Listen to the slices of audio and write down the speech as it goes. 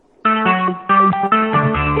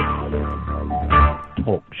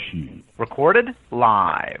Talk shit. Recorded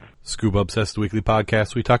live. Scuba Obsessed Weekly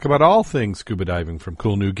Podcast. We talk about all things scuba diving, from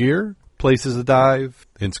cool new gear, places to dive,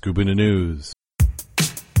 and scuba news.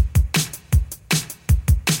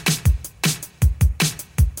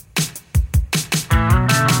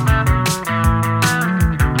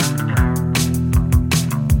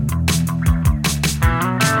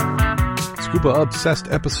 Scuba Obsessed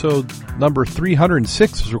episode number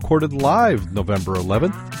 306 was recorded live November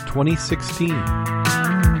 11th, 2016.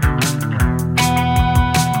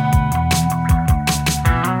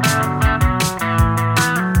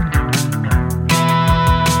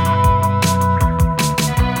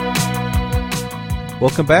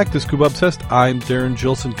 Welcome back to Scuba Obsessed. I'm Darren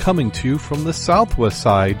Gilson, coming to you from the southwest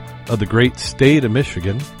side of the great state of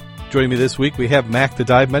Michigan. Joining me this week, we have Mac the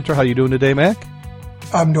Dive Mentor. How you doing today, Mac?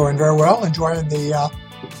 I'm doing very well, enjoying the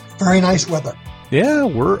very nice weather. Yeah,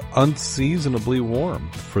 we're unseasonably warm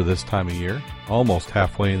for this time of year, almost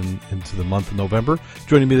halfway into the month of November.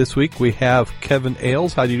 Joining me this week, we have Kevin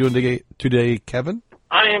Ailes. How are you doing today, Kevin?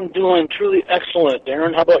 I am doing truly excellent,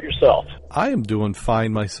 Darren. How about yourself? I am doing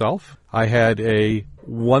fine myself. I had a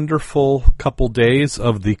wonderful couple days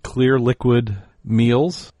of the clear liquid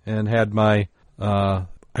meals and had my, I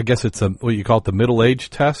guess it's what you call it, the middle age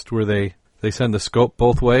test, where they send the scope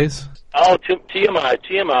both ways. Oh, TMI.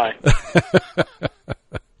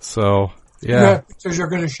 So, yeah. Because you're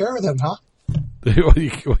going to share them, huh?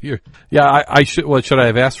 Yeah, I should. What, should I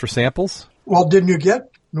have asked for samples? Well, didn't you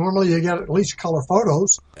normally you get at least color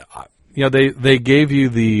photos. You know, they gave you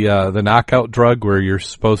the knockout drug where you're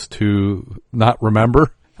supposed to not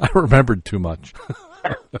remember. I remembered too much.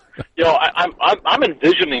 You know, I'm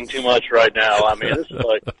envisioning too much right now. I mean, this is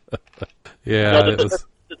like, yeah, you know,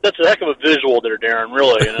 that's a heck of a visual there, Darren.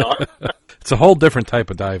 Really, you know. It's a whole different type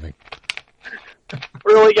of diving.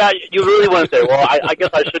 Really, yeah. You really want to say? Well, I guess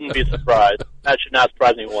I shouldn't be surprised. That should not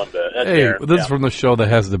surprise me one bit. That's hey, Darren. This is from the show that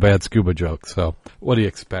has the bad scuba jokes. So, what do you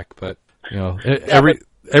expect? But you know,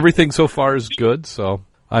 everything so far is good. So,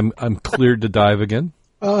 I'm cleared to dive again.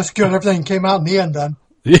 Well, that's good. Everything came out in the end, then.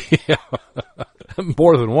 Yeah,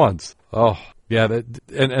 more than once. Oh, yeah.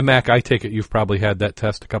 And Mac, I take it you've probably had that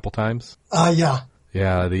test a couple times. Yeah.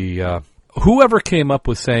 Yeah, whoever came up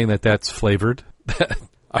with saying that that's flavored,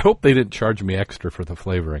 I hope they didn't charge me extra for the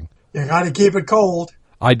flavoring. You got to keep it cold.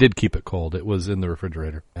 I did keep it cold. It was in the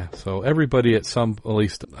refrigerator. Yeah, so everybody at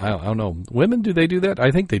least, I don't know, women, do they do that?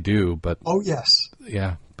 I think they do, but... Oh, yes.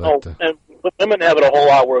 Yeah, but... and women have it a whole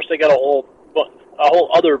lot worse. They got a whole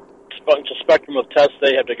other spectrum of tests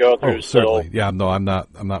they have to go through. Oh, certainly. So. Yeah, no, I'm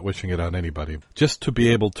not wishing it on anybody. Just to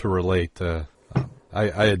be able to relate, I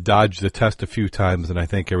had dodged the test a few times, and I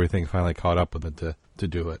think everything finally caught up with it to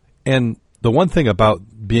do it. And the one thing about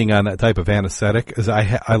being on that type of anesthetic is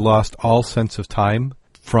I lost all sense of time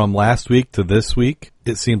from last week to this week.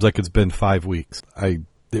 It seems like it's been 5 weeks.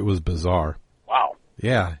 It was bizarre. Wow.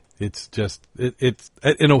 Yeah, it's just it's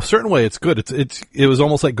in a certain way it's good. It was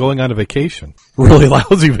almost like going on a vacation, really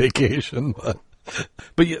lousy vacation,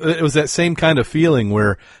 but it was that same kind of feeling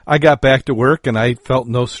where I got back to work and I felt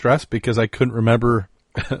no stress because I couldn't remember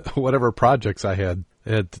whatever projects I had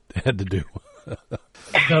to do.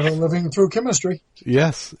 Better living through chemistry.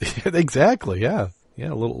 Yes, exactly. Yeah.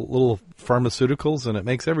 Little pharmaceuticals, and it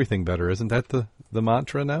makes everything better. Isn't that the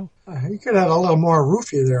mantra now? You could add a little more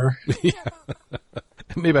roofie there. Yeah.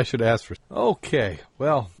 Maybe I should ask for. Okay.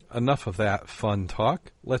 Well, enough of that fun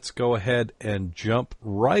talk. Let's go ahead and jump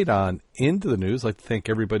right on into the news. I'd like to thank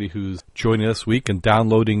everybody who's joining us this week and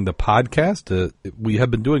downloading the podcast. We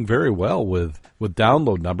have been doing very well with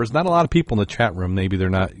download numbers. Not a lot of people in the chat room. Maybe they're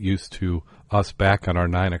not used to us back on our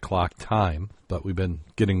 9 o'clock time, but we've been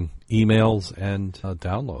getting emails and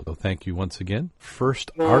download. So thank you once again.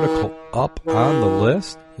 First article up on the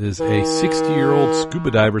list is a 60-year-old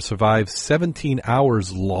scuba diver survives 17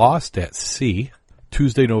 hours lost at sea.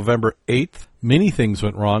 Tuesday, November 8th, many things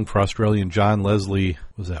went wrong for Australian John Leslie,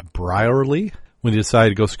 Brierley? When he decided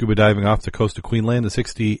to go scuba diving off the coast of Queensland, the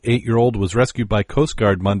 68-year-old was rescued by Coast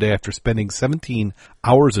Guard Monday after spending 17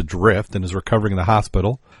 hours adrift and is recovering in the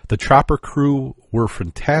hospital. The chopper crew were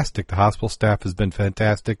fantastic. The hospital staff has been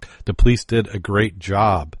fantastic. The police did a great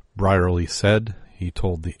job, Brierley said. He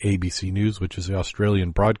told the ABC News, which is the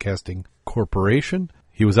Australian Broadcasting Corporation.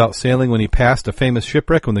 He was out sailing when he passed a famous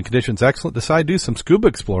shipwreck when the conditions excellent, decided to do some scuba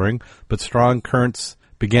exploring, but strong currents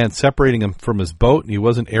began separating him from his boat, and he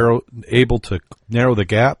wasn't able to narrow the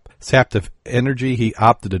gap. Sapped of energy, he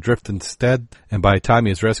opted to drift instead, and by the time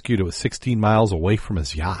he was rescued, it was 16 miles away from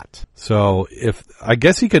his yacht. So I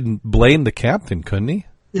guess he could blame the captain, couldn't he?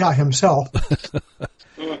 Yeah, himself.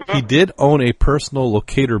 He did own a personal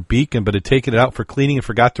locator beacon, but had taken it out for cleaning and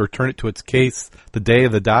forgot to return it to its case the day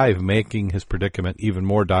of the dive, making his predicament even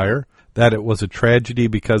more dire. That it was a tragedy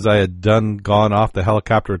because I had gone off, the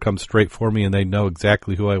helicopter had come straight for me and they'd know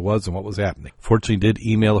exactly who I was and what was happening. Fortunately, did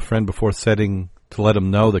email a friend before setting to let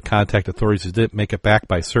him know the contact authorities didn't make it back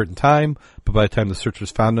by a certain time, but by the time the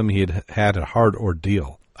searchers found him, he had had a hard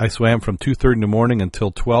ordeal. I swam from 2:30 in the morning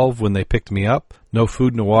until 12 when they picked me up. No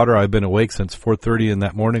food, no water. I've been awake since 4:30 in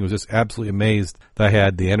that morning. I was just absolutely amazed that I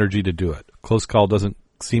had the energy to do it. Close call doesn't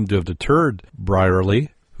seem to have deterred Brierly,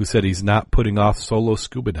 who said he's not putting off solo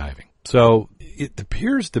scuba diving. So it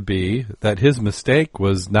appears to be that his mistake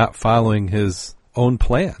was not following his own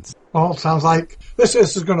plans. Well, it sounds like this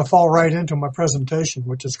is going to fall right into my presentation,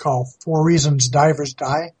 which is called 4 Reasons Divers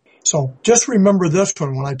Die. So just remember this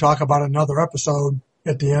one when I talk about another episode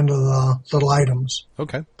at the end of the little items.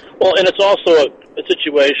 Okay. Well, and it's also a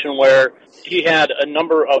situation where he had a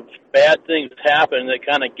number of bad things happen that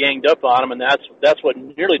kind of ganged up on him, and that's what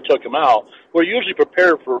nearly took him out. We're usually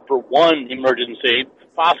prepared for one emergency,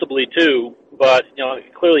 possibly two, but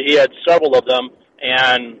clearly he had several of them,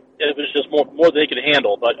 and it was just more than he could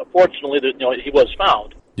handle. But fortunately, he was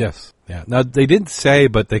found. Yes. Yeah. Now they didn't say,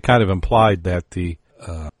 but they kind of implied that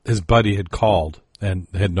his buddy had called and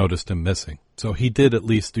had noticed him missing. So he did at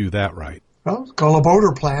least do that right. Well,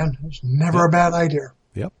 Gulliboater plan is never a bad idea.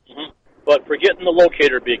 Yep. Mm-hmm. But forgetting the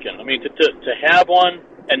locator beacon, I mean, to have one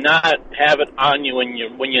and not have it on you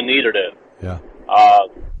when you needed it. Yeah.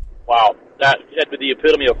 Wow, that had to be the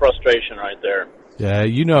epitome of frustration right there. Yeah,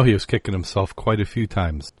 he was kicking himself quite a few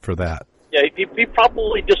times for that. Yeah, he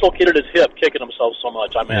probably dislocated his hip kicking himself so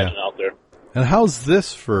much, I imagine, out there. And how's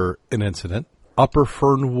this for an incident? Upper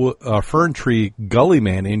Fern Tree Gully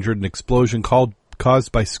man injured in explosion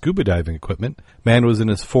caused by scuba diving equipment. Man was in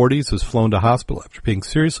his 40s, was flown to hospital after being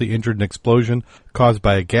seriously injured in an explosion caused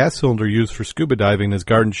by a gas cylinder used for scuba diving in his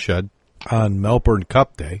garden shed on Melbourne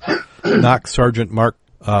Cup Day. Knox Sergeant Mark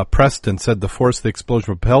Preston said the force of the explosion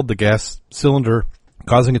propelled the gas cylinder,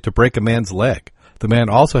 causing it to break a man's leg. The man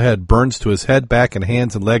also had burns to his head, back, and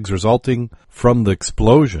hands and legs resulting from the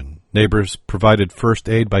explosion. Neighbors provided first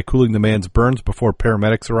aid by cooling the man's burns before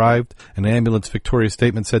paramedics arrived. An ambulance Victoria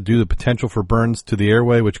statement said due to the potential for burns to the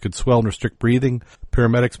airway, which could swell and restrict breathing,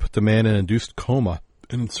 paramedics put the man in induced coma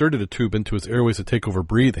and inserted a tube into his airways to take over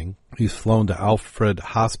breathing. He's flown to Alfred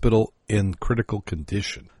Hospital in critical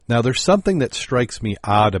condition. Now, there's something that strikes me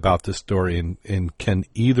odd about this story, and can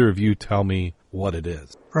either of you tell me what it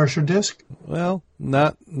is? Pressure disc? Well,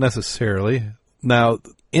 not necessarily. Now,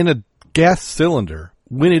 in a gas cylinder,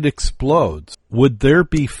 when it explodes, would there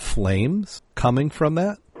be flames coming from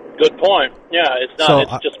that? Good point. Yeah, it's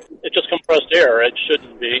not. It's just compressed air. It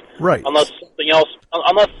shouldn't be. Right. Unless something else.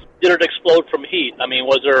 Unless did it explode from heat? I mean,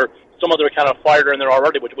 was there some other kind of fire in there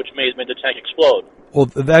already, which made the tank explode? Well,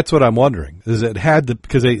 that's what I'm wondering. Is it had to,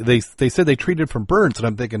 because they said they treated from burns, and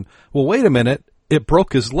I'm thinking, well, wait a minute, it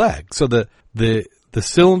broke his leg, so the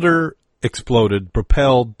cylinder exploded,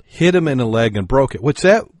 propelled, hit him in the leg, and broke it, which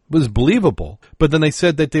that was believable. But then they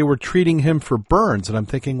said that they were treating him for burns, and I'm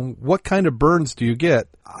thinking, what kind of burns do you get?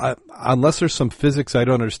 Unless there's some physics I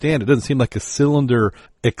don't understand, it doesn't seem like a cylinder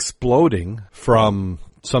exploding from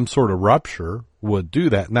some sort of rupture would do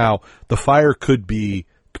that. Now, the fire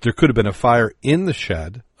there could have been a fire in the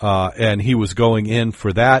shed, and he was going in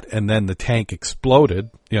for that, and then the tank exploded,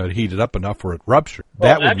 it heated up enough where it ruptured.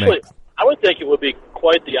 Well, I would think it would be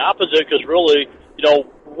quite the opposite, because really,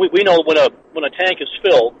 we know when a tank is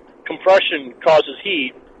filled, compression causes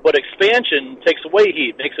heat, but expansion takes away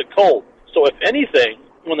heat, makes it cold. So if anything,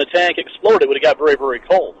 when the tank exploded, it would have got very, very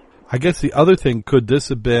cold. I guess the other thing, could this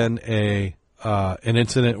have been an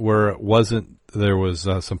incident where there was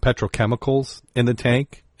some petrochemicals in the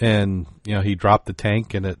tank, and he dropped the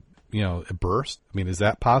tank and it burst? I mean, is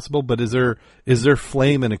that possible? But is there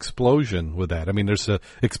flame and explosion with that? I mean, there's a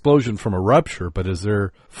explosion from a rupture, but is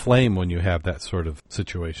there flame when you have that sort of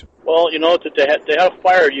situation? Well, to have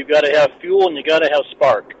fire, you got to have fuel and you got to have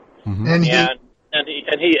spark. Mm-hmm.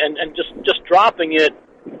 And just dropping it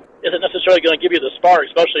isn't necessarily going to give you the spark,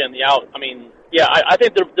 especially in the out. I mean, yeah, I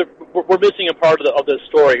think we're missing a part of the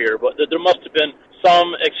story here, but there must have been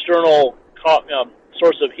some external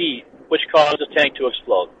source of heat which caused the tank to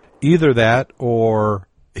explode. Either that, or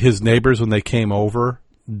his neighbors, when they came over,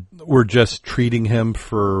 were just treating him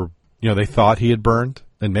for, they thought he had burned,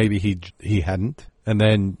 and maybe he hadn't. And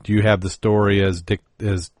then you have the story as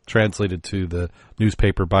translated to the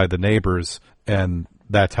newspaper by the neighbors, and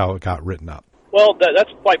that's how it got written up. Well,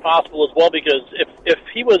 that's quite possible as well, because if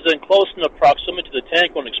he was in close enough proximity to the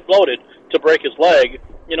tank when it exploded to break his leg,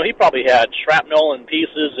 he probably had shrapnel and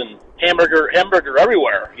pieces and hamburger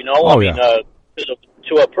everywhere.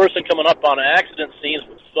 To a person coming up on an accident scene,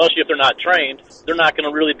 especially if they're not trained, they're not going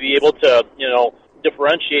to really be able to,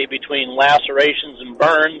 differentiate between lacerations and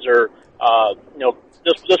burns, or,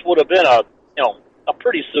 this would have been a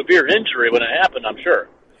pretty severe injury when it happened, I'm sure.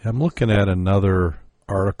 I'm looking at another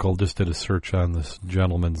article, just did a search on this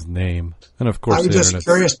gentleman's name, and of course I was just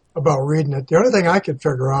curious about reading it. The only thing I could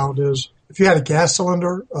figure out is if you had a gas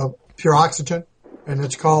cylinder of pure oxygen, and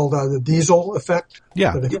it's called the diesel effect.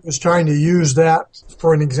 Yeah. But if it was trying to use that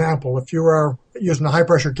for an example, if you were using a high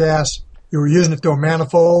pressure gas, you were using it through a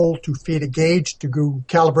manifold to feed a gauge to do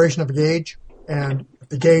calibration of a gauge, and if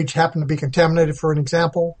the gauge happened to be contaminated, for an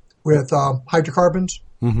example, with hydrocarbons,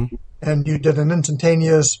 and you did an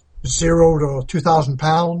instantaneous 0 to 2,000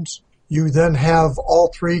 pounds, you then have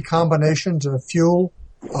all three combinations of fuel,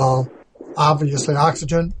 obviously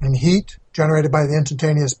oxygen and heat generated by the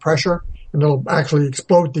instantaneous pressure, and it'll actually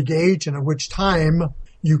explode the gauge, and at which time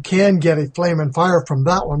you can get a flame and fire from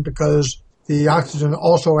that one because the oxygen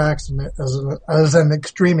also acts as an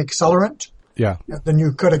extreme accelerant. Yeah. And then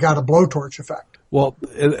you could have got a blowtorch effect. Well,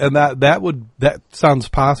 and that sounds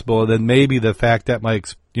possible. And then maybe the fact that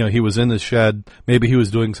he was in the shed, maybe he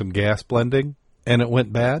was doing some gas blending and it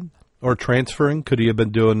went bad, or transferring. Could he have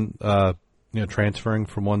been doing, transferring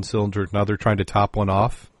from one cylinder to another, trying to top one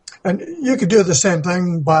off? And you could do the same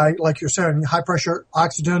thing by, like you're saying, high pressure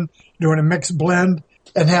oxygen, doing a mixed blend,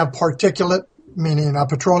 and have particulate, meaning a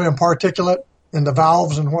petroleum particulate in the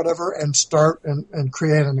valves and whatever, and start and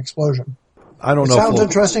create an explosion. I don't know. Sounds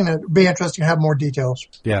interesting. It'd be interesting to have more details.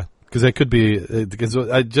 Yeah, because it could be. Because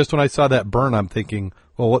just when I saw that burn, I'm thinking,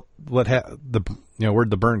 well, where'd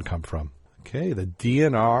the burn come from? Okay, the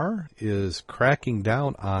DNR is cracking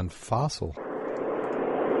down on fossil.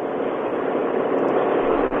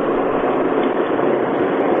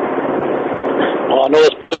 Well, I know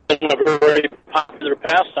it's been a very popular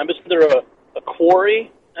pastime. Isn't there a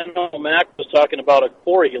quarry? I know Mac was talking about a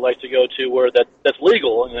quarry he likes to go to where that's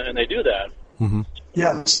legal, and they do that. Mm-hmm.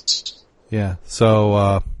 Yes. Yeah.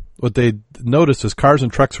 So what they noticed is cars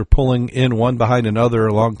and trucks were pulling in one behind another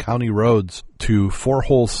along county roads to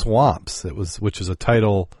Four-Hole Swamps. Which is a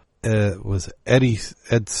title. Was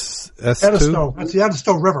Edisto? It's the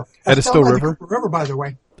Edisto River. Edisto River? The Cooper River, by the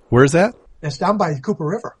way. Where's that? It's down by the Cooper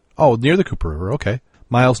River. Oh, near the Cooper River. Okay.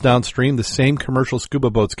 Miles downstream, the same commercial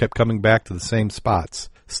scuba boats kept coming back to the same spots.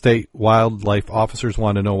 State wildlife officers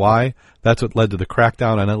want to know why. That's what led to the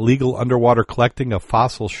crackdown on illegal underwater collecting of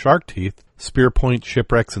fossil shark teeth, spear point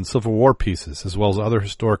shipwrecks, and Civil War pieces, as well as other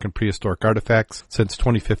historic and prehistoric artifacts. Since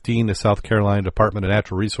 2015, the South Carolina Department of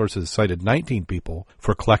Natural Resources cited 19 people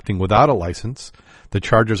for collecting without a license. The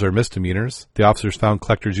charges are misdemeanors. The officers found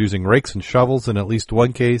collectors using rakes and shovels, in at least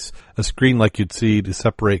one case, a screen like you'd see to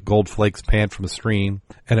separate gold flakes panned from a stream.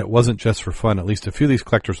 And it wasn't just for fun. At least a few of these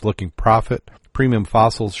collectors were looking profit. Premium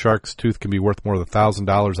fossils, shark's tooth can be worth more than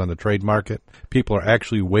 $1,000 on the trade market. People are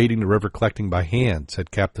actually wading the river collecting by hand, said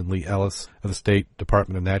Captain Lee Ellis of the State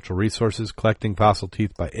Department of Natural Resources. Collecting fossil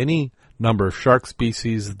teeth by any number of shark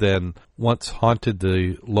species then once haunted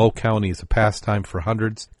the low county as a pastime for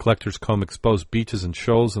hundreds. Collectors comb exposed beaches and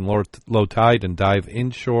shoals in low tide and dive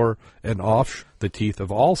inshore and off. The teeth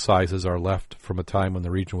of all sizes are left from a time when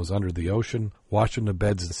the region was under the ocean, washing the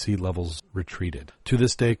beds as sea levels retreated. To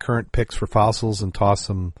this day, current picks for fossils and toss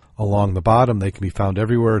them along the bottom. They can be found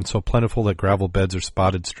everywhere and so plentiful that gravel beds are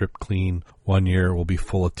spotted, stripped clean. One year will be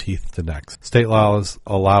full of teeth the next. State law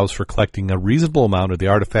allows for collecting a reasonable amount of the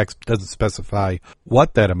artifacts, but doesn't specify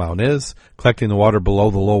what that amount is. Collecting the water below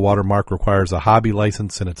the low water mark requires a hobby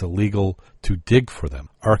license, and it's illegal to dig for them.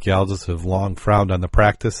 Archaeologists have long frowned on the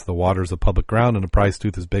practice. The water is a public ground, and a prize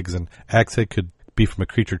tooth as big as an axe head could be from a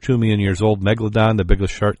creature 2 million years old. Megalodon, the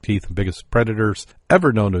biggest shark teeth and biggest predators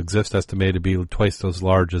ever known to exist, estimated to be twice as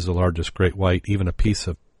large as the largest great white. Even a piece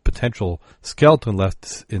of potential skeleton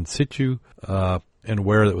left in situ and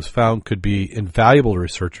where it was found could be invaluable to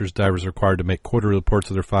researchers. Divers are required to make quarterly reports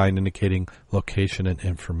of their find indicating location and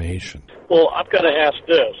information. Well, I've got to ask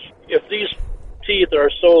this. If these teeth are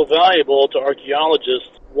so valuable to archaeologists,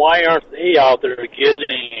 why aren't they out there getting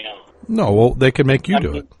them? No, well, they can make you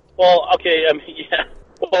do it. Well, okay, yeah.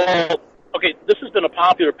 Well, okay, this has been a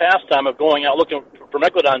popular pastime of going out looking for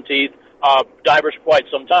megalodon teeth, divers for quite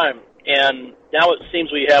some time. And now it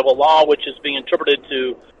seems we have a law which is being interpreted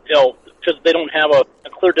to, because they don't have a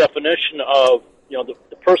clear definition of,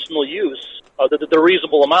 the personal use, the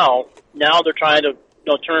reasonable amount. Now they're trying to,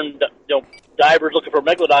 turn, divers looking for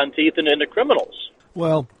megalodon teeth into criminals.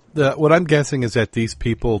 Well, what I'm guessing is that these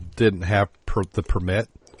people didn't have the permit,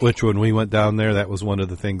 which when we went down there, that was one of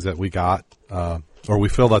the things that we got. or we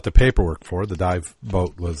filled out the paperwork for. The dive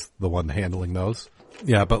boat was the one handling those.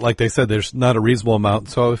 Yeah, but like they said, there's not a reasonable amount.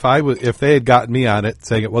 So if they had gotten me on it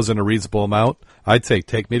saying it wasn't a reasonable amount, I'd say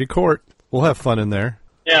take me to court. We'll have fun in there.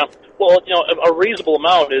 Yeah. Well, a reasonable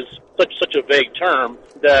amount is such a vague term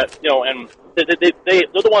that, and they're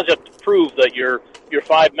the ones that have to prove that your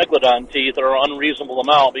 5 megalodon teeth are an unreasonable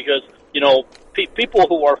amount because, people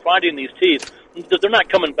who are finding these teeth, they're not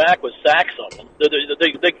coming back with sacks of them.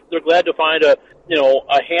 They're glad to find a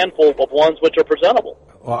handful of ones which are presentable.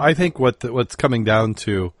 Well, I think what's coming down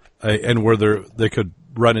to, and where they could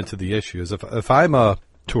run into the issue is if I'm a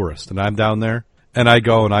tourist and I'm down there and I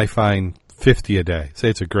go and I find 50 a day, say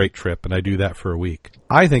it's a great trip and I do that for a week,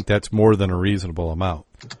 I think that's more than a reasonable amount.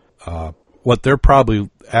 What they're probably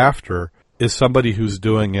after is somebody who's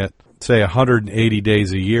doing it, say 180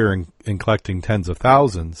 days a year and collecting tens of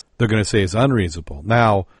thousands. They're going to say it's unreasonable.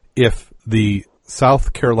 Now, if the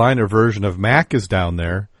South Carolina version of Mac is down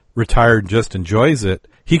there, retired, just enjoys it,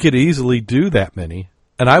 he could easily do that many,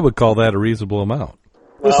 and I would call that a reasonable amount.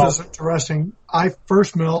 This is interesting. I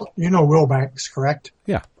first met, Will Banks, correct?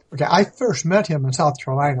 Yeah. Okay, I first met him in South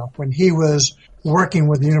Carolina when he was working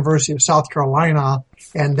with the University of South Carolina,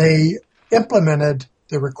 and they implemented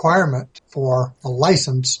the requirement for a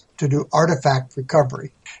license to do artifact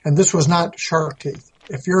recovery. And this was not shark teeth.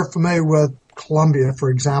 If you're familiar with Columbia, for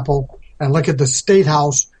example, and look at the State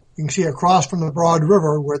House, you can see across from the Broad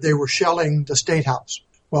River where they were shelling the State House.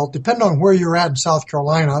 Well, depending on where you're at in South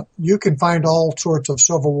Carolina, you can find all sorts of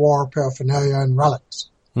Civil War paraphernalia and relics.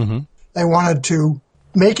 Mm-hmm. They wanted to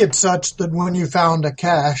make it such that when you found a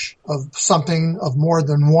cache of something of more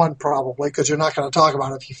than one, probably, because you're not going to talk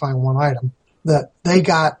about it if you find one item, that they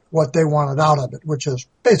got what they wanted out of it, which is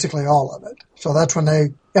basically all of it. So that's when they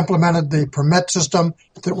implemented the permit system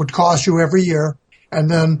that would cost you every year. And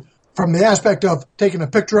then from the aspect of taking a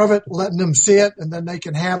picture of it, letting them see it, and then they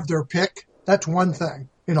can have their pick, that's one thing,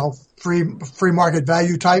 free market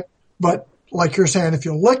value type. But like you're saying, if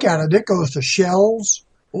you look at it, it goes to shells.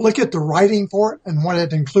 Look at the writing for it and what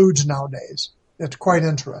it includes nowadays. It's quite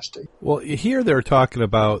interesting. Well, here they're talking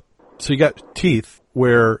about, so you got teeth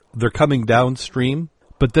where they're coming downstream,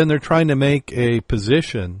 but then they're trying to make a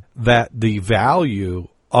position that the value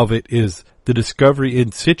of it is the discovery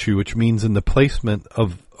in situ, which means in the placement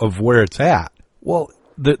of where it's at. Well,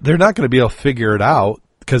 they're not going to be able to figure it out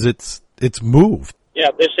because it's moved. Yeah,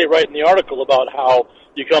 they say right in the article about how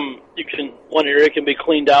one area can be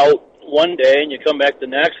cleaned out one day and you come back the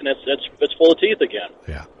next and it's full of teeth again.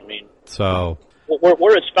 Yeah. I mean, so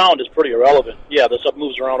where it's found is pretty irrelevant. Yeah, the stuff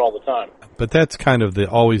moves around all the time. But that's kind of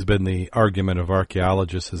always been the argument of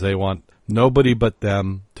archaeologists, is they want nobody but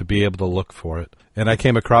them to be able to look for it. And I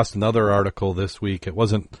came across another article this week. It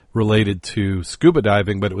wasn't related to scuba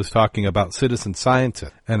diving, but it was talking about citizen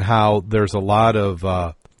scientists and how there's a lot of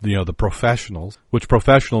the professionals, which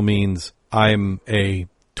professional means I'm a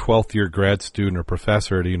 12th year grad student or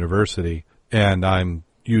professor at a university, and I'm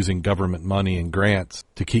using government money and grants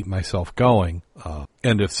to keep myself going.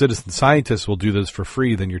 And if citizen scientists will do this for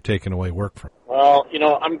free, then you're taking away work from them. Well,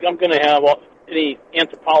 I'm going to have any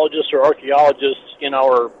anthropologists or archaeologists in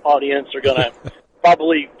our audience are going to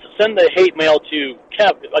probably send the hate mail to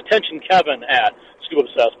attention Kevin at Scuba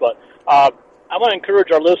Obsessed. But I want to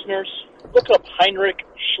encourage our listeners, look up Heinrich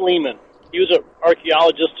Schliemann. He was an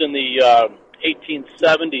archaeologist in the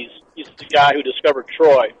 1870s. He's the guy who discovered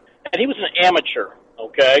Troy. And he was an amateur,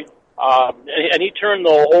 okay? And he turned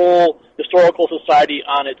the whole historical society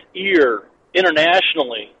on its ear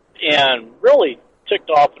internationally and really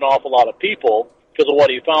ticked off an awful lot of people because of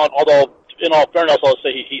what he found. Although, in all fairness, I'll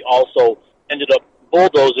say he also ended up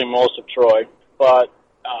bulldozing most of Troy. But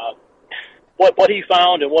what he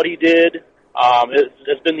found and what he did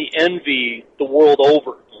has been the envy the world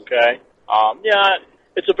over, okay?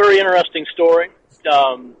 It's a very interesting story.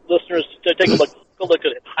 Listeners, take a look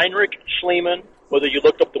at Heinrich Schliemann, whether you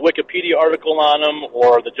looked up the Wikipedia article on him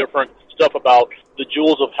or the different stuff about the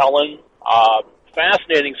Jewels of Helen.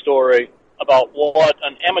 Fascinating story about what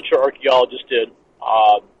an amateur archaeologist did.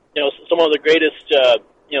 Some of the greatest,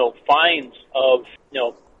 finds of,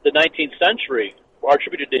 the 19th century are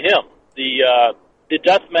attributed to him. The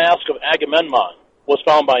death mask of Agamemnon was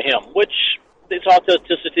found by him, which its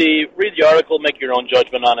authenticity, read the article, make your own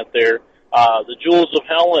judgment on it there. The Jewels of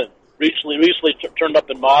Helen recently turned up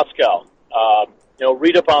in Moscow.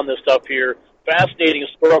 Read up on this stuff here. Fascinating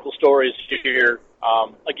historical stories here.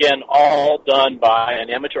 Again, all done by an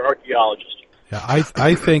amateur archaeologist. Yeah,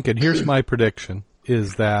 I think, and here's my prediction,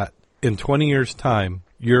 is that in 20 years' time,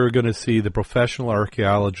 you're going to see the professional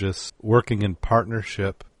archaeologists working in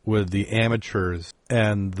partnership with the amateurs,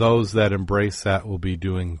 and those that embrace that will be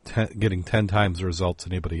getting 10 times the results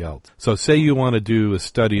than anybody else. So say you want to do a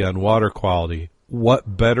study on water quality,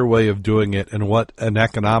 what better way of doing it and what an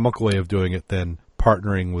economical way of doing it than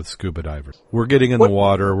partnering with scuba divers? We're getting in the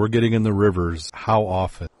water. We're getting in the rivers. How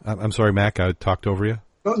often? I'm sorry, Mac, I talked over you.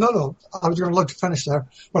 No. I was going to look to finish there,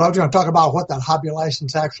 but I was going to talk about what that hobby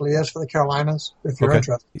license actually is for the Carolinas, if you're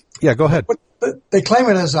interested. Yeah, go ahead. But they claim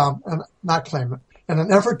it as, not claim it, in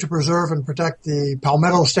an effort to preserve and protect the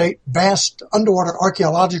Palmetto State vast underwater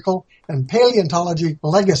archaeological and paleontology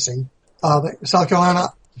legacy. The South Carolina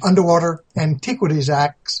Underwater Antiquities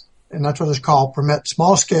Acts, and that's what it's called, permit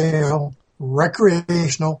small-scale,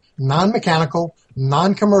 recreational, non-mechanical,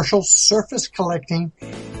 non-commercial surface collecting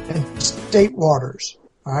in state waters.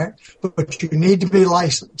 All right, but you need to be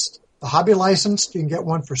licensed. The hobby license, you can get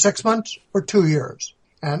one for 6 months or 2 years.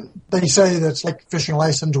 And they say that's like fishing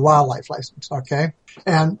license, wildlife license, okay?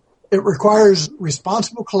 And it requires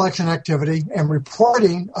responsible collection activity and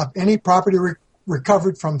reporting of any property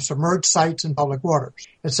recovered from submerged sites in public waters.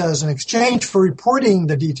 It says in exchange for reporting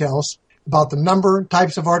the details about the number,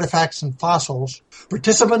 types of artifacts, and fossils,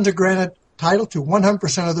 participants are granted title to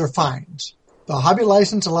 100% of their finds. The hobby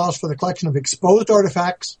license allows for the collection of exposed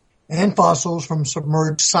artifacts and fossils from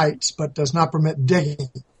submerged sites, but does not permit digging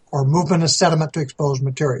or movement of sediment to exposed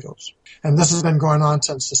materials. And this has been going on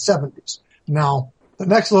since the 70s. Now, the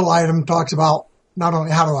next little item talks about not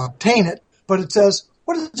only how to obtain it, but it says,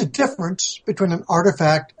 what is the difference between an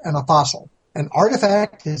artifact and a fossil? An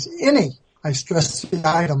artifact is any, I stress the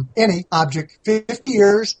item, any object 50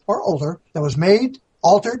 years or older that was made,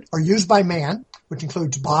 altered, or used by man, which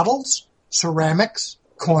includes bottles, ceramics,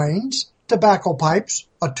 coins, tobacco pipes,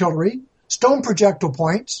 artillery, stone projectile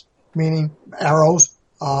points, meaning arrows,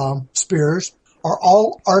 spears, are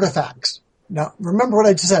all artifacts. Now, remember what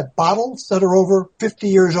I just said, bottles that are over 50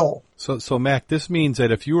 years old. So Mac, this means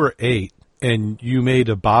that if you were 8 and you made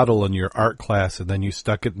a bottle in your art class and then you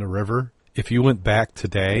stuck it in the river, if you went back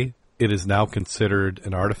today, it is now considered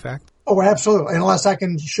an artifact? Oh, absolutely. Unless I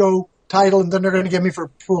can show title, and then they're going to get me for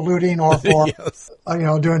polluting or for, yes.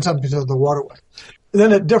 Doing something to the waterway. And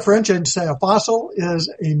then it differentiates, say a fossil is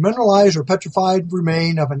a mineralized or petrified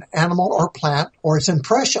remain of an animal or plant, or its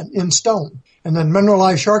impression in stone. And then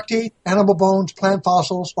mineralized shark teeth, animal bones, plant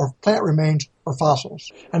fossils, or plant remains or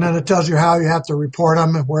fossils. And then it tells you how you have to report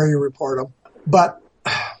them and where you report them. But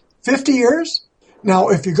 50 years? Now,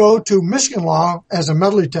 if you go to Michigan law as a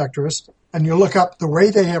metal detectorist and you look up the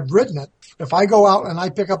way they have written it, if I go out and I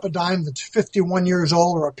pick up a dime that's 51 years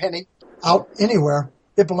old or a penny out anywhere,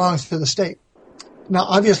 it belongs to the state. Now,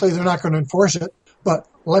 obviously, they're not going to enforce it, but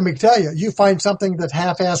let me tell you, you find something that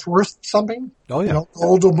half-ass worth something,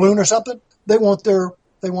 gold doubloon or something, they want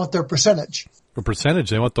their percentage. For percentage,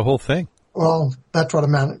 they want the whole thing. Well, that's what I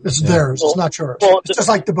meant. It's theirs. It's not yours. Well, it's just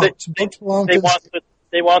like the boats.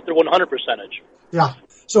 They want their 100 percentage. Yeah.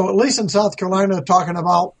 So at least in South Carolina, talking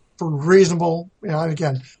about for reasonable,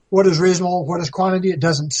 again, what is reasonable, what is quantity, it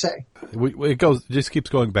doesn't say. It just keeps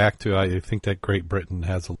going back to, I think that Great Britain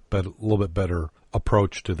has a little bit better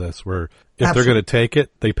approach to this, where if they're going to take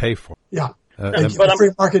it, they pay for it. Yeah. But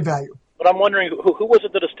free market value. But I'm wondering, who was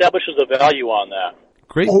it that establishes the value on that?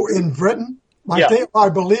 Great. Oh, in Britain? I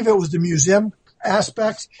believe it was the museum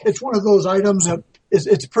aspects. It's one of those items that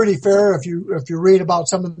it's pretty fair if you read about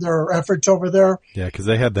some of their efforts over there. Yeah, because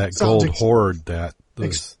they had that gold hoard that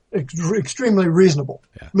was extremely reasonable.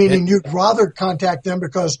 Yeah. Meaning you'd rather contact them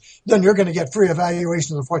because then you're going to get free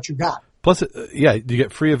evaluations of what you got. Plus, you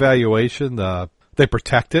get free evaluation. They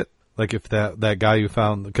protect it. Like if that guy you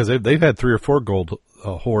found, because they've had 3 or 4 gold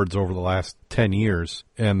hoards over the last 10 years,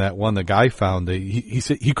 and that one the guy found, he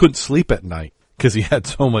said he couldn't sleep at night because he had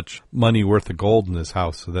so much money worth of gold in his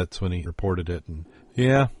house. So that's when he reported it. And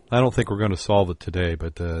yeah, I don't think we're going to solve it today,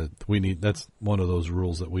 but that's one of those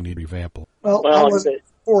rules that we need to revamp. Well, I was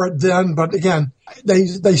for it then, but again, they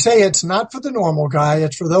say it's not for the normal guy.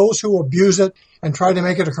 It's for those who abuse it and try to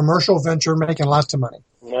make it a commercial venture, making lots of money.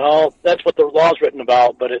 Well, that's what the law's written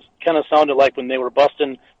about, but it kind of sounded like when they were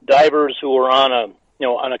busting divers who were on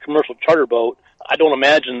a commercial charter boat. I don't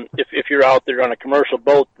imagine if you're out there on a commercial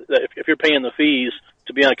boat, if you're paying the fees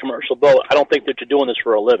to be on a commercial boat, I don't think that you're doing this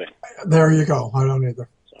for a living. There you go. I don't either.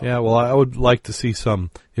 Yeah, well, I would like to see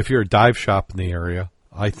if you're a dive shop in the area,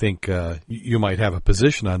 I think you might have a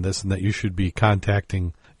position on this and that you should be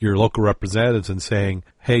contacting your local representatives and saying,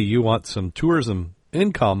 hey, you want some tourism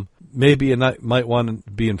income, maybe you might want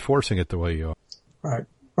to be enforcing it the way you are. Right.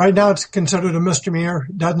 Right now it's considered a misdemeanor.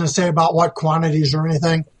 It doesn't say about what quantities or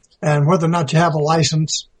anything and whether or not you have a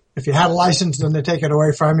license. If you had a license, then they take it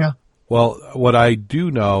away from you. Well, what I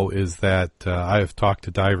do know is that I have talked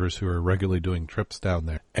to divers who are regularly doing trips down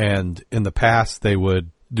there. And in the past, they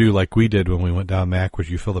would do like we did when we went down MAC, which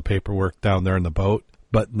you fill the paperwork down there in the boat.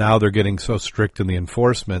 But now they're getting so strict in the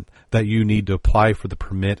enforcement that you need to apply for the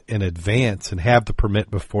permit in advance and have the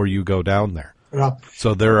permit before you go down there. Yeah.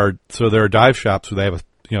 So there are dive shops where they have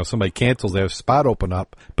somebody cancels, they have a spot open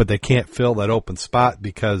up, but they can't fill that open spot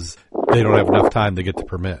because they don't have enough time to get the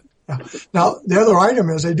permit. Yeah. Now, the other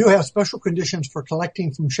item is they do have special conditions for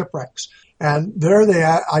collecting from shipwrecks. And there they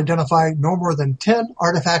identify no more than 10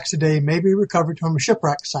 artifacts a day may be recovered from a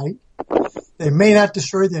shipwreck site. They may not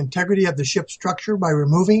destroy the integrity of the ship's structure by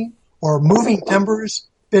removing or moving timbers,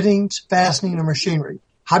 fittings, fastening, or machinery.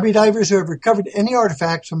 Hobby divers who have recovered any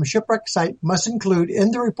artifacts from a shipwreck site must include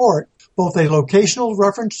in the report both a locational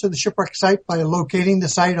reference to the shipwreck site by locating the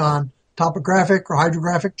site on topographic or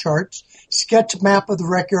hydrographic charts, sketch map of the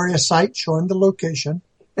wreck area site showing the location,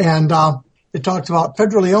 and it talks about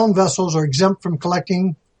federally owned vessels are exempt from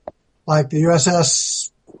collecting, like the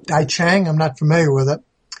USS Daichang. I'm not familiar with it.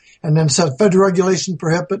 And then said federal regulations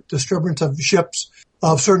prohibit disturbance of ships,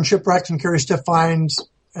 of certain shipwrecks, and carry stiff fines,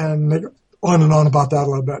 and on and on about that a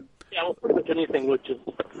little bit. Yeah, well, pretty much anything which has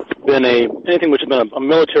been a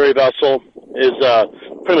military vessel is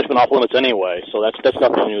pretty much been off limits anyway. So that's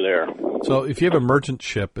nothing new there. So if you have a merchant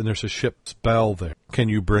ship and there's a ship's bell there, can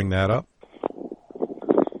you bring that up?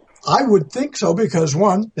 I would think so because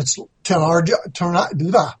one, it's 10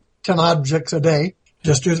 objects a day.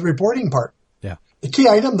 Just do the reporting part. Yeah. The key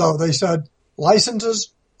item, though, they said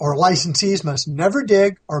licenses or licensees must never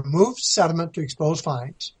dig or move sediment to expose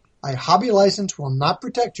fines. A hobby license will not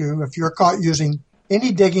protect you if you're caught using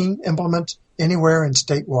any digging implements anywhere in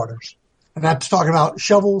state waters. And that's talking about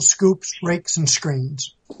shovels, scoops, rakes, and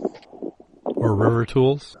screens. Or river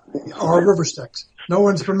tools? Or river sticks. No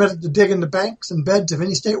one's permitted to dig in the banks and beds of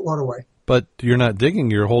any state waterway. But you're not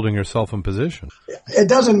digging, you're holding yourself in position.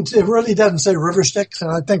 It really doesn't say river sticks,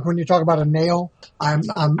 and I think when you talk about a nail,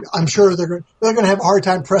 I'm sure they're going to have a hard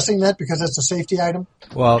time pressing that because it's a safety item.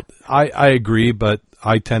 Well, I agree, but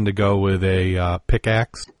I tend to go with a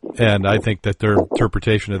pickaxe, and I think that their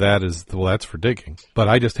interpretation of that is, well, that's for digging. But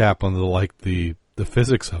I just happen to like the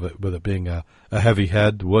physics of it, with it being a heavy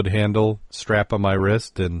head, wood handle, strap on my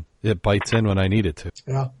wrist, and it bites in when I need it to.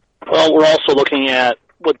 Yeah. Well, we're also looking at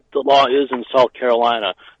what the law is in South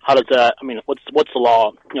Carolina. How does that, what's the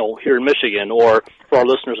law, here in Michigan, or for our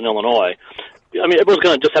listeners in Illinois? Everyone's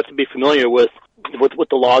going to just have to be familiar with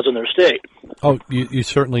the laws in their state. Oh, you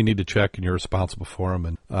certainly need to check, and you're responsible for them.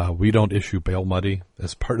 And we don't issue bail money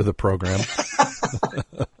as part of the program.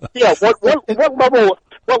 Yeah, what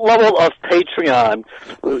level of Patreon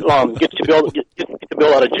gets you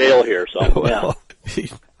Bill out of jail here? So yeah. Well,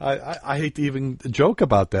 I hate to even joke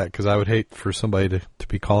about that because I would hate for somebody to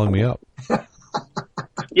be calling me up.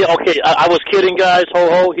 Yeah, okay, I was kidding, guys. Ho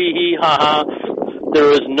ho, hee hee, ha ha.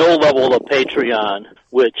 There is no level of Patreon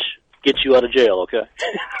which gets you out of jail. Okay.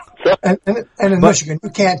 So, and in Michigan, you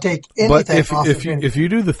can't take anything off. If you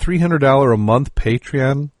do the $300 a month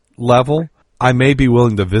Patreon level, I may be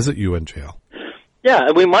willing to visit you in jail. Yeah,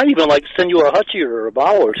 and we might even send you a hutchie or a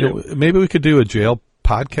bottle or two. Maybe we could do a jail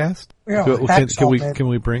podcast. Yeah, can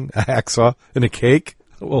we bring a hacksaw and a cake?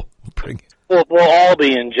 We'll bring it. We'll all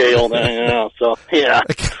be in jail then, so yeah.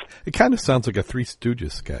 It kind of sounds like a Three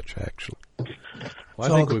Stooges sketch, actually.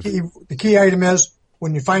 Well, so the key item is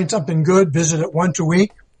when you find something good, visit it once a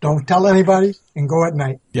week. Don't tell anybody, and go at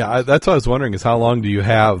night. Yeah, that's what I was wondering is how long do you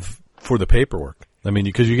have for the paperwork?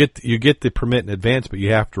 Because you get the permit in advance, but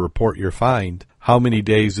you have to report your find. How many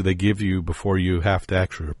days do they give you before you have to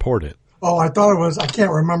actually report it? Oh, I thought it was, I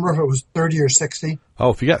can't remember if it was 30 or 60.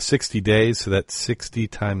 Oh, if you got 60 days, so that's 60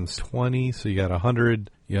 times 20, so you got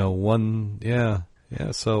 100,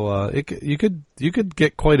 so you could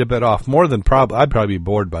get quite a bit off. More than I'd probably be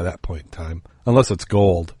bored by that point in time. Unless it's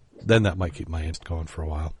gold. Then that might keep my interest going for a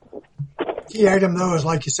while. Key item, though, is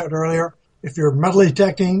like you said earlier, if you're metal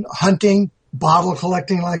detecting, hunting, bottle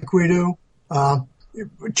collecting like we do,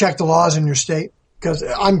 check the laws in your state. Because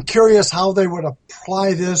I'm curious how they would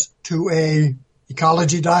apply this to a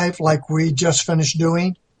ecology dive like we just finished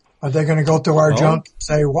doing. Are they going to go through our junk and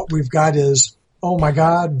say what we've got is, oh my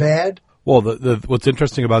God, bad? Well, what's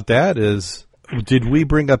interesting about that is, did we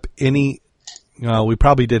bring up any? We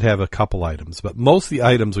probably did have a couple items, but most of the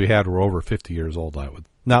items we had were over 50 years old.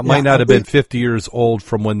 Might not have been 50 years old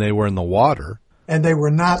from when they were in the water, and they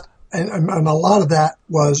were not. And a lot of that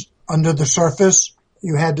was under the surface.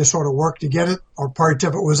 You had to sort of work to get it, or part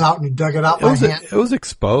of it was out and you dug it out by hand. It was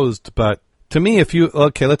exposed, but to me,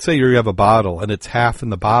 let's say you have a bottle and it's half in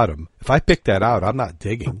the bottom. If I pick that out, I'm not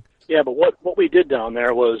digging. Yeah, but what we did down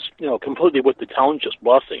there was, completely with the township's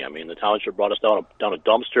blessing. I mean, the township brought us down a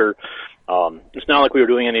dumpster. It's not like we were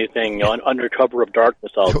doing anything under cover of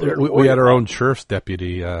darkness out there. We had our own sheriff's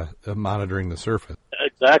deputy monitoring the surface.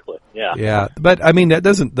 Exactly. Yeah. Yeah, but I mean that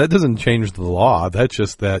doesn't change the law. That's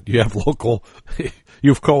just that you have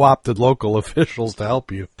you've co-opted local officials to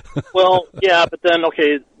help you. Well, yeah, but then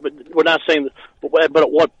but we're not saying. But at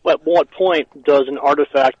what point does an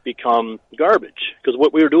artifact become garbage? Because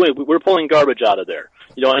what we were doing, we were pulling garbage out of there.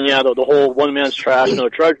 And yeah, the whole one man's trash, another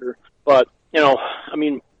treasure. But I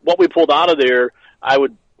mean, what we pulled out of there,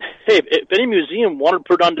 if any museum wanted to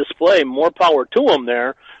put it on display, more power to them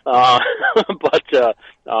there.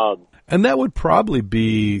 And that would probably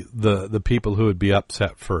be the people who would be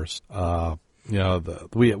upset first. We have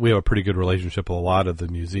a pretty good relationship with a lot of the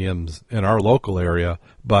museums in our local area,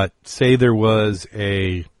 but say there was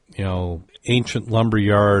a ancient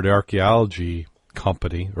lumberyard archaeology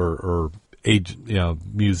company or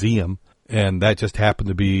museum, and that just happened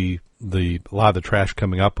to be a lot of the trash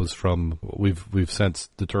coming up was from we've since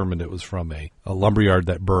determined it was from a lumberyard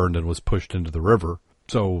that burned and was pushed into the river.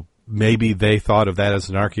 So maybe they thought of that as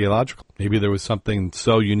an archaeological. Maybe there was something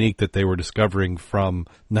so unique that they were discovering from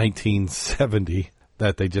 1970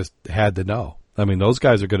 that they just had to know. I mean, those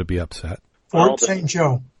guys are going to be upset. Fort St.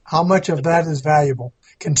 Joe, how much of that is valuable?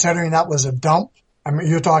 Considering that was a dump, I mean,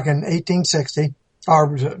 you're talking 1860,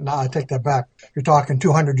 no, I take that back. You're talking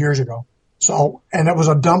 200 years ago. So, and it was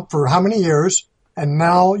a dump for how many years? And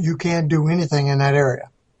now you can't do anything in that area.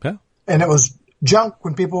 Yeah. And it was junk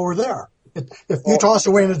when people were there. If you toss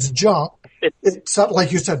away and it's junk, it's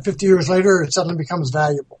like you said, 50 years later, it suddenly becomes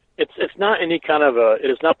valuable. It's not any kind of it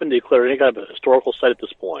has not been declared any kind of a historical site at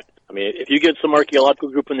this point. I mean, if you get some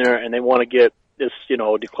archaeological group in there and they want to get this,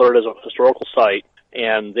 declared as a historical site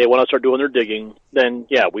and they want to start doing their digging, then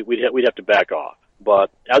yeah, we'd have to back off.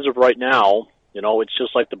 But as of right now, it's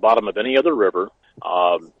just like the bottom of any other river.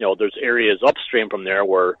 There's areas upstream from there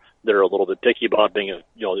where they're a little bit picky about being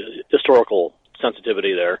historical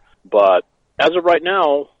sensitivity there. But as of right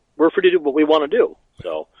now, we're free to do what we want to do.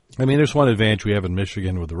 So, I mean, there's one advantage we have in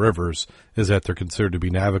Michigan with the rivers is that they're considered to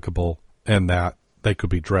be navigable and that they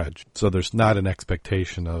could be dredged. So there's not an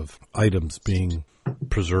expectation of items being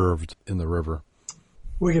preserved in the river.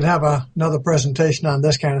 We could have another presentation on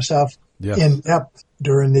this kind of stuff in depth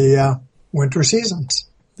during the winter seasons.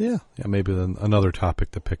 Yeah, maybe then another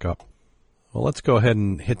topic to pick up. Well, let's go ahead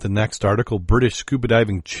and hit the next article. British scuba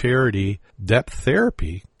diving charity Depth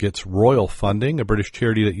Therapy gets royal funding. A British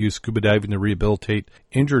charity that used scuba diving to rehabilitate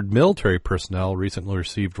injured military personnel recently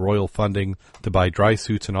received royal funding to buy dry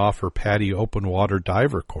suits and offer PADI open water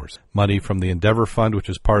diver course. Money from the Endeavour Fund, which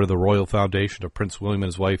is part of the Royal Foundation of Prince William and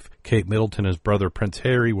his wife Kate Middleton and his brother Prince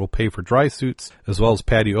Harry, will pay for dry suits as well as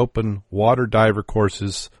PADI open water diver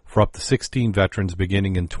courses for up to 16 veterans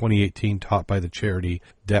beginning in 2018, taught by the charity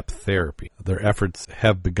Depth Therapy. Their efforts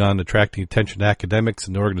have begun attracting attention to academics,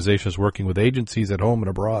 and the organization is working with agencies at home and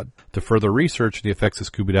abroad to further research the effects of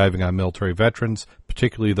scuba diving on military veterans,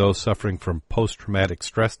 particularly those suffering from post-traumatic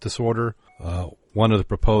stress disorder. One of the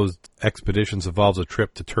proposed expeditions involves a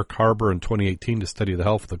trip to Turk Harbor in 2018 to study the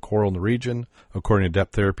health of the coral in the region, according to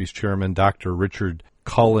Depth Therapy's chairman, Dr. Richard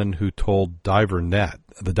Cullen, who told DiverNet.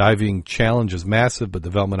 The diving challenge is massive, but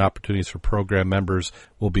development opportunities for program members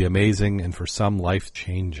will be amazing and for some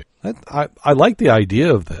life-changing. I like the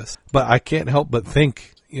idea of this, but I can't help but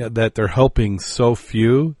think that they're helping so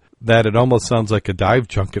few that it almost sounds like a dive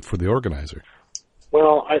junket for the organizer.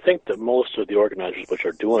 Well, I think that most of the organizers which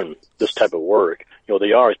are doing this type of work,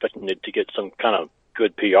 they are expecting to get some kind of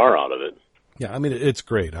good PR out of it. Yeah, I mean, it's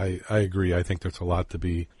great. I agree. I think there's a lot to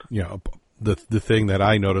be, the thing that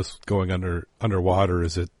I notice going underwater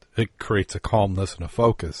is it creates a calmness and a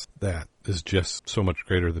focus that is just so much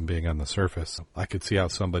greater than being on the surface. I could see how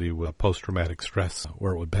somebody with post-traumatic stress,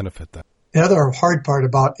 where it would benefit them. The other hard part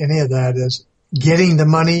about any of that is getting the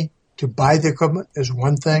money to buy the equipment is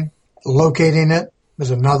one thing, locating it is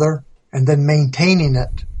another, and then maintaining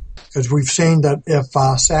it. Because we've seen that if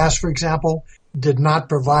SAS, for example, did not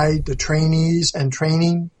provide the trainees and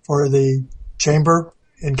training for the chamber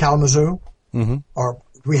in Kalamazoo, or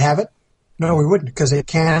we have it? No, we wouldn't, because they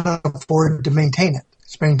can't afford to maintain it.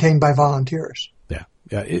 It's maintained by volunteers. Yeah,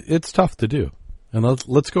 it's tough to do. And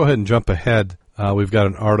let's go ahead and jump ahead. We've got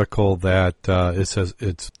an article that it says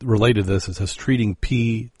it's related to this. It says treating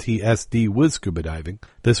PTSD with scuba diving.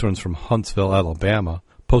 This one's from Huntsville, Alabama.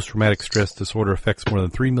 Post-traumatic stress disorder affects more than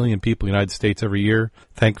 3 million people in the United States every year.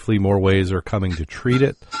 Thankfully, more ways are coming to treat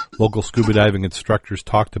it. Local scuba diving instructors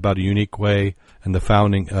talked about a unique way and the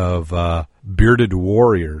founding of Bearded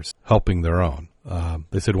Warriors helping their own.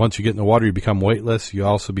 They said once you get in the water, you become weightless. You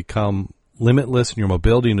also become limitless in your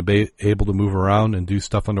mobility and to be able to move around and do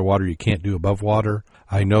stuff underwater you can't do above water.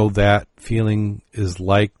 I know that feeling is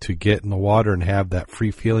like to get in the water and have that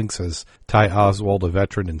free feeling, says Ty Oswald, a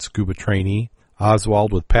veteran and scuba trainee.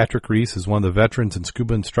 Oswald with Patrick Reese is one of the veterans and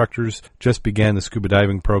scuba instructors, just began the scuba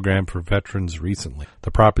diving program for veterans recently. The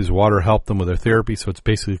property's water helped them with their therapy, so it's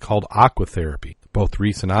basically called aquatherapy. Both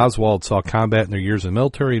Reese and Oswald saw combat in their years in the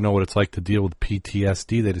military, know what it's like to deal with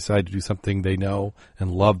PTSD. They decided to do something they know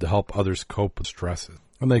and love to help others cope with stresses.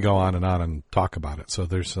 And they go on and talk about it. So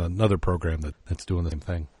there's another program that's doing the same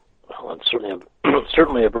thing. Well, it's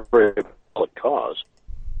certainly a very valid cause.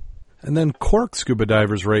 And then Cork scuba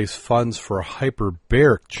divers raise funds for a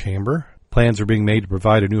hyperbaric chamber. Plans are being made to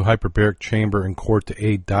provide a new hyperbaric chamber in Cork to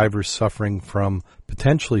aid divers suffering from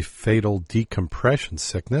potentially fatal decompression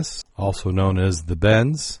sickness, also known as the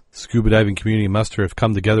bends. Scuba diving community muster have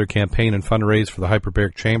come together, campaign and fundraise for the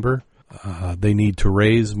hyperbaric chamber. They need to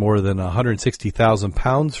raise more than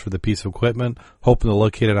 £160,000 for the piece of equipment, hoping to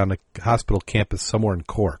locate it on a hospital campus somewhere in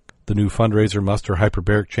Cork. The new fundraiser Muster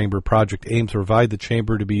Hyperbaric Chamber project aims to provide the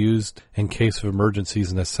chamber to be used in case of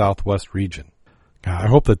emergencies in the southwest region. I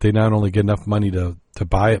hope that they not only get enough money to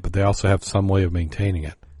buy it, but they also have some way of maintaining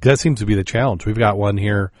it. That seems to be the challenge. We've got one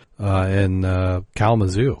here in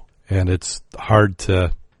Kalamazoo, and it's hard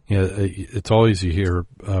to, it's always you hear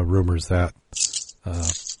rumors that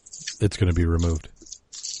it's going to be removed.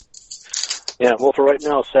 Yeah, well, for right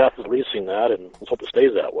now, SAF is leasing that, and let's hope it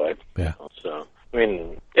stays that way. Yeah. So, I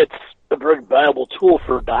mean, it's a very valuable tool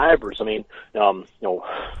for divers. I mean,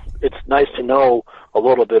 it's nice to know a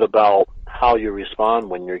little bit about how you respond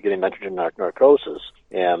when you're getting nitrogen narcosis.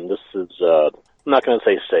 And this is, I'm not going to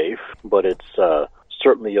say safe, but it's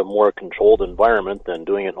certainly a more controlled environment than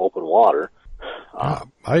doing it in open water. I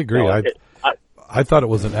agree. I thought it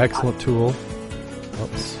was an excellent tool.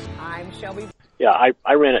 Oops. I'm Shelby. Yeah,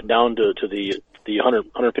 I ran it down to the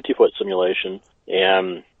 150-foot simulation,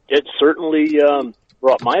 and it certainly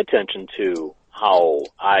brought my attention to how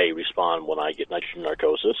I respond when I get nitrogen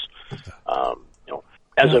narcosis.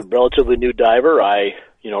 As a relatively new diver, I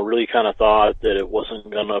really kind of thought that it wasn't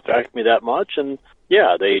going to affect me that much, and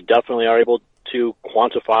yeah, they definitely are able to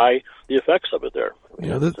quantify the effects of it there.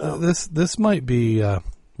 This might be.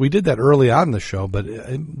 We did that early on in the show, but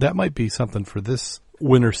that might be something for this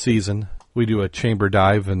winter season. We do a chamber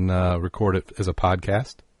dive and record it as a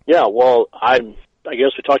podcast. Yeah, well, I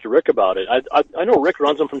guess we talked to Rick about it. I know Rick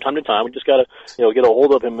runs them from time to time. We just got to get a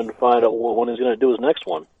hold of him and find out when he's going to do his next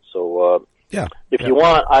one. So if you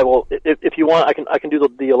want, I will. If you want, I can do the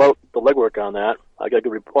legwork on that. I got a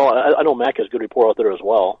good report. Well, I know Mac has a good report out there as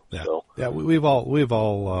well. Yeah, so. Yeah. We've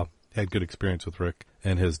all had good experience with Rick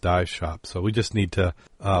and his dive shop. So we just need to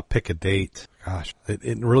pick a date. Gosh,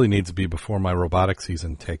 it really needs to be before my robotic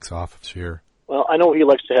season takes off this year. Well, I know he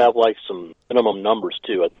likes to have like some minimum numbers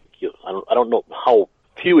too. I don't know how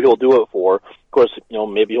few he'll do it for. Of course,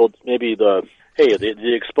 maybe the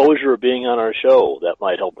exposure of being on our show, that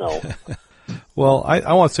might help now. Well,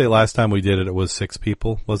 I want to say last time we did it was 6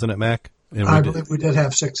 people, wasn't it, Mac? And I believe we did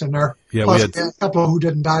have 6 in there. Yeah, plus we had a couple who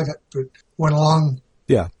didn't dive it, but went along.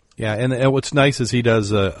 Yeah, and what's nice is he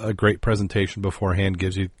does a great presentation beforehand,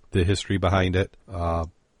 gives you the history behind it.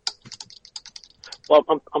 Well,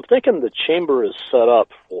 I'm thinking the chamber is set up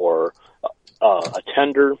for a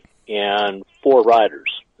tender and 4 riders.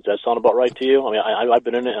 Does that sound about right to you? I mean, I've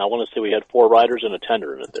been in it, and I want to say we had 4 riders and a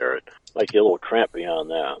tender in it there. It might get a little cramped beyond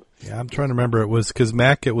that. Yeah, I'm trying to remember. It was because,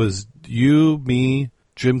 Mac, it was you, me,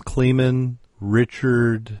 Jim Kleeman,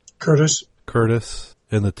 Richard... Curtis,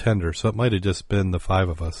 and the tender. So it might have just been the 5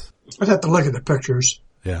 of us. I'd have to look at the pictures.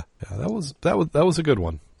 Yeah, that was a good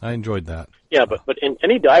one. I enjoyed that. Yeah, but in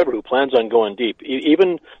any diver who plans on going deep,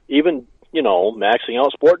 even maxing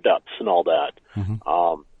out sport depths and all that,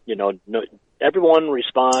 everyone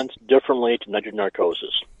responds differently to nitrogen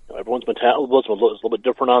narcosis. Everyone's metabolism is a little bit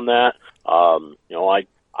different on that.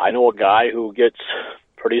 I know a guy who gets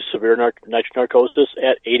pretty severe nitrogen narcosis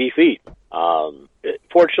at 80 feet.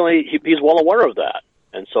 Fortunately, he's well aware of that,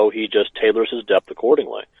 and so he just tailors his depth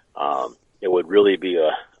accordingly. It would really be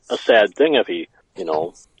a sad thing if he,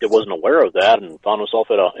 it wasn't aware of that and found himself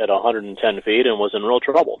at 110 feet and was in real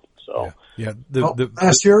trouble. So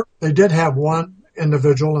last year they did have one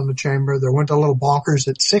individual in the chamber that went a little bonkers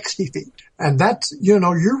at 60 feet. And that's, you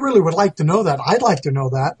really would like to know that. I'd like to know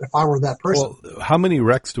that if I were that person. Well, how many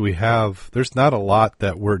wrecks do we have? There's not a lot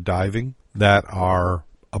that we're diving that are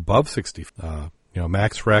above 60.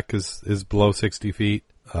 Max wreck is below 60 feet.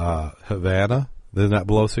 Havana, they're not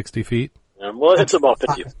below 60 feet. Well, it's about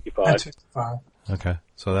 50, 55. Okay,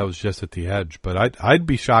 so that was just at the edge. But I'd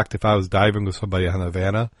be shocked if I was diving with somebody on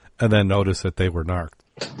Havana and then notice that they were narked.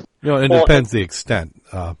 It depends the extent.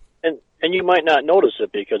 And you might not notice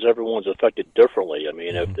it because everyone's affected differently. I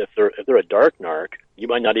mean, if they're a dark narc, you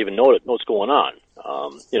might not even know what's going on.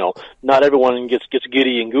 Not everyone gets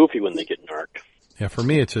giddy and goofy when they get narked. Yeah, for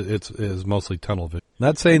me, it's mostly tunnel vision.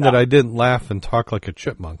 Not saying that I didn't laugh and talk like a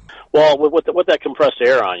chipmunk. Well, with that compressed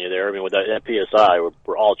air on you there, I mean, with that PSI,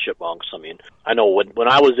 we're all chipmunks. I mean, I know when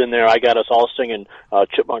I was in there, I got us all singing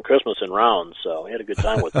Chipmunk Christmas in rounds, so we had a good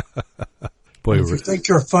time with it. Boy, if you think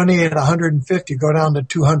you're funny at 150, go down to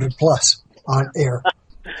 200 plus on air.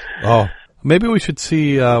 Oh, maybe we should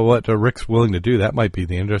see what Rick's willing to do. That might be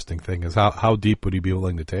the interesting thing, is how deep would he be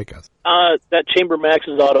willing to take us? That chamber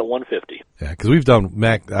maxes out at 150. Yeah, because we've done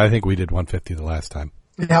max. I think we did 150 the last time.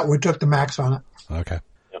 Yeah, we took the max on it. Okay.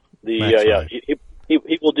 Yeah.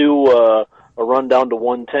 He will do a run down to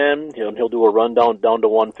 110. He'll do a run down to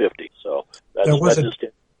 150. So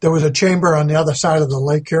there was a chamber on the other side of the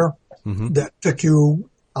lake here that took you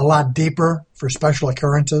a lot deeper for special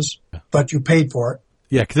occurrences, but you paid for it.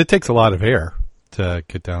 Yeah, because it takes a lot of air to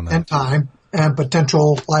get down there. And time and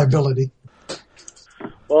potential liability.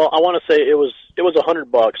 Well, I want to say it was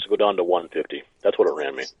 $100 to go down to 150. That's what it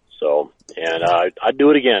ran me. So, and I'd do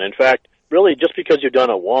it again. In fact, really, just because you've done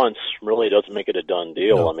it once really doesn't make it a done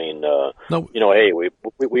deal. No. I mean, hey,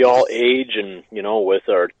 we all age, and with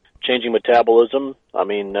our changing metabolism. I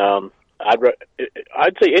mean,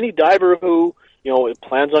 I'd say any diver who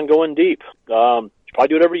plans on going deep, should probably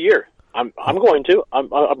do it every year. I'm going to.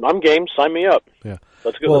 I'm game. Sign me up. Yeah.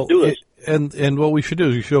 Let's go. Let's do this. And what we should do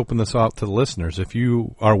is we should open this out to the listeners. If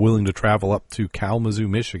you are willing to travel up to Kalamazoo,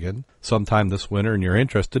 Michigan sometime this winter and you're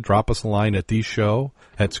interested, drop us a line at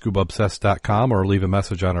theshow@scubaobsessed.com or leave a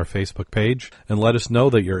message on our Facebook page and let us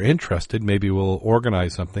know that you're interested. Maybe we'll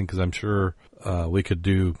organize something, because I'm sure we could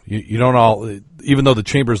do. You don't all, even though the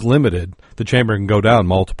chamber's limited, the chamber can go down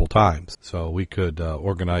multiple times. So we could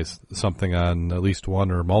organize something on at least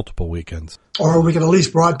one or multiple weekends. Or we could at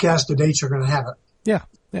least broadcast the dates you're going to have it.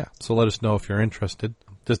 Yeah. So let us know if you're interested,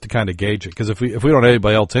 just to kind of gauge it. Because if we don't have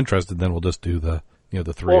anybody else interested, then we'll just do the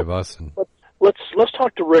three of us. And let's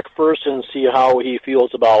talk to Rick first and see how he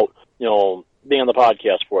feels about being on the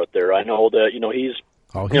podcast for it. There, I know that he's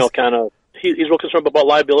kind of he's real concerned about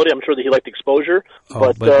liability. I'm sure that he liked exposure,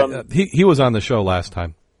 but he was on the show last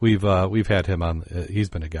time. We've had him on. He's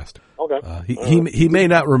been a guest. Okay. He may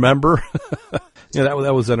not remember.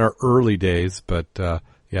 That was in our early days, but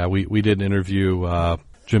we did an interview.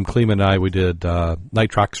 Jim Kleeman and I, we did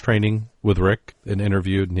nitrox training with Rick and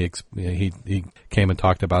interviewed, and he came and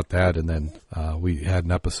talked about that, and then we had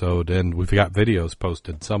an episode, and we've got videos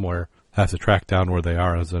posted somewhere. I have to track down where they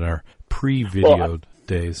are, as in our pre-videoed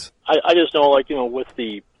days. I just know, with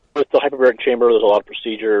the hyperbaric chamber, there's a lot of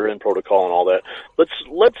procedure and protocol and all that. Let's.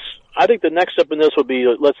 I think the next step in this would be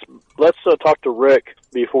let's talk to Rick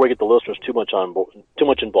before we get the listeners too much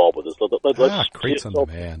involved with this. Let's create some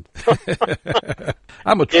demand.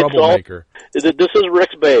 I'm a troublemaker. This is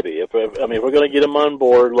Rick's baby. If we're going to get him on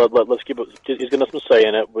board, let's keep it. He's going to have some say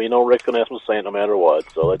in it. We know Rick's going to have some say in it no matter what.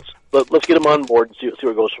 So let's get him on board and see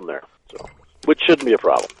where it goes from there. So, which shouldn't be a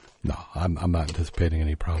problem. No, I'm not anticipating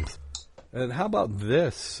any problems. And how about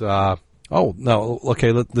this? This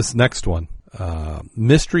next one.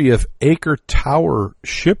 Mystery of Acre Tower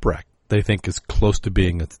shipwreck, they think, is close to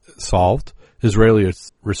being solved. Israeli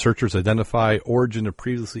researchers identify origin of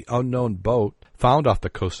previously unknown boat found off the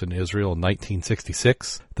coast in Israel in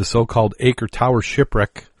 1966. The so-called Acre Tower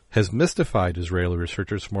shipwreck has mystified Israeli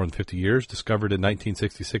researchers for more than 50 years. Discovered in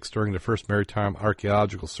 1966 during the first maritime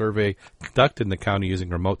archaeological survey conducted in the county using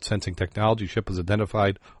remote sensing technology, ship was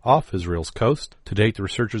identified off Israel's coast. To date, the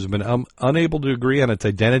researchers have been unable to agree on its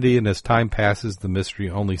identity, and as time passes, the mystery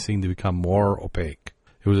only seemed to become more opaque.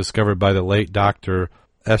 It was discovered by the late Dr.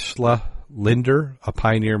 Eshla Linder, a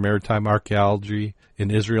pioneer maritime archaeology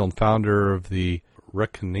in Israel and founder of the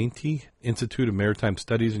Rekanati Institute of Maritime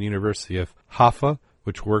Studies in the University of Haifa,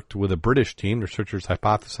 which worked with a British team. Researchers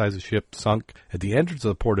hypothesized the ship sunk at the entrance of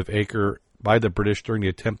the port of Acre by the British during the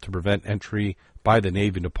attempt to prevent entry by the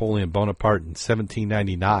Navy of Napoleon Bonaparte in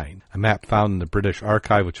 1799. A map found in the British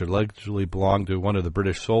archive, which allegedly belonged to one of the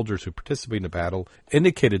British soldiers who participated in the battle,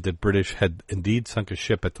 indicated that British had indeed sunk a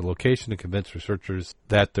ship at the location and convinced researchers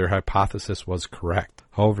that their hypothesis was correct.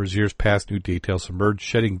 However, as years passed, new details emerged,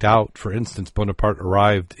 shedding doubt. For instance, Bonaparte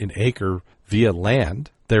arrived in Acre via land.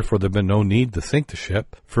 Therefore, there had been no need to sink the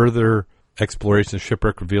ship. Further exploration of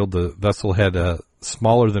shipwreck revealed the vessel had a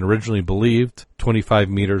smaller than originally believed, 25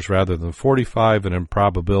 meters rather than 45, and in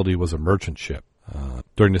probability was a merchant ship.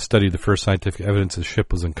 During the study, the first scientific evidence of the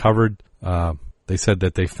ship was uncovered. They said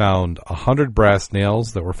that they found 100 brass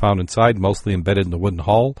nails that were found inside, mostly embedded in the wooden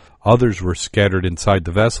hull. Others were scattered inside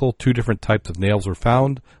the vessel. 2 different types of nails were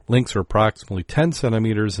found. Lengths are approximately 10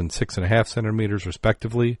 centimeters and 6.5 centimeters,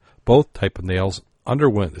 respectively. Both type of nails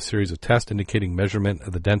underwent a series of tests indicating measurement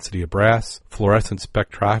of the density of brass, fluorescent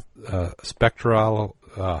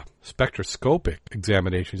spectroscopic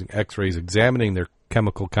examinations, X-rays examining their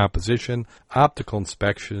chemical composition, optical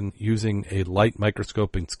inspection using a light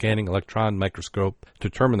microscope and scanning electron microscope to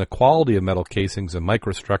determine the quality of metal casings and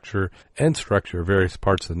microstructure and structure of various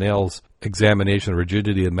parts of the nails, examination of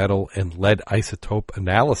rigidity of metal, and lead isotope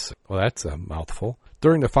analysis. Well, that's a mouthful.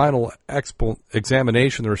 During the final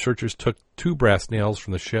examination, the researchers took 2 brass nails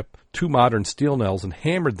from the ship, 2 modern steel nails, and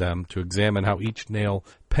hammered them to examine how each nail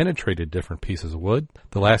penetrated different pieces of wood.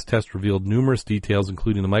 The last test revealed numerous details,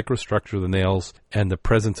 including the microstructure of the nails and the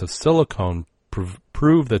presence of silicone,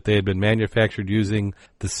 proved that they had been manufactured using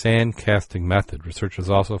the sand casting method. Researchers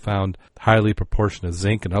also found highly proportionate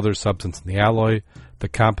zinc and other substances in the alloy. The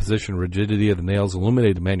composition and rigidity of the nails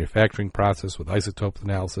illuminated the manufacturing process with isotope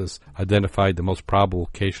analysis, identified the most probable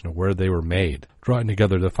location of where they were made. Drawing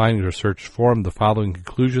together the findings, research formed the following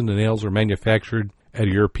conclusion: the nails were manufactured at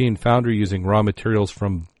a European foundry using raw materials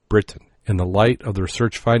from Britain. In the light of the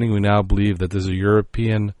research finding, we now believe that this is a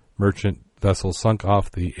European merchant vessel sunk off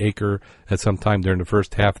the Acre at some time during the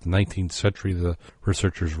first half of the 19th century, the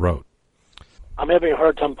researchers wrote. I'm having a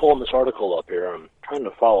hard time pulling this article up here. I'm trying to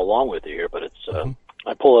follow along with you here, but it's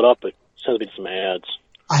I pull it up, it sends me some ads.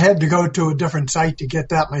 I had to go to a different site to get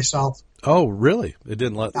that myself. Oh, really? It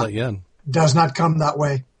didn't let you in? Does not come that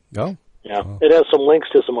way. Oh. Yeah, it has some links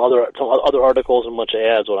to some other articles and a bunch of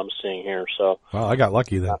ads, what I'm seeing here. So. Well, I got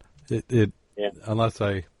lucky then.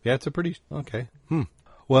 It's a pretty, okay.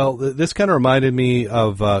 Well, this kind of reminded me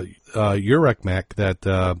of Eurek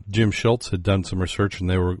that Jim Schultz had done some research,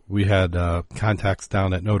 and we had contacts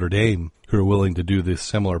down at Notre Dame who are willing to do this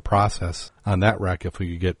similar process on that wreck if we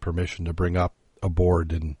could get permission to bring up a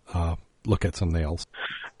board and look at some nails.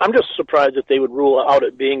 I'm just surprised that they would rule out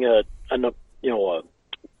it being a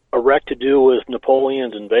wreck to do with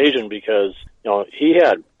Napoleon's invasion, because he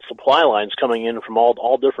had supply lines coming in from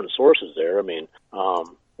all different sources there. I mean.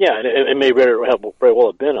 Yeah, and it may very well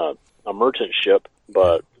have been a merchant ship,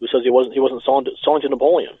 but who says he wasn't selling to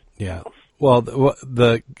Napoleon? Yeah. Well,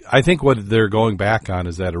 I think what they're going back on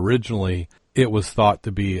is that originally it was thought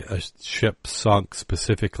to be a ship sunk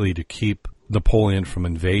specifically to keep Napoleon from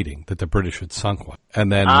invading, that the British had sunk one.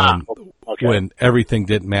 And then when everything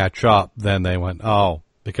didn't match up, then they went,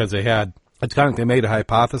 because they had... It's kind of like they made a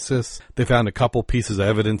hypothesis. They found a couple pieces of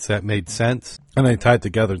evidence that made sense, and they tied it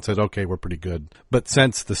together and said, okay, we're pretty good. But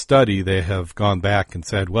since the study, they have gone back and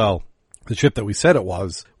said, well, the ship that we said it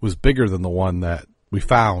was bigger than the one that we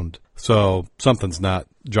found, so something's not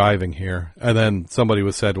jiving here. And then somebody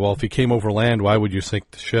was said, well, if he came over land, why would you sink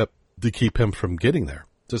the ship to keep him from getting there?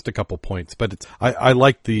 Just a couple points, but I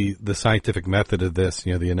like the scientific method of this,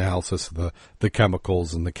 the analysis of the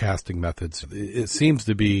chemicals and the casting methods. It seems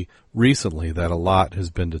to be recently that a lot has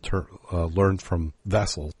been learned from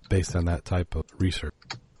vessels based on that type of research.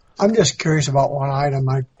 I'm just curious about one item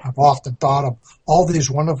I've often thought of. All these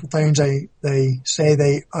wonderful things they say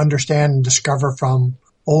they understand and discover from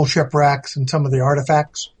old shipwrecks and some of the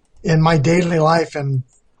artifacts. In my daily life, and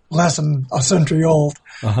less than a century old,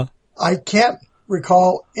 I can't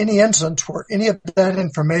recall any instance where any of that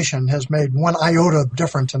information has made one iota of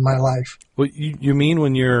difference in my life. Well, you mean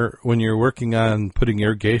when you're working on putting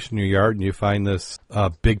irrigation in your yard and you find this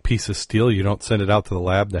big piece of steel, you don't send it out to the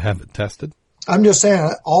lab to have it tested? I'm just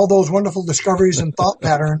saying, all those wonderful discoveries and thought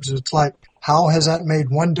patterns, it's like, how has that made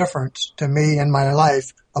one difference to me in my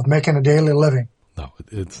life of making a daily living? No,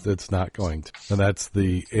 it's not going to. And that's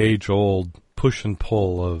the age-old push and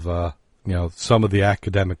pull of some of the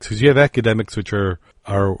academics, because you have academics which are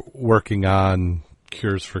working on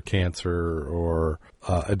cures for cancer or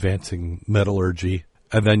advancing metallurgy,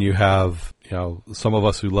 and then you have some of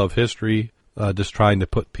us who love history just trying to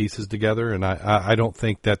put pieces together. And I don't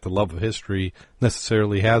think that the love of history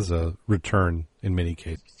necessarily has a return in many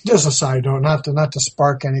cases. Just a side note, not to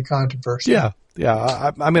spark any controversy. Yeah.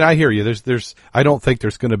 I mean, I hear you. I don't think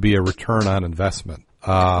there's going to be a return on investment.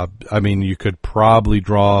 You could probably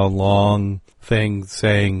draw a long thing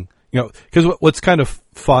saying, because what's kind of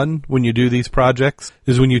fun when you do these projects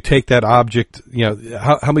is when you take that object,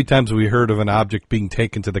 how many times have we heard of an object being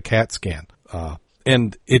taken to the CAT scan?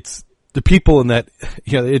 And it's the people in that,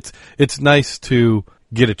 it's nice to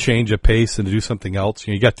get a change of pace and to do something else.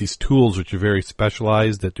 You got these tools which are very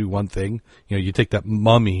specialized that do one thing. You take that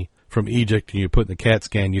mummy from Egypt and you put in the CAT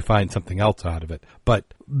scan, you find something else out of it. But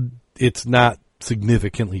it's not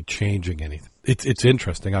significantly changing anything. It's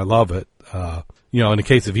interesting. I love it. In the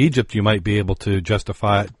case of Egypt, you might be able to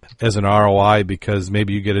justify it as an ROI because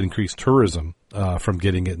maybe you get increased tourism from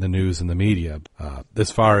getting it in the news and the media.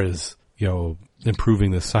 As far as, improving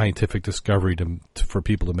the scientific discovery for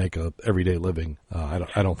people to make a everyday living,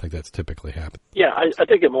 I don't think that's typically happened. Yeah, I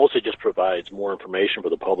think it mostly just provides more information for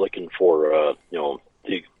the public and for,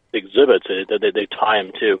 the exhibits that they tie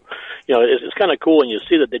them to. It's kind of cool when you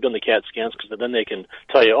see that they've done the CAT scans because then they can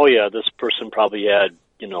tell you, oh yeah, this person probably had,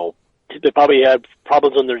 they probably had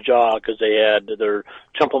problems in their jaw because they had their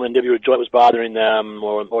temporal mandibular joint was bothering them,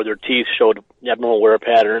 or their teeth showed abnormal wear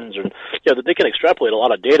patterns, and that they can extrapolate a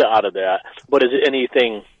lot of data out of that. But is it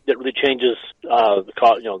anything that really changes the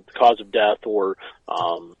cause of death, or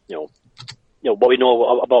what we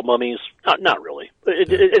know about mummies? Not really.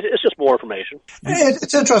 It's just more information.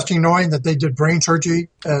 It's interesting knowing that they did brain surgery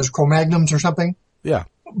as Cro-Magnons or something. Yeah,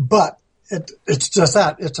 but. It's just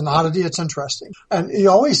that. It's an oddity. It's interesting. And you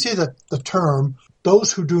always see that the term,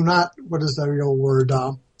 those who do not, what is the real word,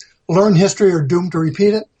 learn history are doomed to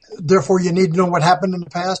repeat it. Therefore, you need to know what happened in the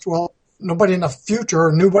past. Well, nobody in the future,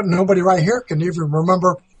 nobody right here can even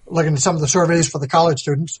remember, looking at some of the surveys for the college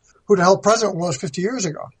students, who the hell president was 50 years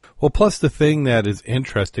ago. Well, plus the thing that is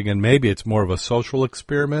interesting, and maybe it's more of a social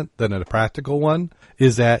experiment than a practical one,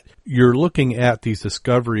 is that you're looking at these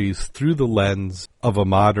discoveries through the lens of a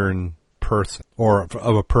modern person or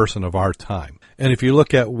of a person of our time. And if you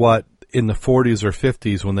look at what in the 40s or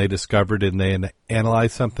 50s when they discovered it and they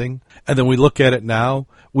analyzed something, and then we look at it now,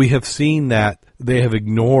 we have seen that they have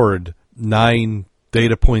ignored 9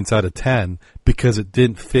 data points out of 10 because it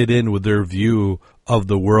didn't fit in with their view of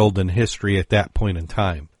the world and history at that point in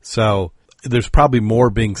time. So there's probably more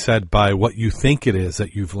being said by what you think it is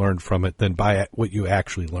that you've learned from it than by what you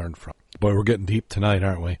actually learned from it. Boy, we're getting deep tonight,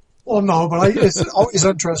 aren't we? Well, no, but it's always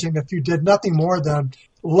interesting if you did nothing more than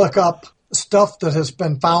look up stuff that has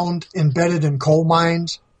been found embedded in coal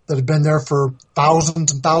mines that have been there for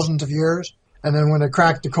thousands and thousands of years. And then when they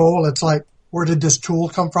crack the coal, it's like, where did this tool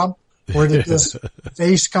come from? Where did this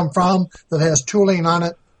vase come from that has tooling on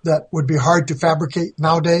it that would be hard to fabricate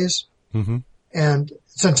nowadays? Mm-hmm. And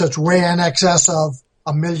since it's way in excess of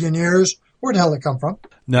 1 million years, where the hell did it come from?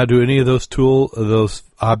 Now, do any of those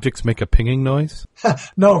objects make a pinging noise?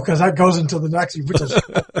 No, because that goes into the next, which is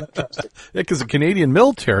interesting. Yeah, because the Canadian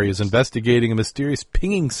military is investigating a mysterious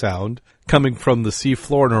pinging sound coming from the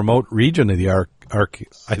seafloor in a remote region of the Arctic.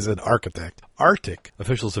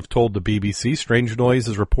 Officials have told the BBC strange noise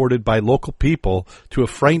is reported by local people to have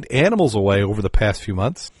frightened animals away over the past few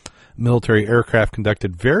months. Military aircraft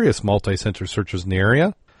conducted various multi-sensor searches in the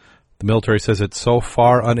area. The military says it's so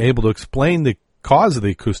far unable to explain the cause of the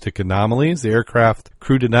acoustic anomalies. The aircraft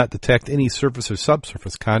crew did not detect any surface or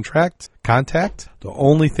subsurface contact. The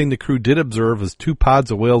only thing the crew did observe was 2 pods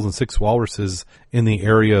of whales and 6 walruses in the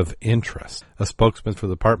area of interest. A spokesman for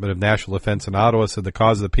the Department of National Defense in Ottawa said the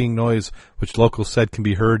cause of the ping noise, which locals said can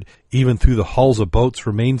be heard even through the hulls of boats,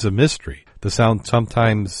 remains a mystery. The sound,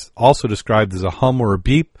 sometimes also described as a hum or a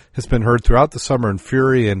beep, has been heard throughout the summer in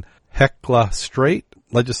Fury and Hecla Strait.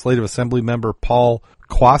 Legislative Assembly member Paul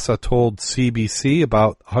Quassa told CBC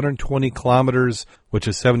about 120 kilometers, which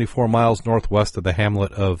is 74 miles northwest of the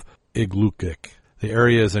hamlet of Igloolik. The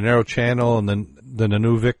area is a narrow channel, and then the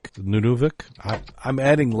Nunavik. I'm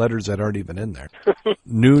adding letters that aren't even in there.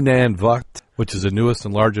 Nunavut, which is the newest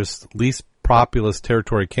and largest, least populous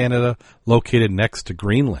territory in Canada, located next to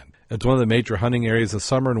Greenland. It's one of the major hunting areas of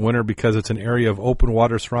summer and winter because it's an area of open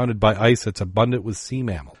water surrounded by ice that's abundant with sea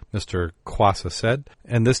mammals, Mr. Quassa said.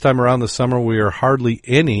 And this time around the summer, we are hardly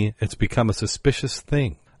any. It's become a suspicious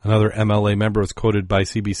thing. Another MLA member was quoted by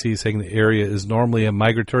CBC saying the area is normally a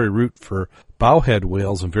migratory route for bowhead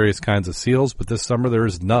whales and various kinds of seals, but this summer there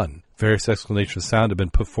is none. Various explanations of sound have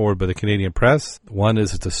been put forward by the Canadian press. One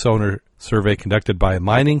is it's a sonar survey conducted by a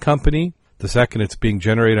mining company. The second, it's being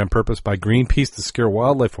generated on purpose by Greenpeace to scare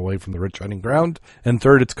wildlife away from the rich hunting ground. And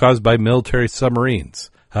third, it's caused by military submarines.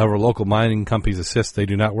 However, local mining companies insist they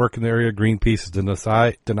do not work in the area. Greenpeace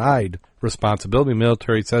has denied responsibility. The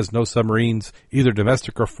military says no submarines, either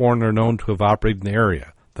domestic or foreign, are known to have operated in the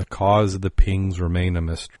area. The cause of the pings remain a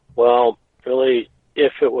mystery. Well, really,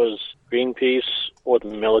 if it was Greenpeace or the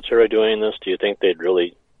military doing this, do you think they'd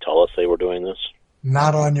really tell us they were doing this?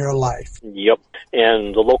 Not on your life. Yep.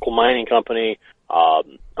 And the local mining company,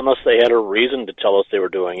 unless they had a reason to tell us they were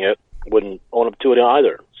doing it, wouldn't own up to it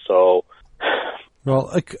either. So,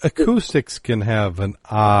 well, acoustics can have an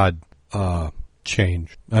odd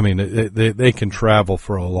change. I mean, they can travel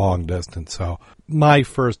for a long distance. So my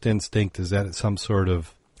first instinct is that it's some sort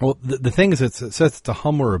of, well, the thing is, it says it's a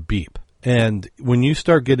hum or a beep. And when you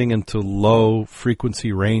start getting into low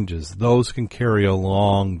frequency ranges, those can carry a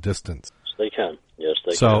long distance. They can. Yes,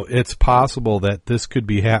 they can. So it's possible that this could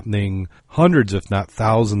be happening hundreds, if not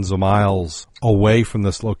thousands of miles away from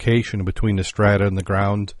this location between the strata and the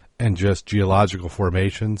ground and just geological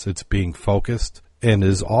formations. It's being focused and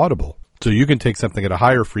is audible. So you can take something at a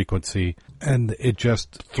higher frequency and it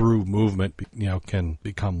just through movement, can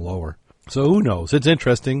become lower. So who knows? It's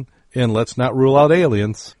interesting, and let's not rule out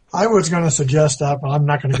aliens. I was going to suggest that, but I'm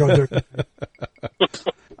not going to go there.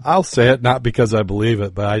 I'll say it, not because I believe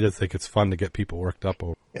it, but I just think it's fun to get people worked up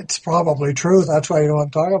over. It's probably true. That's why you don't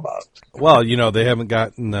want to talk about it. Well, they haven't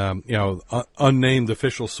gotten, unnamed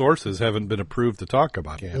official sources haven't been approved to talk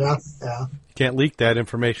about it. Yeah. Can't leak that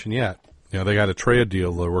information yet. They got a trade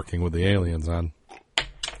deal they're working with the aliens on.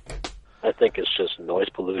 I think it's just noise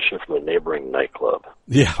pollution from a neighboring nightclub.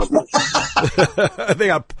 Yeah. I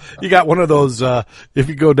think you got one of those, if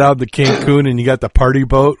you go down to Cancun and you got the party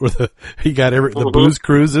boat where you got the booze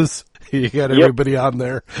cruises, you got everybody on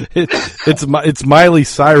there. It's Miley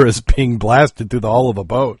Cyrus being blasted through the hull of a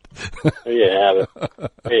boat. There you have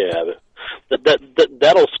it.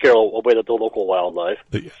 That'll scare away the local wildlife.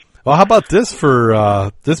 Well, how about this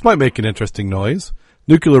this might make an interesting noise.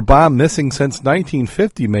 Nuclear bomb missing since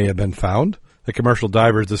 1950 may have been found. The commercial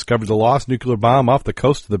divers discovered the lost nuclear bomb off the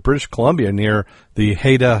coast of the British Columbia near the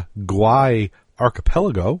Haida Gwaii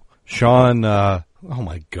archipelago. Sean, oh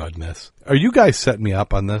my goodness. Are you guys setting me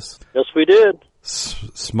up on this? Yes, we did.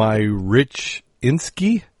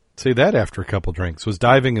 Smyrichinski? Say that after a couple drinks. Was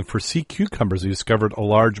diving and for sea cucumbers, he discovered a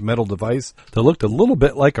large metal device that looked a little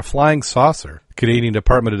bit like a flying saucer. The Canadian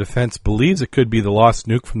Department of Defense believes it could be the lost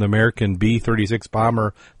nuke from the American B-36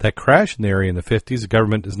 bomber that crashed in the area in the 50s. The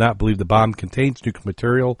government does not believe the bomb contains nuclear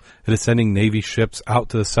material. It is sending Navy ships out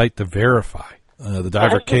to the site to verify. The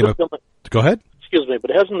diver came up... Go ahead. Excuse me,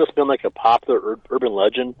 but hasn't this been like a popular urban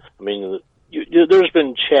legend? I mean... there's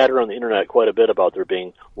been chatter on the internet quite a bit about there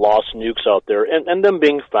being lost nukes out there, and them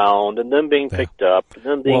being found, and them being picked up, and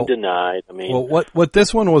them being denied. I mean, what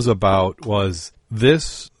this one was about was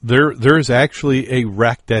this. There's actually a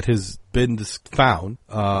wreck that has been found.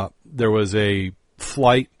 There was a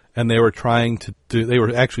flight, and they were trying to they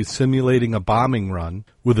were actually simulating a bombing run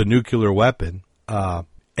with a nuclear weapon,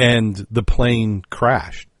 and the plane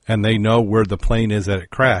crashed. And they know where the plane is that it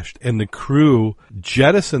crashed, and the crew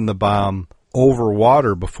jettisoned the bomb over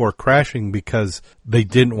water before crashing because they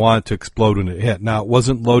didn't want it to explode when it hit. Now, it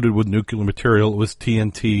wasn't loaded with nuclear material. It was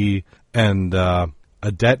TNT and a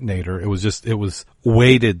detonator. It was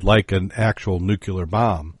weighted like an actual nuclear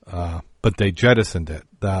bomb, but they jettisoned it.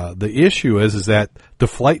 The issue is that the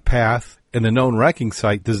flight path and the known wrecking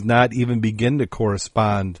site does not even begin to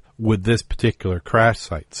correspond with this particular crash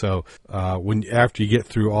site. So after you get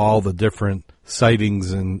through all the different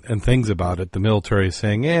sightings and things about it, the military is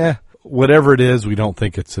saying, whatever it is, we don't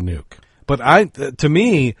think it's a nuke. But I have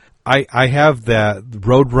that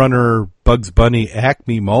Roadrunner Bugs Bunny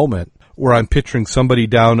Acme moment where I'm picturing somebody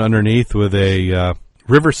down underneath with a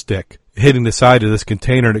river stick hitting the side of this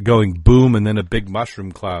container and it going boom, and then a big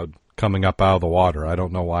mushroom cloud coming up out of the water. I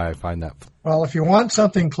don't know why I find that. Well, if you want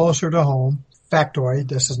something closer to home, factoid,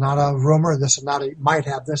 this is not a rumor, this is not a might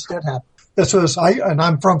have, this did happen. This was, and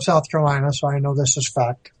I'm from South Carolina, so I know this is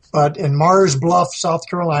fact. But in Mars Bluff, South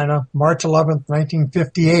Carolina, March 11th,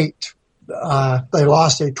 1958, they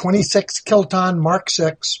lost a 26 kiloton Mark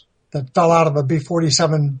 6 that fell out of a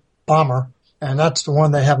B-47 bomber, and that's the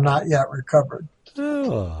one they have not yet recovered.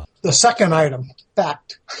 Oh. The second item,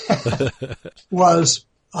 fact, was,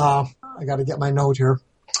 I got to get my note here,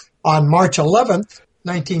 on March 11th,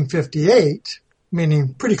 1958,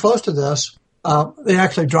 meaning pretty close to this, they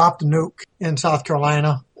actually dropped a nuke in South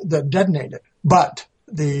Carolina that detonated. But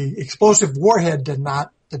the explosive warhead did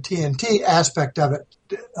not. The TNT aspect of it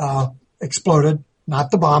exploded,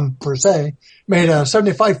 not the bomb per se. Made a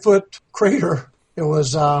 75-foot crater. It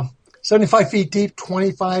was 75 feet deep,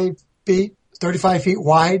 25 feet, 35 feet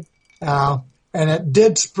wide. And it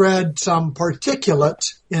did spread some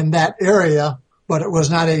particulates in that area, but it was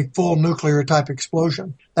not a full nuclear type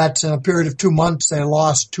explosion. That's in a period of 2 months, they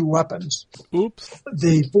lost 2 weapons. Oops.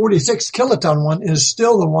 The 46 kiloton one is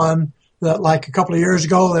still the one that, like a couple of years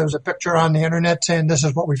ago, there was a picture on the internet saying this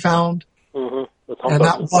is what we found. Mm-hmm. And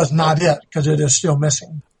that was not it, because it is still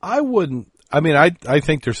missing. I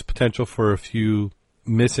think there's potential for a few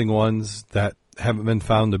missing ones that haven't been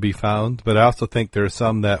found to be found, but I also think there are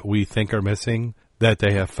some that we think are missing that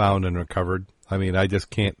they have found and recovered. I mean, I just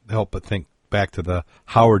can't help but think back to the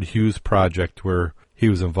Howard Hughes project where he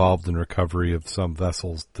was involved in recovery of some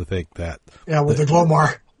vessels to think that. Yeah, with the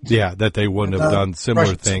Glomar. Yeah, that they wouldn't have done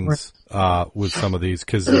similar things with some of these,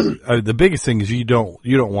 because the biggest thing is you don't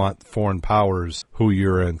want foreign powers who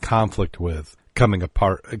you're in conflict with coming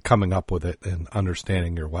up with it and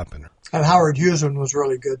understanding your weapon. And Howard Hughes one was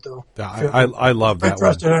really good, though. I love that one.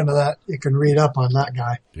 Interested into that, you can read up on that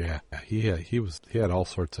guy. Yeah, he had all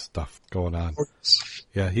sorts of stuff going on.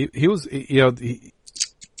 Yeah, he was, you know,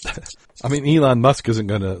 I mean, Elon Musk isn't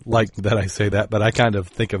going to like that I say that, but I kind of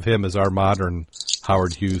think of him as our modern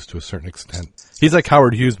Howard Hughes to a certain extent. He's like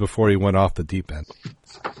Howard Hughes before he went off the deep end.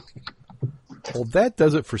 Well, that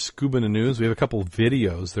does it for Scuba News. We have a couple of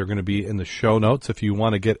videos. They're going to be in the show notes if you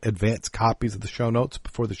want to get advanced copies of the show notes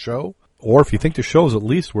before the show. Or if you think the show is at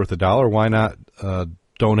least worth $1, why not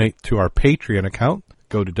donate to our Patreon account?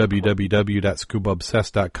 Go to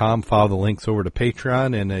www.scubaobsessed.com, follow the links over to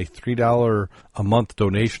Patreon, and a $3 a month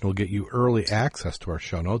donation will get you early access to our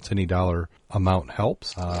show notes. Any dollar amount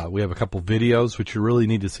helps. We have a couple videos, which you really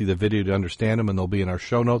need to see the video to understand them, and they'll be in our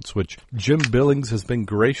show notes, which Jim Billings has been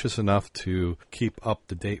gracious enough to keep up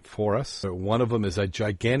to date for us. One of them is a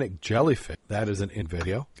gigantic jellyfish. That is an in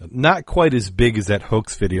video. Not quite as big as that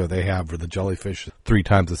hoax video they have where the jellyfish is 3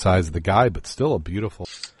 times the size of the guy, but still a beautiful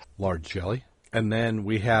large jelly. And then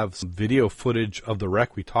we have some video footage of the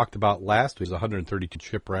wreck we talked about last week. It was a 132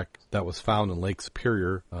 shipwreck that was found in Lake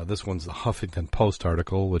Superior. This one's the Huffington Post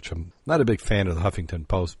article, which I'm not a big fan of the Huffington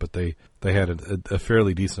Post, but they had a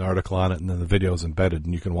fairly decent article on it, and then the video is embedded,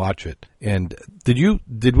 and you can watch it. And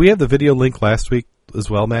did we have the video link last week as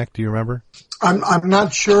well, Mac? Do you remember? I'm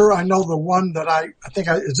not sure. I know the one that I think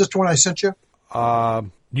is this the one I sent you?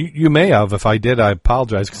 You may have. If I did, I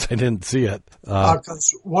apologize because I didn't see it.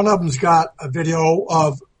 Because one of them's got a video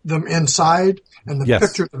of them inside, and the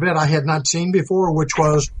picture of it I had not seen before, which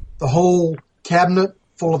was the whole cabinet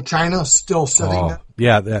full of china still sitting there.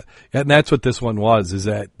 Yeah, and that's what this one was, is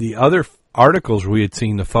that the other articles we had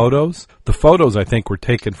seen the photos I think were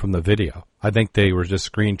taken from the video. I think they were just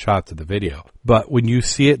screenshots of the video. But when you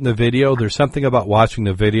see it in the video, there's something about watching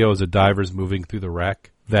the video as a diver's moving through the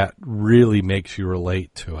wreck that really makes you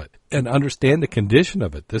relate to it and understand the condition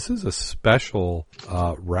of it. This is a special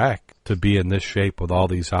wreck to be in this shape with all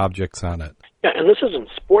these objects on it. Yeah, and this isn't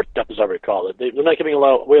sport depth, as I recall it. They're not giving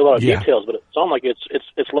away a lot of details, but it sounds like it's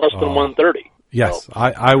less than 130. Yes, so.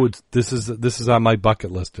 I would. This is on my bucket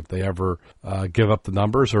list if they ever give up the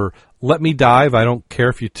numbers or let me dive. I don't care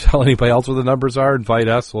if you tell anybody else what the numbers are. Invite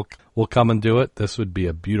us. We'll come and do it. This would be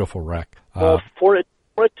a beautiful wreck. Well, for it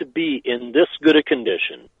to be in this good a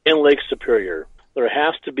condition in Lake Superior, there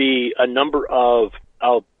has to be a number of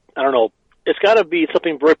I don't know. It's got to be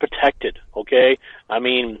something very protected. Okay, I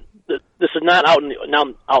mean. This is not out in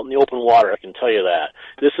the open water, I can tell you that.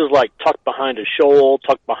 This is like tucked behind a shoal,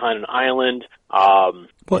 tucked behind an island,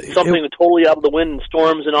 something totally out of the wind and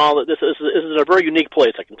storms and all that. This is a very unique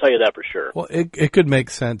place, I can tell you that for sure. Well, it could make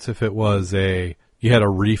sense if it was you had a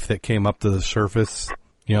reef that came up to the surface,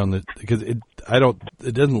 because it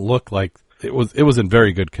doesn't look like it was in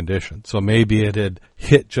very good condition. So maybe it had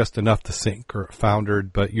hit just enough to sink or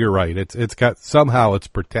foundered, but you're right. It's got, somehow it's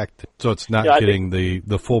protected. So it's not getting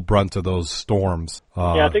the full brunt of those storms.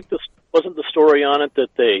 I think this wasn't the story on it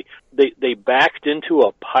that they backed into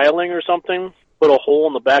a piling or something, put a hole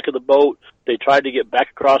in the back of the boat. They tried to get back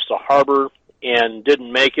across the harbor and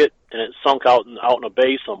didn't make it, and it sunk out in a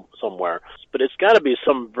bay somewhere. But it's got to be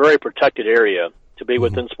some very protected area to be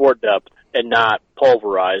within sport depth and not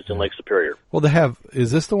pulverized in Lake Superior. Well,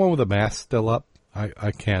 is this the one with the mast still up?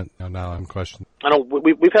 I can't, now I'm questioning. I know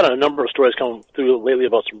we've had a number of stories come through lately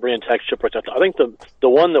about some BrandTech shipwrecks. I think the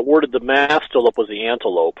one that worded the mast still up was the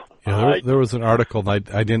Antelope. Yeah, there was an article, and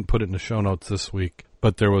I didn't put it in the show notes this week,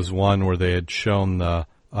 but there was one where they had shown the,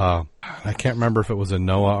 I can't remember if it was a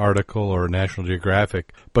NOAA article or a National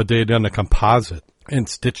Geographic, but they had done a composite and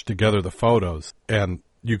stitched together the photos, and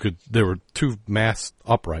there were 2 masts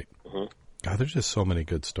upright. Mm-hmm. God, there's just so many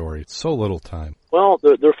good stories. So little time. Well,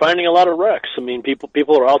 they're finding a lot of wrecks. I mean,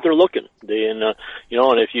 people are out there looking. And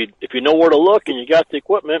if you know where to look and you got the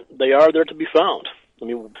equipment, they are there to be found. I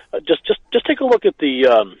mean, just take a look at the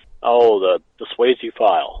Swayze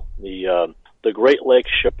file, the Great Lakes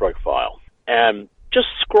shipwreck file, and just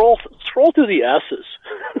scroll through the S's.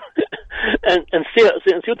 and see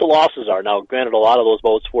what the losses are. Now, granted, a lot of those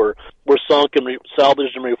boats were sunk and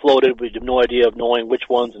salvaged and refloated. We have no idea of knowing which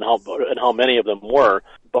ones and how many of them were.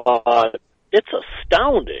 But it's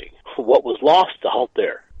astounding what was lost out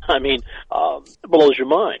there. I mean, it blows your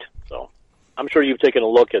mind. So, I'm sure you've taken a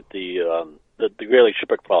look at the Great Lakes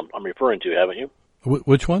shipwreck file I'm referring to, haven't you?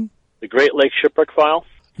 Which one? The Great Lakes shipwreck file.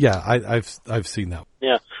 Yeah, I've seen that.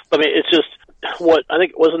 Yeah, I mean, it's just what I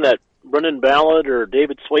think wasn't that Brendan Ballard or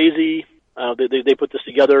David Swayze They put this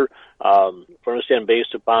together, for I understand,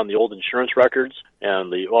 based upon the old insurance records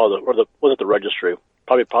and was it the registry?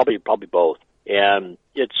 Probably both. And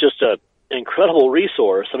it's just an incredible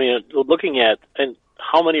resource. I mean, looking at and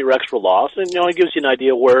how many wrecks were lost, and it gives you an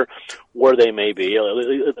idea where they may be,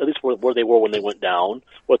 at least where they were when they went down,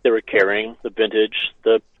 what they were carrying, the vintage,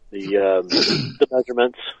 the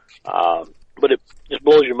measurements. But it just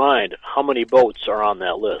blows your mind how many boats are on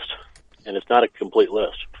that list, and it's not a complete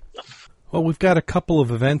list. Well, we've got a couple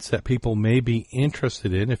of events that people may be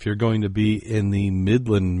interested in if you're going to be in the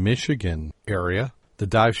Midland, Michigan area. The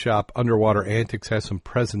Dive Shop Underwater Antics has some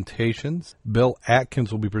presentations. Bill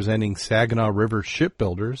Atkins will be presenting Saginaw River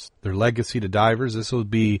Shipbuilders, their legacy to divers. This will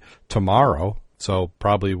be tomorrow, so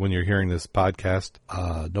probably when you're hearing this podcast,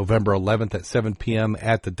 November 11th at 7 p.m.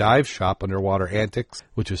 at the Dive Shop Underwater Antics,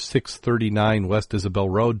 which is 639 West Isabel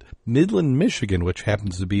Road, Midland, Michigan, which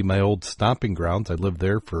happens to be my old stomping grounds. I lived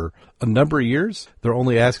there for a number of years. They're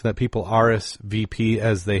only asking that people RSVP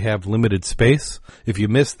as they have limited space. If you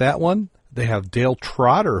missed that one, they have Dale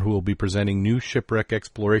Trotter, who will be presenting new shipwreck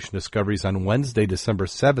exploration discoveries on Wednesday, December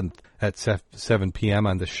 7th at 7 p.m.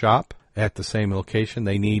 on the shop at the same location.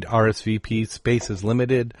 They need RSVP. Space is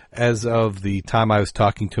limited. As of the time I was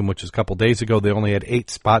talking to them, which is a couple days ago, they only had 8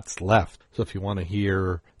 spots left. So if you want to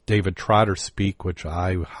hear David Trotter speak, which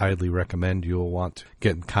I highly recommend, you'll want to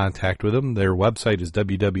get in contact with them. Their website is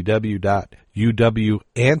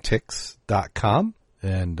www.uwantics.com.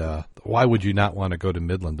 And why would you not want to go to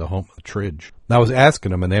Midland, the home of Tridge? And I was asking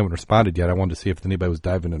them, and they haven't responded yet. I wanted to see if anybody was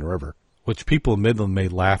diving in the river. Which people in Midland may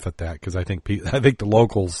laugh at that because I think the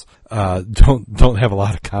locals don't have a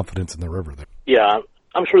lot of confidence in the river there. Yeah,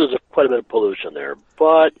 I'm sure there's quite a bit of pollution there,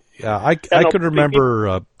 but yeah, I could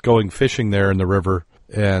remember going fishing there in the river,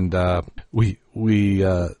 and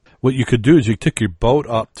what you could do is you took your boat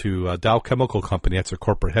up to Dow Chemical Company. That's their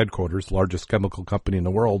corporate headquarters, largest chemical company in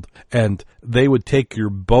the world. And they would take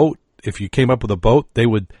your boat. If you came up with a boat, they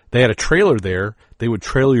had a trailer there. They would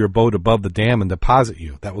trailer your boat above the dam and deposit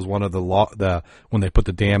you. That was one of the when they put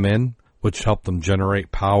the dam in, which helped them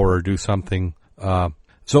generate power or do something. So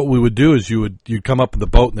what we would do is you'd come up with the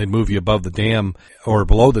boat and they'd move you above the dam or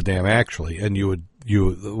below the dam actually, and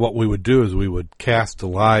what we would do is we would cast a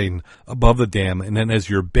line above the dam, and then as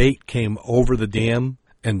your bait came over the dam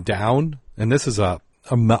and down, and this is a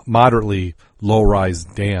moderately low-rise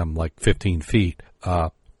dam, like 15 feet,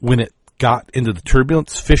 when it got into the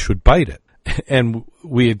turbulence, fish would bite it. And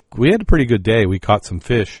we had a pretty good day. We caught some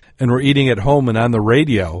fish, and we're eating at home, and on the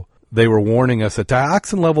radio, they were warning us that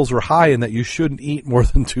dioxin levels were high and that you shouldn't eat more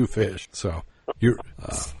than 2 fish. So,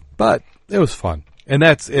 but it was fun. And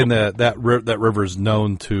that's that river's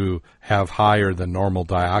known to have higher than normal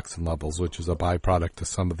dioxin levels, which is a byproduct of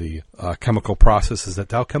some of the chemical processes that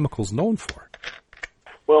Dow Chemical's known for.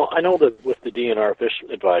 Well, I know that with the DNR Fish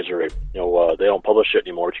Advisory, they don't publish it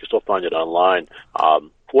anymore, but you can still find it online.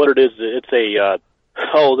 What it is, it's the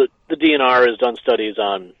DNR has done studies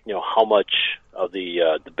on how much of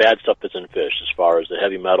the bad stuff is in fish, as far as the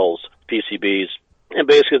heavy metals, PCBs. And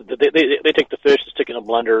basically, they take the fish, stick it in a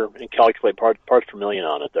blender, and calculate parts per million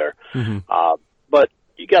on it there. Mm-hmm. But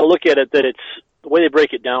you got to look at it that it's the way they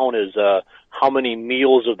break it down is how many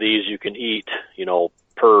meals of these you can eat,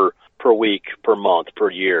 per week, per month, per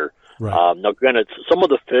year. Right. Now, granted, some of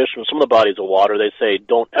the fish from some of the bodies of water, they say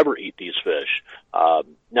don't ever eat these fish.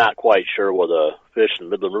 Not quite sure where the fish in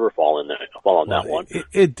the Midland River fall on that one.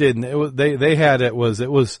 It didn't. They had it was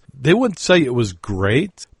they wouldn't say it was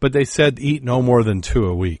great, but they said eat no more than 2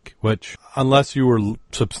 a week. Which, unless you were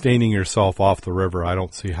sustaining yourself off the river, I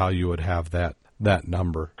don't see how you would have that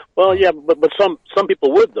number. Well, yeah, but some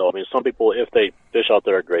people would though. I mean, some people, if they fish out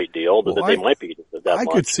there a great deal, they might be eating that much. I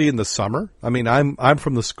could see in the summer. I mean, I'm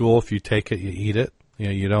from the school. If you take it, you eat it.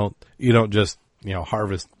 You don't just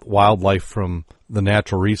harvest wildlife from the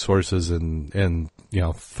natural resources and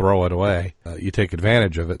throw it away. You take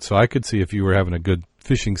advantage of it. So I could see if you were having a good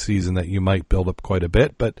fishing season that you might build up quite a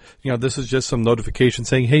bit. But this is just some notification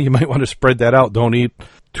saying, hey, you might want to spread that out. Don't eat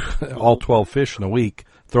all 12 fish in a week.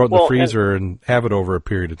 Throw it in the freezer and have it over a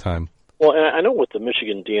period of time. Well, and I know with the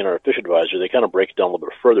Michigan DNR Fish Advisory, they kind of break it down a little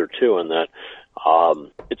bit further, too, in that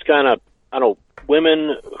it's kind of,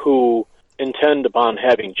 women who intend upon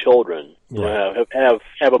having children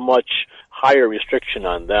have a much higher restriction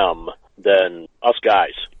on them than us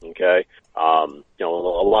guys, okay? A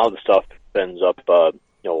lot of the stuff ends up,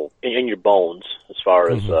 in your bones as far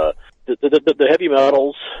as the heavy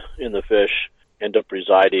metals in the fish end up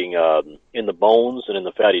residing in the bones and in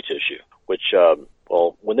the fatty tissue, which,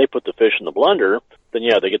 when they put the fish in the blender, then,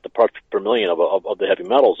 they get the parts per million of the heavy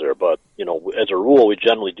metals there. But, as a rule, we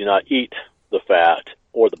generally do not eat the fat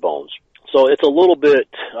or the bones. So it's a little bit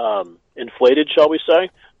inflated, shall we say.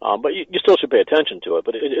 But you still should pay attention to it.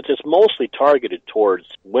 But it's mostly targeted towards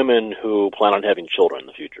women who plan on having children in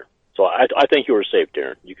the future. So I think you were safe,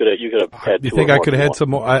 Darren. You could have had. You think I could have had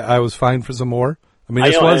some more? I was fine for some more. I mean,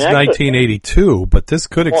 this was 1982, but this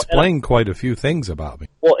could explain quite a few things about me.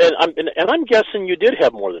 Well, and I'm guessing you did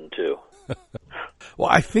have more than two. Well,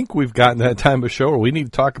 I think we've gotten that time of show where we need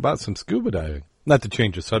to talk about some scuba diving. Not to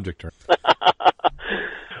change the subject.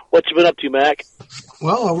 What you been up to, Mac?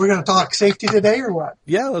 Well, we're going to talk safety today, or what?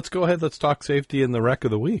 Yeah, let's go ahead. Let's talk safety in the wreck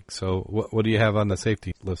of the week. So what do you have on the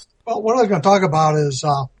safety list? Well, what I was going to talk about is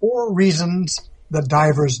 4 reasons that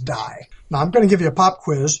divers die. Now, I'm going to give you a pop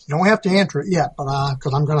quiz. You don't have to answer it yet, but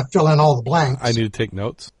because I'm going to fill in all the blanks. I need to take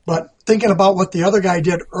notes. But thinking about what the other guy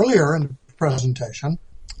did earlier in the presentation,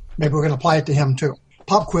 maybe we're going to apply it to him too.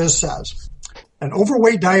 Pop quiz says, an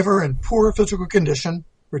overweight diver in poor physical condition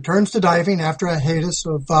returns to diving after a hiatus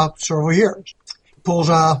of several years. Pulls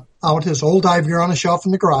out his old dive gear on a shelf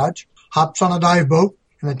in the garage, hops on a dive boat,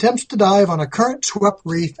 and attempts to dive on a current-swept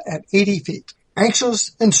reef at 80 feet.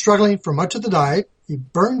 Anxious and struggling for much of the dive, he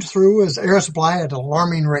burns through his air supply at an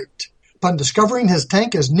alarming rate. Upon discovering his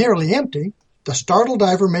tank is nearly empty, the startled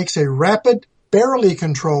diver makes a rapid, barely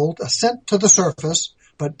controlled ascent to the surface,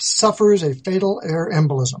 but suffers a fatal air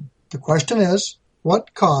embolism. The question is,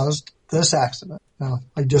 what caused this accident? Now,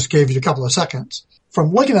 I just gave you a couple of seconds.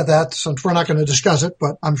 From looking at that, since we're not going to discuss it,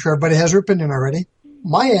 but I'm sure everybody has their opinion already,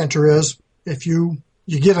 my answer is if you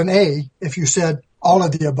get an A if you said all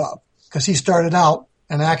of the above, because he started out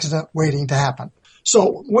an accident waiting to happen.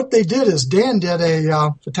 So what they did is Dan did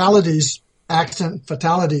a accident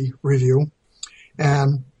fatality review,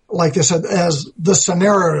 and like they said, as the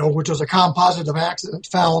scenario, which is a composite of accidents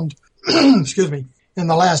found, excuse me, in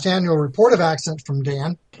the last annual report of accidents from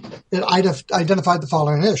Dan, it identified the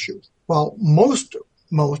following issues. Well, most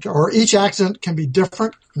or each accident can be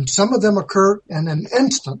different, and some of them occur in an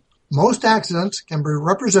instant. Most accidents can be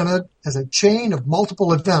represented as a chain of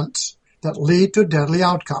multiple events that lead to a deadly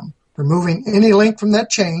outcome. Removing any link from that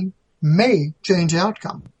chain may change the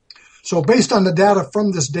outcome. So based on the data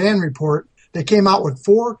from this Dan report, they came out with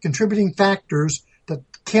 4 contributing factors that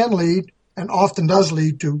can lead and often does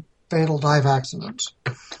lead to fatal dive accidents.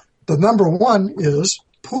 The number 1 is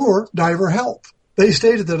poor diver health. They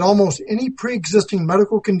stated that almost any pre-existing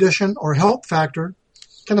medical condition or health factor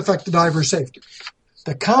can affect the diver's safety.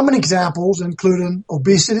 The common examples include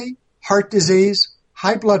obesity, heart disease,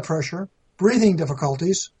 high blood pressure, breathing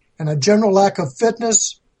difficulties, and a general lack of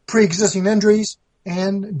fitness, pre-existing injuries,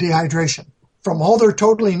 and dehydration. From all their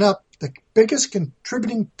totaling up, the biggest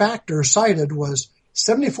contributing factor cited was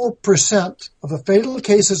 74% of the fatal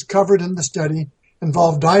cases covered in the study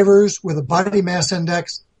involved divers with a body mass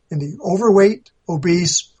index in the overweight,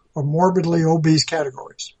 obese, or morbidly obese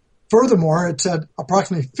categories. Furthermore, it said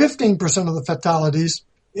approximately 15% of the fatalities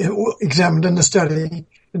examined in the study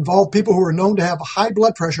involved people who are known to have high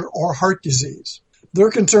blood pressure or heart disease. Their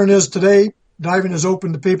concern is today diving is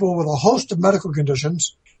open to people with a host of medical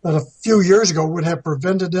conditions that a few years ago would have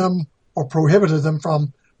prevented them or prohibited them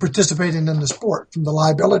from participating in the sport, from the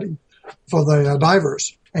liability for the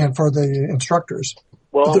divers and for the instructors.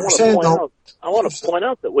 Well, I want to point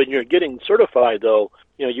out that when you're getting certified, though,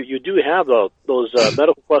 you do have those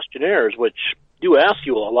medical questionnaires which do ask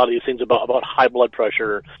you a lot of these things about high blood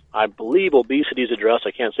pressure. I believe obesity is addressed.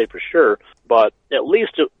 I can't say for sure, but at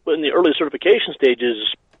least in the early certification stages,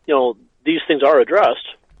 these things are addressed.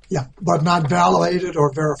 Yeah, but not validated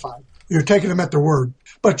or verified. You're taking them at their word.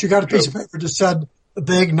 But you got a piece of paper that said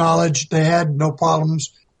they acknowledged they had no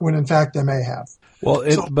problems when in fact they may have. Well,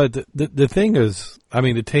 but the thing is, I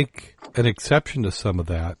mean, to take an exception to some of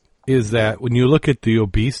that is that when you look at the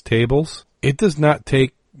obese tables, it does not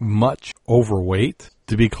take much overweight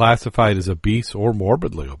to be classified as obese or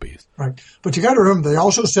morbidly obese. Right. But you got to remember, they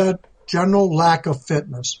also said general lack of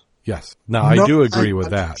fitness. Yes. Now, I do agree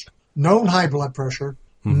with that. Known high blood pressure,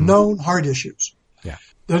 known heart issues. Yeah.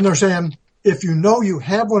 Then they're saying if you know you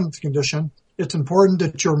have one condition, it's important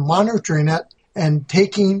that you're monitoring it and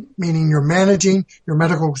meaning you're managing your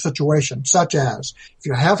medical situation, such as if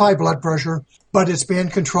you have high blood pressure, but it's being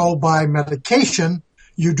controlled by medication,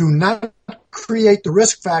 you do not create the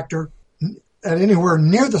risk factor at anywhere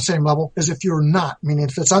near the same level as if you're not, meaning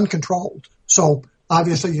if it's uncontrolled. So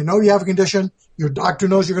obviously, you have a condition, your doctor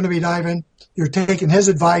knows you're going to be diving, you're taking his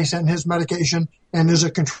advice and his medication, and is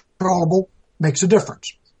it controllable? Makes a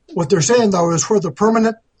difference. What they're saying, though, is for the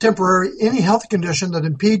permanent, temporary, any health condition that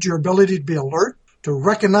impedes your ability to be alert, to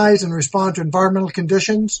recognize and respond to environmental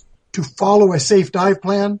conditions, to follow a safe dive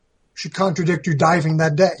plan, should contradict you diving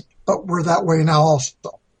that day. But we're that way now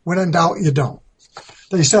also. When in doubt, you don't.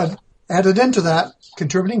 They said Added into that,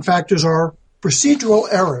 contributing factors are procedural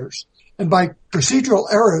errors. And by procedural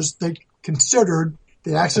errors, they considered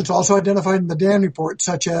the accidents also identified in the DAN report,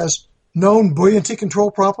 such as known buoyancy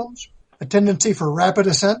control problems, a tendency for rapid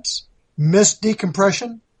ascents, missed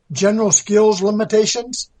decompression, general skills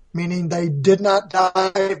limitations, meaning they did not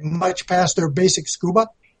dive much past their basic scuba,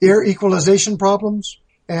 air equalization problems,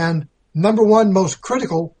 and number one, most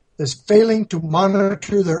critical, is failing to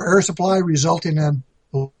monitor their air supply, resulting in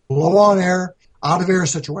low on air, out of air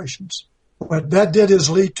situations. What that did is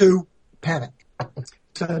lead to panic.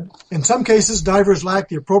 In some cases, divers lack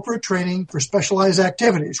the appropriate training for specialized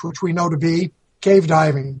activities, which we know to be cave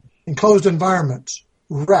diving, enclosed environments,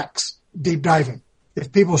 wrecks, deep diving.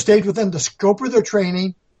 If people stayed within the scope of their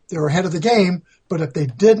training, they were ahead of the game, but if they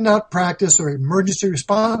did not practice their emergency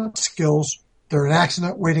response skills, they're an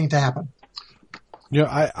accident waiting to happen.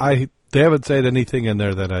 I they haven't said anything in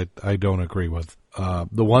there that I don't agree with.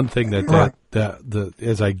 The one thing that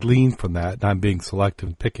as I glean from that, and I'm being selective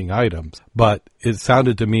in picking items, but it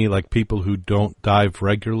sounded to me like people who don't dive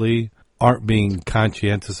regularly aren't being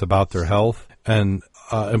conscientious about their health and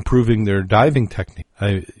improving their diving technique.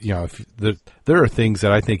 There are things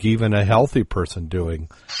that I think even a healthy person doing,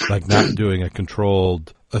 like not doing a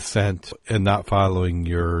controlled ascent and not following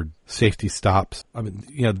your safety stops. I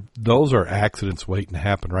mean, those are accidents waiting to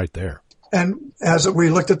happen right there. And as we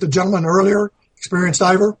looked at the gentleman earlier, experienced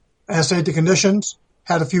diver, assayed the conditions,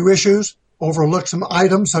 had a few issues, overlooked some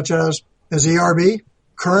items such as his ERB,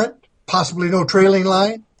 current, possibly no trailing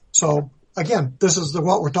line. So again, this is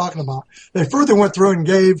what we're talking about. They further went through and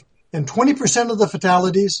gave in 20% of the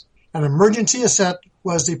fatalities, an emergency ascent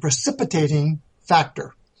was the precipitating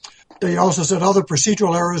factor. They also said other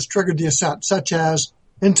procedural errors triggered the ascent, such as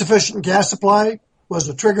insufficient gas supply was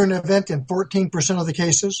a triggering event in 14% of the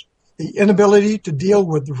cases. The inability to deal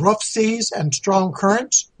with rough seas and strong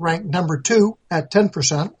currents ranked number 2 at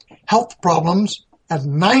 10%. Health problems at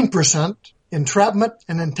 9%. Entrapment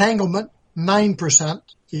and entanglement, 9%.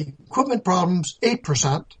 Equipment problems,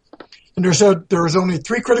 8%. And they said there was only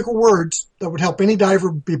 3 critical words that would help any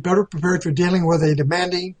diver be better prepared for dealing with a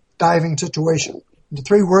demanding diving situation. The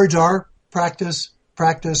 3 words are practice,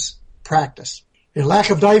 practice, practice. A lack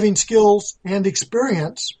of diving skills and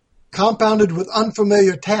experience compounded with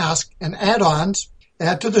unfamiliar tasks and add-ons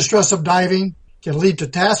add to the stress of diving, can lead to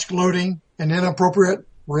task loading and inappropriate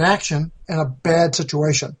reaction in a bad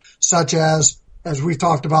situation, such as we've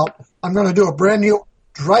talked about, I'm going to do a brand new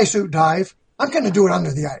dry suit dive. I'm going to do it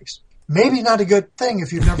under the ice. Maybe not a good thing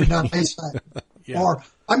if you've never done ice diving. Yeah. Or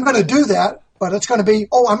I'm going to do that, but it's going to be,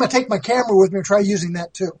 I'm going to take my camera with me and try using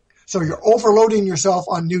that too. So you're overloading yourself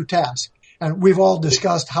on new tasks. And we've all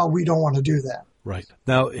discussed how we don't want to do that. Right.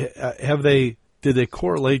 Now, did they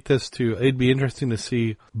correlate this to, it'd be interesting to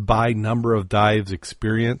see by number of dives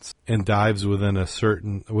experience and dives within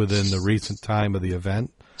the recent time of the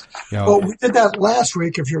event? Well, we did that last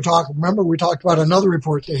week. If you're talking, remember we talked about another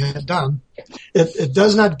report they had done. It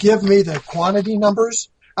does not give me the quantity numbers.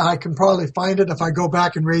 I can probably find it if I go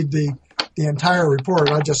back and read the entire report.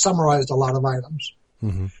 I just summarized a lot of items.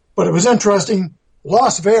 Mm-hmm. But it was interesting.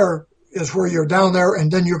 Loss of air is where you're down there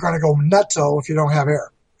and then you're going to go nutso if you don't have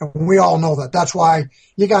air. And we all know that. That's why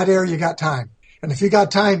you got air, you got time. And if you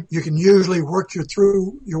got time, you can usually work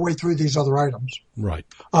your way through these other items. Right.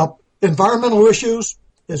 Environmental issues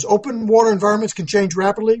is open water environments can change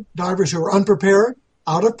rapidly. Divers who are unprepared,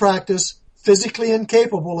 out of practice, physically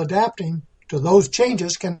incapable adapting to those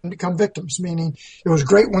changes can become victims, meaning it was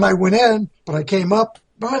great when I went in, but I came up,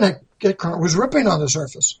 and current was ripping on the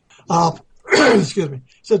surface. Excuse me.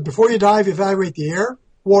 Said before you dive, evaluate the air,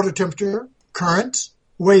 water temperature, currents,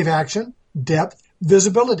 wave action, depth,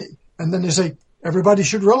 visibility. And then they say everybody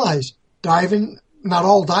should realize diving, not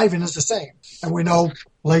all diving is the same. And we know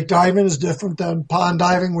lake diving is different than pond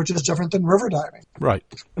diving, which is different than river diving. Right.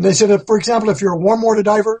 And they said, for example, if you're a warm water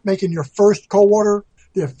diver making your first cold water,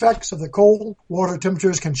 the effects of the cold water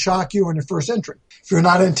temperatures can shock you on your first entry. If you're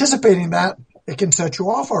not anticipating that, it can set you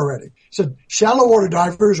off already. So shallow water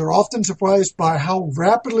divers are often surprised by how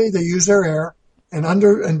rapidly they use their air and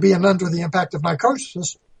being under the impact of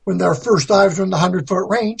narcosis when their first dives are in the 100-foot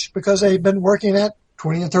range because they've been working at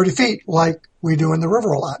 20 and 30 feet like we do in the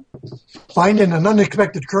river a lot. Finding an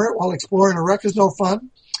unexpected current while exploring a wreck is no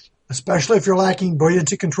fun, especially if you're lacking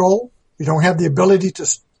buoyancy control. You don't have the ability to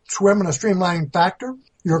swim in a streamlined factor.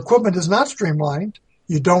 Your equipment is not streamlined.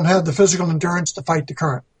 You don't have the physical endurance to fight the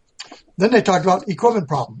current. Then they talked about equipment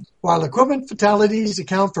problems. While equipment fatalities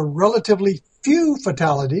account for relatively few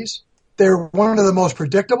fatalities, they're one of the most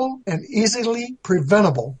predictable and easily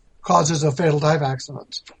preventable causes of fatal dive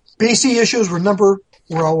accidents. BC issues were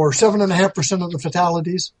 7.5% of the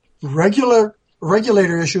fatalities.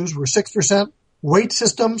 Regulator issues were 6%. Weight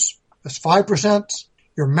systems was 5%.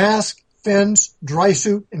 Your mask, fins, dry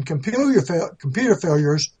suit, and computer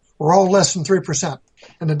failures were all less than 3%.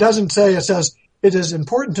 And it says, it is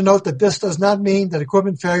important to note that this does not mean that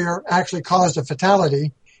equipment failure actually caused a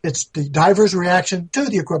fatality. It's the diver's reaction to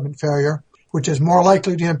the equipment failure, which is more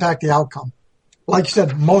likely to impact the outcome. Like you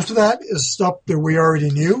said, most of that is stuff that we already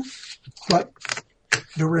knew, but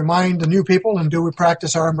to remind the new people, and do we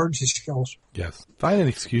practice our emergency skills? Yes. Find an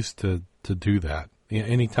excuse to do that.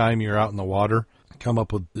 Anytime you're out in the water, come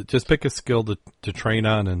up with, just pick a skill to train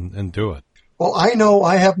on and do it. Well, I know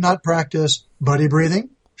I have not practiced buddy breathing,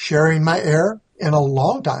 sharing my air in a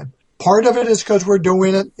long time. Part of it is because we're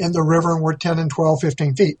doing it in the river and we're 10 and 12,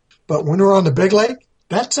 15 feet. But when we're on the big lake,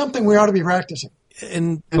 that's something we ought to be practicing.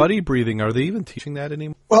 And buddy breathing, are they even teaching that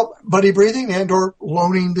anymore? Well, buddy breathing and or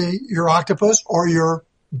loaning your octopus or your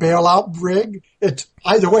bailout rig. It's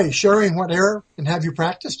either way, sharing what air, and have you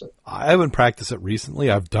practiced it? I haven't practiced it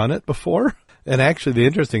recently. I've done it before. And actually, the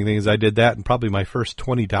interesting thing is I did that in probably my first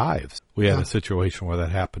 20 dives. We had a situation where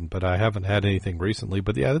that happened, but I haven't had anything recently.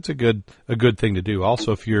 But yeah, that's a good thing to do.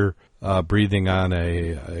 Also, if you're breathing on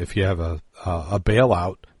if you have a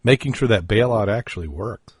bailout, making sure that bailout actually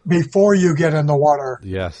works before you get in the water.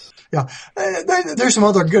 Yes. Yeah. There's some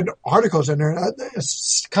other good articles in there.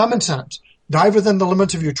 It's common sense. Dive within the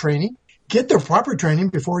limits of your training. Get the proper training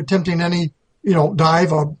before attempting any,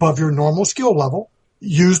 dive above your normal skill level.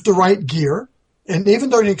 Use the right gear. And even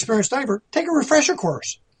though you're an experienced diver, take a refresher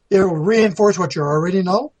course. It will reinforce what you already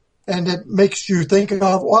know, and it makes you think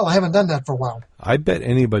of, well, I haven't done that for a while. I bet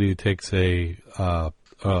anybody who takes a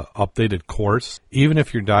updated course, even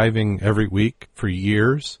if you're diving every week for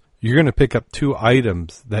years, you're going to pick up 2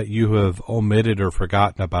 items that you have omitted or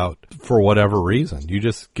forgotten about for whatever reason. You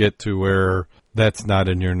just get to where that's not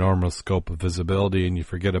in your normal scope of visibility and you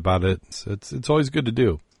forget about it. It's always good to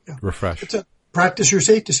do. Yeah. Refresh. Practice your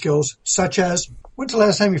safety skills, such as, when's the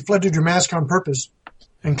last time you flooded your mask on purpose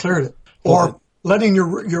and cleared it? Or letting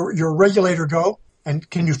your regulator go, and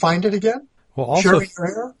can you find it again? Well, also,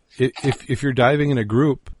 if you're diving in a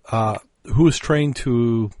group, who's trained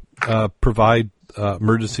to provide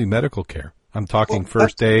emergency medical care? I'm talking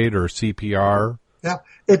first aid or CPR. Yeah,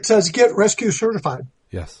 it says get rescue certified.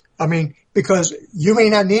 Yes. I mean, because you may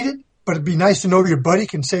not need it, but it'd be nice to know your buddy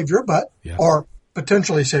can save your butt, or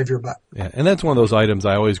potentially save your butt. Yeah, and that's one of those items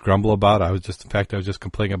I always grumble about. I was just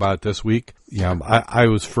complaining about it this week. Yeah, I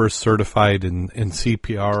was first certified in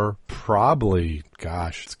CPR probably,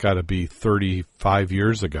 it's got to be 35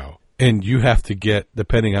 years ago. And you have to get,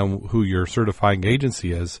 depending on who your certifying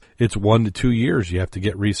agency is, it's 1 to 2 years you have to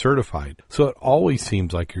get recertified. So it always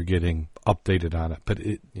seems like you're getting updated on it. But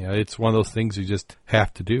it's one of those things you just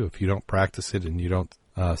have to do. If you don't practice it and you don't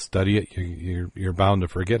study it, you're bound to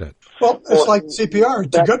forget it. Well, it's like CPR.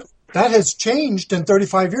 It's good. That has changed in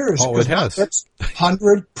 35 years. Oh, it has. It's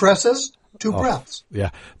 100 presses, 2 breaths. Yeah.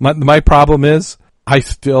 My problem is I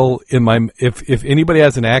still if anybody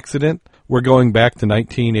has an accident, we're going back to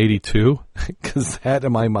 1982 because that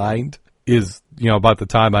in my mind is about the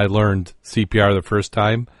time I learned CPR the first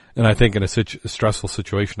time, and I think in a stressful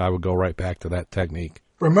situation I would go right back to that technique.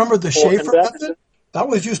 Remember the Schaefer method? That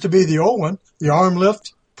used to be the old one. The arm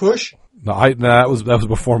lift, push. No, that was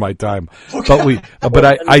before my time. Okay.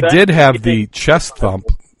 But I did have the chest thump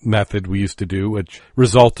method we used to do, which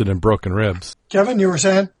resulted in broken ribs. Kevin, you were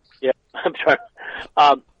saying? Yeah, I'm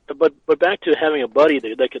sorry. But back to having a buddy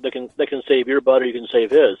that can save your butt or you can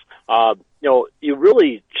save his. You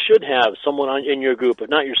really should have someone in your group, if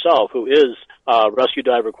not yourself, who is rescue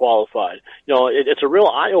diver qualified. It's a real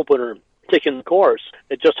eye opener taking the course.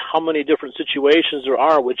 It's just how many different situations there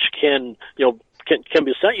are which can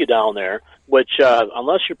beset you down there, which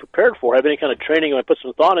unless you're prepared for, have any kind of training and put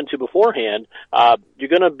some thought into beforehand, you're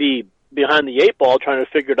going to be behind the 8 ball trying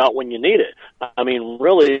to figure it out when you need it. I mean,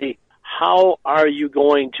 really, how are you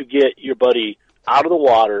going to get your buddy out of the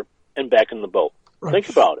water and back in the boat? Right. Think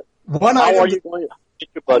about it. How are you going to get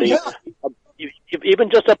your buddy, even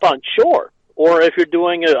just up on shore? Or if you're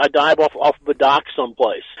doing a dive off of a dock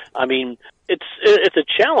someplace. I mean, it's a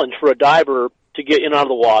challenge for a diver to get in and out of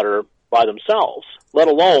the water by themselves, let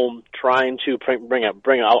alone trying to bring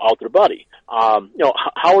out their buddy. How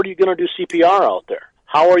are you going to do CPR out there?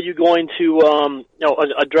 How are you going to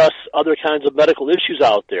address other kinds of medical issues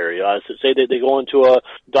out there? Say they go into a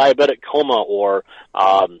diabetic coma, or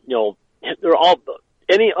they're all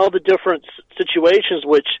any of the different situations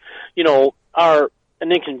which are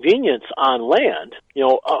an inconvenience on land,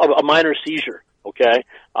 a minor seizure, okay?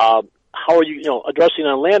 How are you, addressing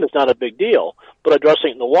on land is not a big deal, but addressing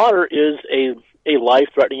it in the water is a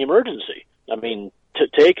life-threatening emergency. I mean,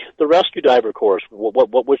 take the rescue diver course.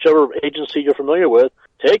 Whichever agency you're familiar with,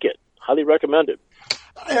 take it. Highly recommend it.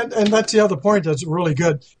 And that's the other point that's really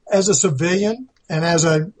good. As a civilian, and as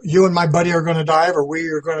you and my buddy are going to dive, or we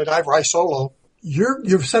are going to dive, or I solo,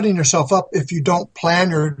 you're setting yourself up if you don't plan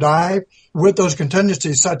your dive with those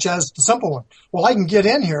contingencies, such as the simple one. Well, I can get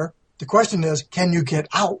in here. The question is, can you get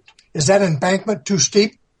out? Is that embankment too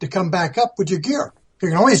steep to come back up with your gear? You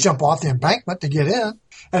can always jump off the embankment to get in.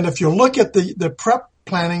 And if you look at the prep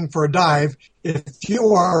planning for a dive, if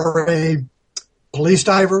you are a police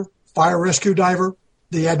diver, fire rescue diver,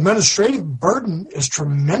 the administrative burden is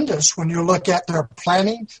tremendous when you look at their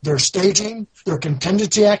planning, their staging, their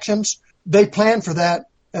contingency actions. They plan for that.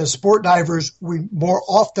 As sport divers, we more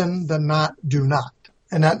often than not do not.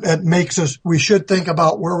 And that makes us, we should think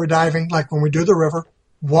about where we're diving, like when we do the river.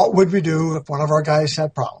 What would we do if one of our guys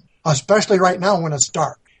had problems? Especially right now when it's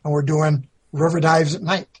dark and we're doing river dives at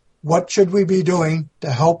night. What should we be doing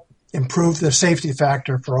to help improve the safety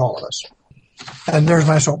factor for all of us? And there's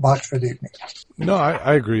my soapbox for the evening. No,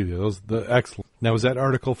 I agree with you. Those the excellent. Now, was that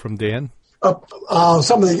article from Dan? I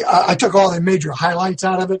took all the major highlights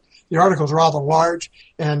out of it. The article's rather large,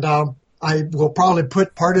 and I will probably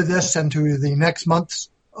put part of this into the next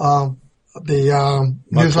month's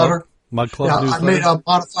newsletter. Mud Club yeah, newsletter? I made a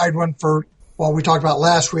modified one for what we talked about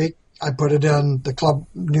last week. I put it in the club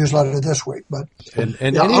newsletter this week. But and yeah,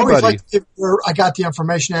 anybody, I always like to give where I got the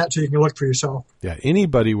information at so you can look for yourself. Yeah,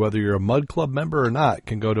 anybody, whether you're a Mud Club member or not,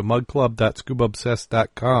 can go to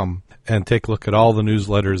mudclub.scubaobsessed.com and take a look at all the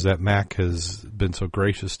newsletters that Mac has been so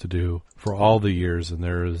gracious to do for all the years. And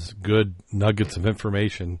there's good nuggets of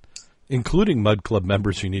information, including Mud Club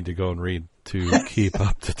members you need to go and read to keep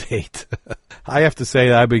up to date. I have to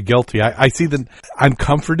say I've been guilty. I see that I'm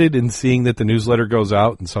comforted in seeing that the newsletter goes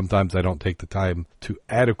out, and sometimes I don't take the time to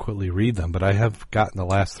adequately read them, but I have gotten the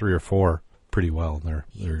last 3 or 4 pretty well.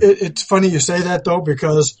 It's funny you say that, though,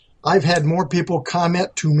 because I've had more people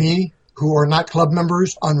comment to me who are not club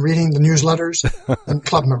members on reading the newsletters than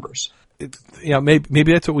club members.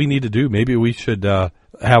 Maybe that's what we need to do. Maybe we should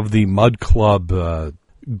have the Mud Club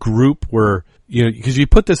group where, because you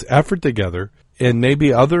put this effort together, and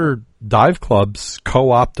maybe other dive clubs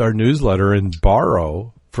co-opt our newsletter and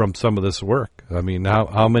borrow from some of this work. I mean,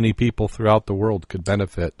 how many people throughout the world could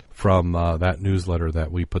benefit from that newsletter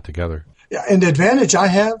that we put together? Yeah, and the advantage I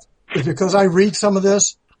have is because I read some of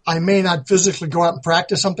this, I may not physically go out and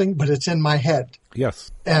practice something, but it's in my head.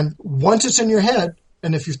 Yes. And once it's in your head,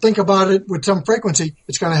 and if you think about it with some frequency,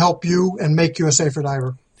 it's going to help you and make you a safer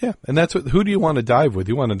diver. Yeah, and that's who do you want to dive with?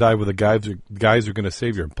 You want to dive with the guys who are going to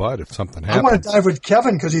save your butt if something happens. I want to dive with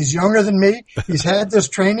Kevin because he's younger than me. He's had this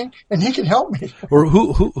training, and he can help me. Or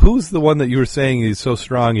who's the one that you were saying he's so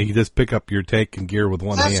strong he can just pick up your tank and gear with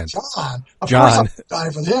one hand? John. Of John. course I'll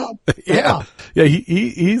dive with him. Yeah.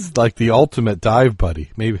 He's like the ultimate dive buddy,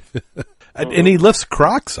 maybe. And he lifts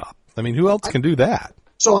Crocs up. I mean, who else can do that?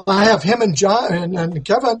 So I have him and John and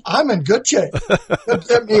Kevin. I'm in good shape. They'll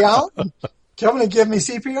get me out. Kevin would give me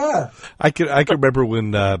CPR. I could remember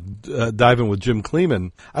when diving with Jim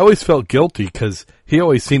Kleeman, I always felt guilty because he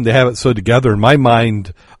always seemed to have it so together. In my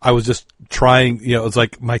mind, I was just trying, it was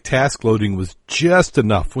like my task loading was just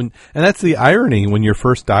enough. And that's the irony when you're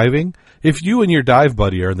first diving. If you and your dive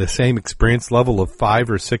buddy are in the same experience level of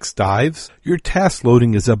 5 or 6 dives, your task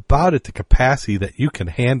loading is about at the capacity that you can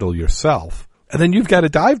handle yourself. And then you've got a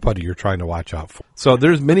dive buddy you're trying to watch out for. So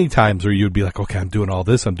there's many times where you'd be like, okay, I'm doing all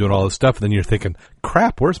this stuff. And then you're thinking,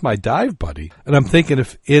 crap, where's my dive buddy? And I'm thinking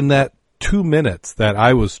if in that 2 minutes that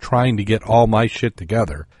I was trying to get all my shit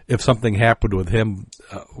together, if something happened with him,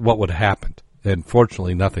 what would have happened? And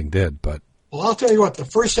fortunately, nothing did. But well, I'll tell you what, the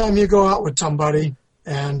first time you go out with somebody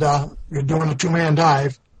and you're doing a 2-man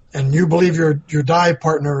dive and you believe your dive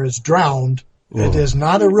partner is drowned, it is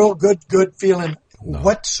not a real good feeling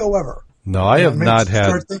whatsoever. No, I have not had.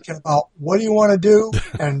 Start thinking about what do you want to do,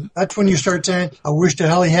 and that's when you start saying, "I wish the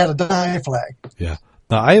hell he had a dive flag." Yeah.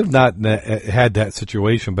 Now I have not had that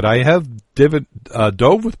situation, but I have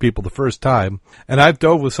dove with people the first time, and I've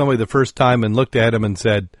dove with somebody the first time and looked at him and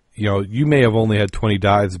said, you may have only had 20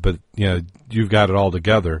 dives, but you've got it all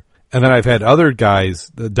together. And then I've had other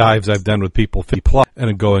guys, the dives I've done with people 50+,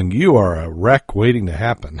 and I'm going, you are a wreck waiting to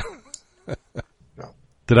happen. No.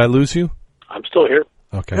 Did I lose you? I'm still here.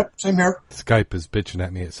 Okay. Yep, same here. Skype is bitching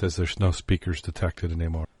at me. It says there's no speakers detected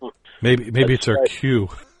anymore. Maybe it's our cue.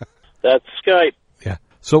 That's Skype. Yeah.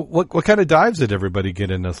 So what kind of dives did everybody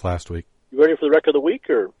get in this last week? You ready for the wreck of the week,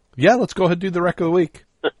 or? Yeah, let's go ahead and do the wreck of the week.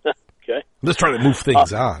 Okay. I'm just trying to move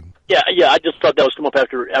things on. Yeah. I just thought that was come up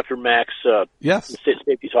after Mac's yes.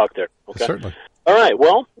 safety talk there. Okay. Certainly. All right.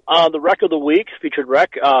 Well, The wreck of the week, featured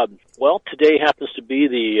wreck. Well, today happens to be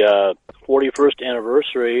the 41st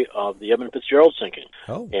anniversary of the Edmund Fitzgerald sinking.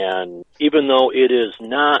 Oh. And even though it is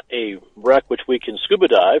not a wreck which we can scuba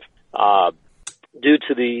dive, due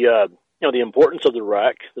to the the importance of the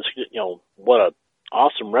wreck, what a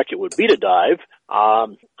awesome wreck it would be to dive,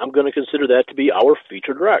 I'm going to consider that to be our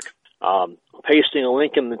featured wreck. Pasting a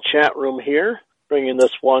link in the chat room here, bringing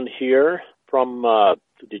this one here from the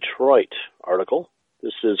Detroit article.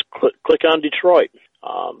 This is Click on Detroit.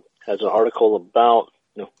 Has an article about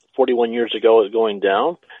 41 years ago it going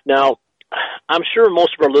down. Now, I'm sure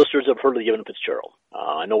most of our listeners have heard of the Edmund Fitzgerald.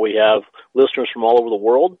 I know we have listeners from all over the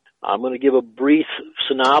world. I'm going to give a brief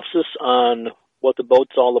synopsis on what the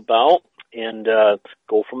boat's all about and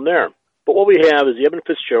go from there. But what we have is the Edmund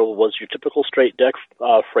Fitzgerald was your typical straight deck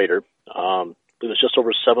freighter. It was just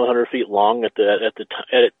over 700 feet long in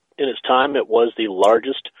its time. It was the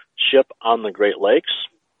largest ship on the Great Lakes.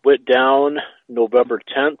 Went down November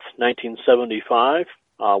 10th, 1975,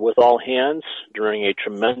 with all hands during a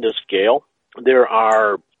tremendous gale. There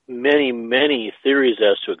are many, many theories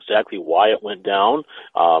as to exactly why it went down.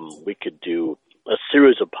 We could do a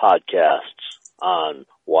series of podcasts on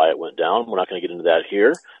why it went down. We're not going to get into that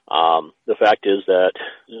here. The fact is that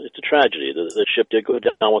it's a tragedy. The ship did go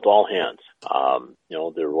down with all hands.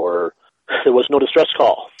 There was no distress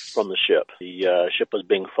call from the ship. The ship was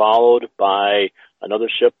being followed by another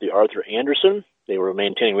ship, the Arthur Anderson. They were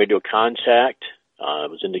maintaining radio contact.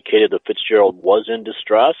 It was indicated that Fitzgerald was in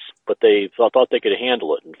distress, but they thought they could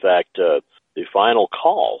handle it. In fact, the final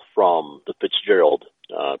call from the Fitzgerald,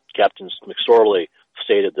 Captain McSorley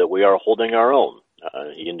stated that we are holding our own.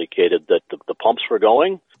 He indicated that the pumps were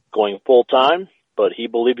going full time, but he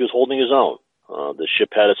believed he was holding his own. The ship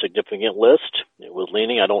had a significant list. It was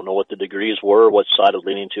leaning. I don't know what the degrees were, what side it was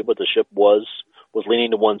leaning to, but the ship was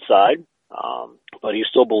leaning to one side. But he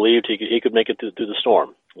still believed he could make it through the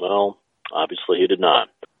storm. Well, obviously he did not.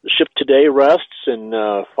 The ship today rests in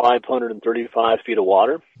 535 feet of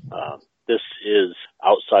water. This is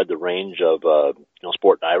outside the range of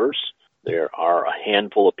sport divers. There are a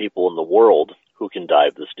handful of people in the world who can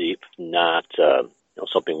dive this deep, not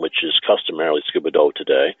something which is customarily scuba dove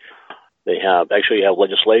today. They actually have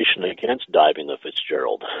legislation against diving the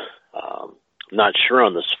Fitzgerald. I'm not sure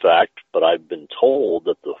on this fact, but I've been told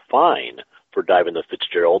that the fine for diving the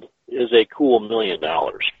Fitzgerald is a cool $1 million.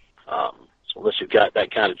 So unless you've got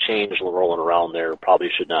that kind of change rolling around there, probably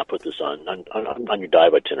should not put this on your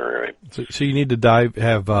dive itinerary. So you need to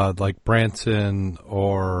have like Branson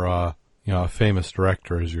or a famous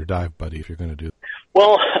director as your dive buddy if you're going to do that.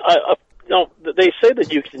 Well, they say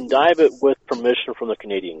that you can dive it with permission from the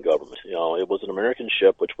Canadian government. It was an American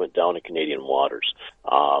ship which went down in Canadian waters.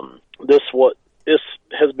 This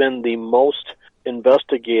has been the most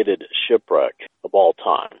investigated shipwreck of all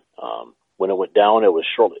time. When it went down, it was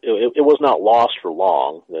short. It was not lost for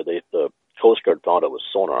long. The Coast Guard found it with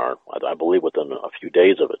sonar, I believe, within a few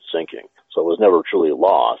days of it sinking. So it was never truly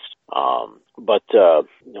lost. But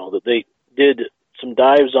they did some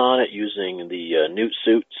dives on it using the Newt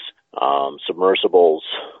suits, submersibles,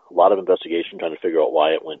 a lot of investigation trying to figure out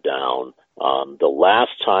why it went down. The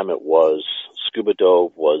last time it was scuba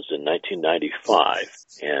dove was in 1995,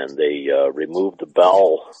 and they removed the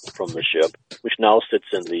bell from the ship, which now sits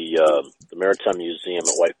in the Maritime Museum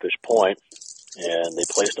at Whitefish Point, and they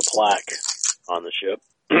placed a plaque on the ship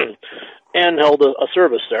and held a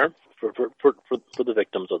service there for the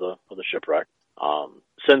victims of the shipwreck.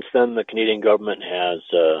 Since then, the Canadian government has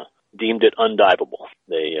deemed it undiveable.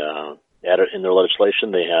 They added in their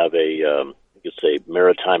legislation. They have a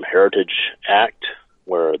Maritime Heritage Act,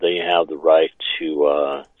 where they have the right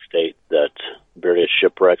to state that various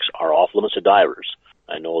shipwrecks are off limits to divers.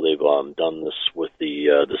 I know they've done this with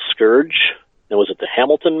the Scourge. And was it the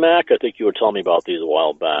Hamilton Mac? I think you were telling me about these a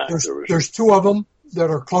while back. There's two of them that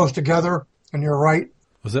are close together, and you're right.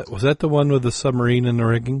 Was that the one with the submarine in the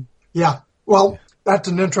rigging? Yeah. Well, that's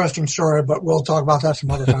an interesting story, but we'll talk about that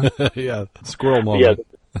some other time. Yeah, squirrel moment. Yeah,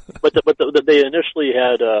 but they initially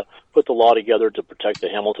had put the law together to protect the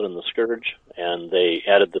Hamilton and the Scourge, and they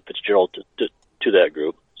added the Fitzgerald to that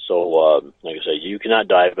group. So, like I say, you cannot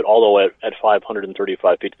dive it. Although at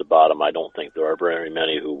 535 feet to the bottom, I don't think there are very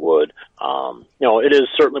many who would. It is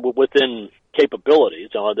certainly within capabilities.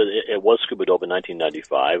 It was scuba dove in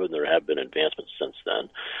 1995, and there have been advancements since then.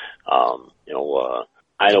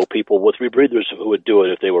 I know people with rebreathers who would do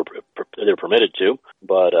it if they're permitted to,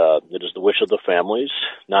 but it is the wish of the families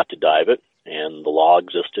not to dive it, and the law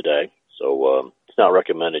exists today. So it's not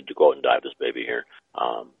recommended to go out and dive this baby here.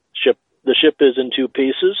 The ship is in two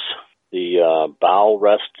pieces. The bow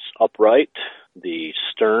rests upright. The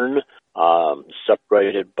stern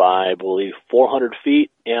separated by, I believe, 400 feet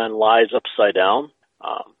and lies upside down.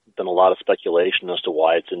 Been a lot of speculation as to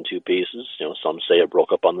why it's in two pieces. Some say it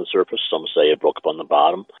broke up on the surface, some say it broke up on the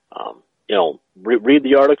bottom. Read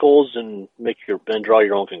the articles and draw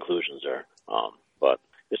your own conclusions there. But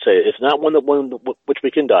it's not one which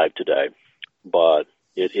we can dive today, but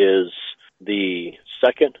it is the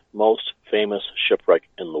second most famous shipwreck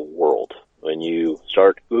in the world. When you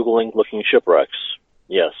start Googling, looking shipwrecks,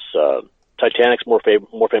 yes, Titanic's more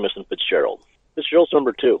famous than Fitzgerald. Fitzgerald's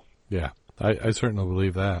number 2. Yeah, I certainly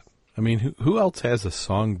believe that. I mean, who else has a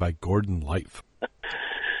song by Gordon Lightfoot?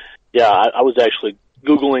 Yeah, I was actually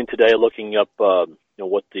Googling today, looking up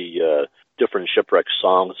what the different shipwreck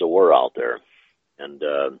songs there were out there, and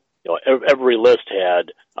every list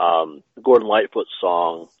had the Gordon Lightfoot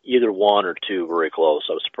song, either 1 or 2, very close.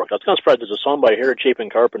 I was kind of surprised. There's a song by Harry Chapin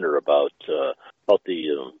Carpenter about the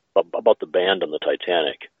band on the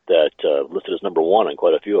Titanic that listed as number 1 on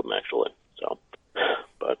quite a few of them, actually. So,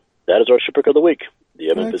 but that is our shipwreck of the week.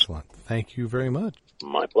 Excellent. Thank you very much.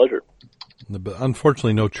 My pleasure. But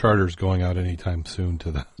unfortunately, no charters going out anytime soon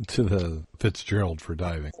to the Fitzgerald for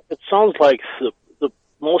diving. It sounds like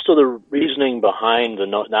most of the reasoning behind the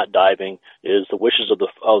not diving is the wishes of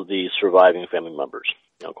the surviving family members.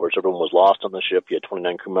 Of course, everyone was lost on the ship. You had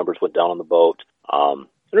 29 crew members went down on the boat.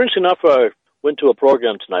 Interesting enough, I went to a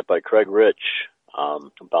program tonight by Craig Rich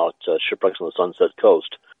about shipwrecks on the Sunset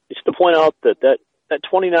Coast. He said to point out that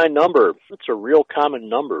 29 number, it's a real common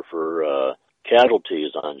number for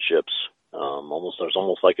casualties on ships. There's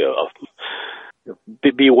almost like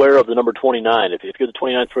beware of the number 29. If you're the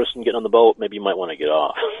 29th person getting on the boat, maybe you might want to get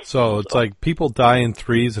off. So it's like people die in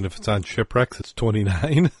threes, and if it's on shipwrecks, it's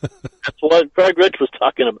 29. That's what Craig Rich was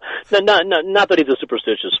talking about. Not that he's a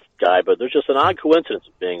superstitious guy, but there's just an odd coincidence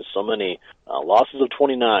of being so many losses of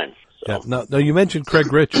 29. So. Yeah. Now you mentioned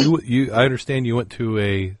Craig Rich. I understand you went to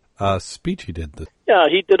a speech he did. Yeah,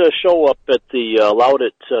 he did a show up at the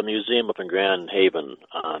Laudet Museum up in Grand Haven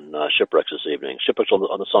on shipwrecks this evening. Shipwrecks on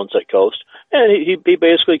the Sunset Coast, and he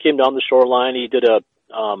basically came down the shoreline. He did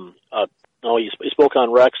he spoke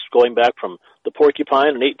on wrecks going back from the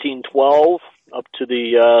Porcupine in 1812 up to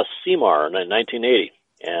the Seymour in 1980,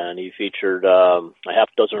 and he featured a half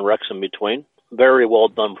dozen wrecks in between. Very well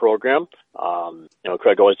done program.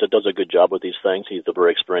 Craig always does a good job with these things. He's a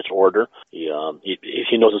very experienced orator. He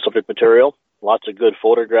knows the subject material. Lots of good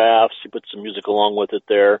photographs. He puts some music along with it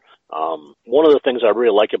there. One of the things I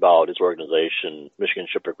really like about his organization, Michigan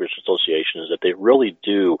Shipwreck Research Association, is that they really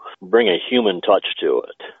do bring a human touch to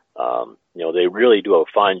it. They really do a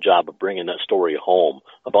fine job of bringing that story home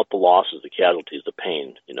about the losses, the casualties, the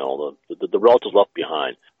pain, the relatives left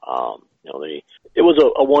behind. It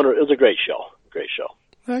was a great show. Great show.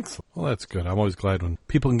 Excellent. Well, that's good. I'm always glad when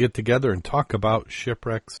people can get together and talk about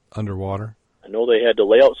shipwrecks underwater. I know they had to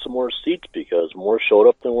lay out some more seats because more showed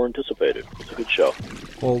up than were anticipated. It's a good show.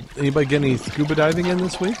 Well, anybody get any scuba diving in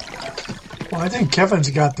this week? Well, I think Kevin's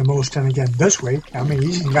got the most in again this week. I mean,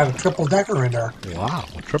 he's got a triple-decker in there. Wow,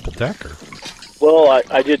 a triple-decker. Well,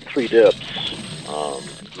 I did 3 dips.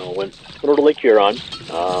 Went over to Lake Huron.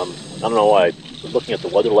 I don't know, I was looking at the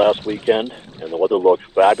weather last weekend, and the weather looked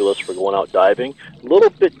fabulous for going out diving. A little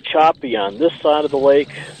bit choppy on this side of the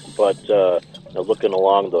lake, but looking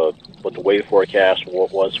along what the wave forecast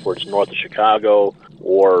was for it's north of Chicago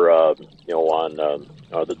or on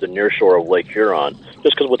the near shore of Lake Huron.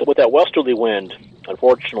 Just because with that westerly wind,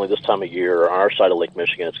 unfortunately, this time of year on our side of Lake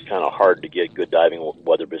Michigan, it's kind of hard to get good diving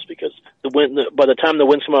weather just because the wind. By the time the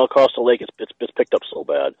wind's come across the lake, it's picked up so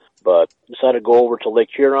bad. But decided to go over to Lake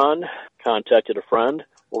Huron. Contacted a friend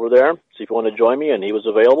over there, see if he wanted to join me, and he was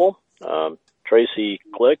available. Tracy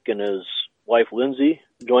Click and his wife Lindsay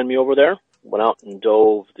joined me over there. Went out and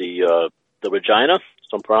dove the Regina.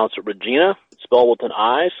 Some pronounce it Regina. It's spelled with an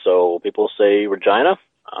I, so people say Regina.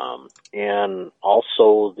 And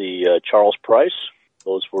also the Charles Price.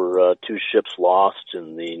 Those were 2 ships lost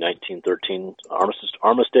in the 1913 Armistice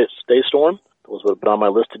Day storm. Those would have been on my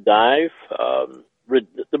list to dive.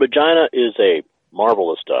 The Regina is a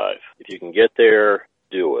marvelous dive. If you can get there,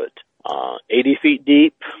 do it. 80 feet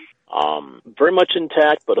deep, very much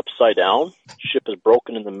intact, but upside down. Ship is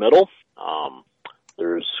broken in the middle.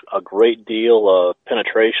 There's a great deal of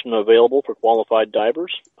penetration available for qualified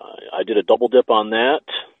divers. I did a double dip on that.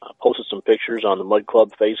 I posted some pictures on the Mud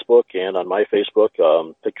Club Facebook and on my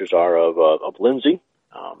Facebook. Pictures are of Lindsay.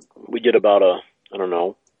 We did about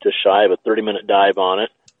just shy of a 30-minute dive on it.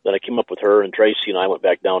 Then I came up with her, and Tracy and I went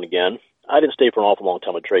back down again. I didn't stay for an awful long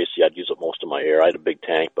time with Tracy. I'd use up most of my air. I had a big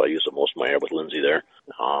tank, but I used up most of my air with Lindsay there.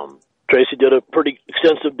 Tracy did a pretty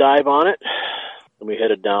extensive dive on it. And we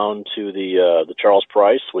headed down to the Charles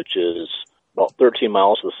Price, which is about 13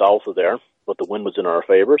 miles to the south of there, but the wind was in our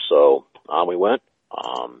favor, so on we went.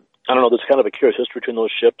 I don't know, there's kind of a curious history between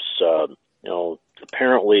those ships.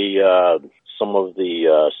 Apparently some of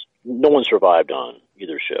the, no one survived on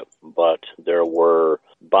either ship, but there were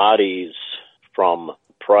bodies from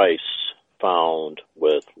Price found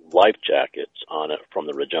with life jackets on it from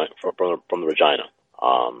the Regina, from the Regina,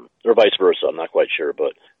 or vice versa. I'm not quite sure,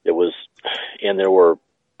 but it was, and there were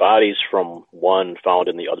bodies from one found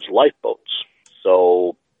in the other's lifeboats.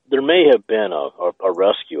 So there may have been a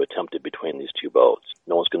rescue attempted between these two boats.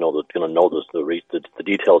 No one's going to know the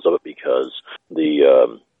details of it because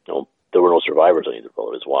there were no survivors on either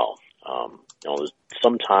boat as well.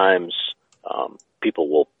 Sometimes people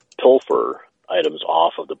will pilfer items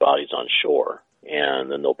off of the bodies on shore,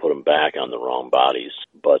 and then they'll put them back on the wrong bodies.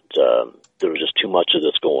 But there was just too much of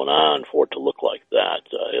this going on for it to look like that.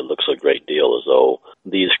 It looks a great deal as though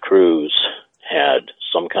these crews had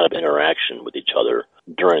some kind of interaction with each other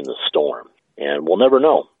during the storm. And we'll never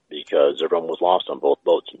know because everyone was lost on both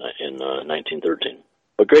boats in 1913.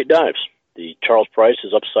 But great dives. The Charles Price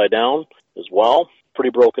is upside down as well,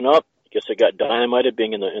 pretty broken up. I guess it got dynamited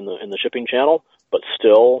being in the shipping channel, but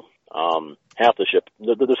still half the ship.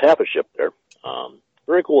 There's half a ship there.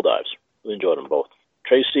 Very cool dives. We enjoyed them both.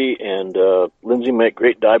 Tracy and Lindsay make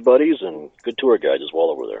great dive buddies and good tour guides as well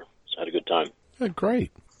over there. So had a good time. Yeah,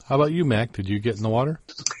 great. How about you, Mac? Did you get in the water?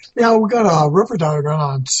 Yeah, we got a river dive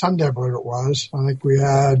on Sunday, I believe it was. I think we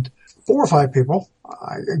had 4 or 5 people.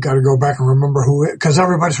 I got to go back and remember who, because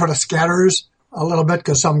everybody sort of scatters a little bit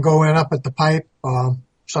because some go in up at the pipe,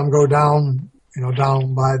 some go down,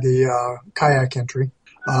 down by the kayak entry.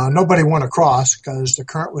 Nobody went across because the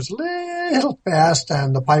current was a little fast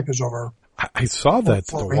and the pipe is over. I saw that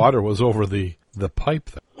the water was over the pipe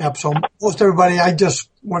there. Yep, so most everybody, I just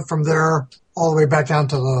went from there all the way back down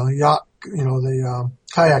to the yacht, the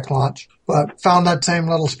kayak launch, but found that same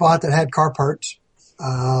little spot that had car parts.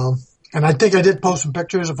 And I think I did post some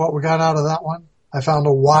pictures of what we got out of that one. I found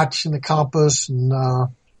a watch and a compass, and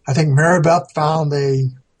I think Mary Beth found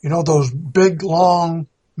those big, long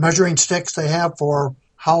measuring sticks they have for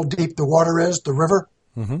how deep the water is, the river.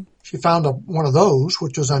 Mm-hmm. She found one of those,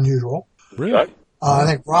 which was unusual. Really? I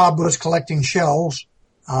think Rob was collecting shells.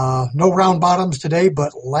 No round bottoms today,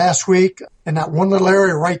 but last week in that one little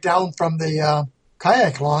area right down from the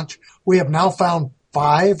kayak launch, we have now found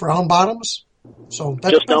 5 round bottoms. So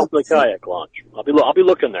that's just down from the kayak launch. I'll be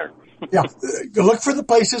looking there. Yeah, you look for the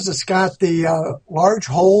places that's got the large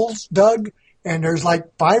holes dug, and there's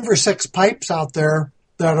like 5 or 6 pipes out there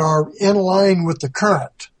that are in line with the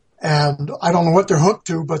current. And I don't know what they're hooked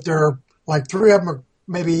to, but they're like 3 of them are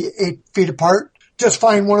maybe 8 feet apart. Just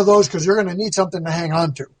find one of those because you're going to need something to hang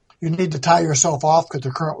on to. You need to tie yourself off because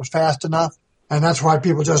the current was fast enough. And that's why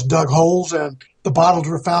people just dug holes, and the bottles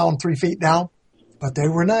were found 3 feet down, but they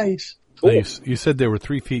were nice. Cool. You said they were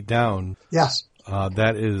 3 feet down. Yes.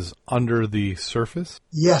 That is under the surface?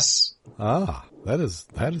 Yes. Ah, that is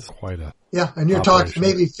quite a Yeah, and you're operation. talking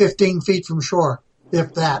maybe 15 feet from shore,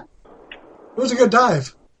 if that. It was a good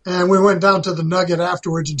dive. And we went down to the Nugget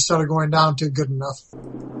afterwards instead of going down to Good Enough.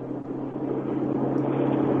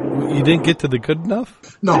 You didn't get to the Good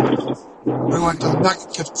Enough? No. We went to the Nugget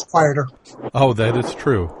because it was quieter. Oh, that is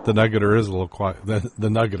true. The Nuggeter is a little quiet. The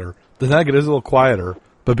Nugget is a little quieter.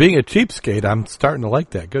 But being a cheapskate, I'm starting to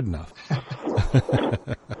like that. Good Enough.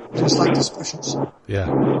 Just like the specials.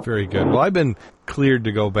 Yeah, very good. Well, I've been cleared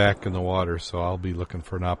to go back in the water, so I'll be looking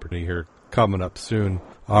for an opportunity here coming up soon.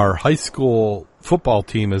 Our high school football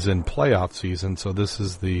team is in playoff season, so this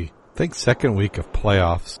is the, I think, second week of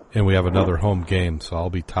playoffs, and we have another home game, so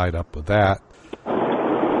I'll be tied up with that.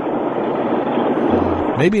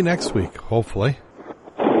 Maybe next week, hopefully.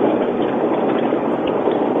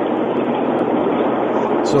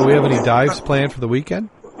 So we have any dives planned for the weekend?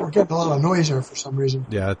 We're getting a lot of noise here for some reason.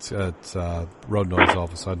 Yeah, it's road noise all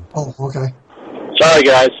of a sudden. Oh, okay. Sorry,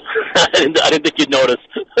 guys. I didn't think you'd notice.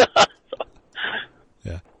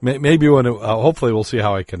 Yeah, maybe when hopefully we'll see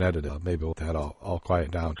how I can edit it. Maybe with that I'll quiet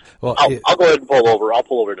down. Well, I'll go ahead and pull over. I'll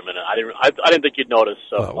pull over in a minute. I didn't think you'd notice.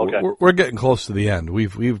 So okay. We're getting close to the end.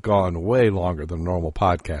 We've gone way longer than a normal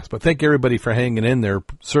podcast. But thank everybody for hanging in there.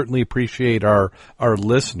 Certainly appreciate our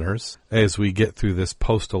listeners as we get through this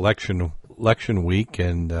post-election week,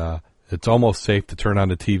 and it's almost safe to turn on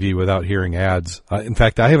the TV without hearing ads. In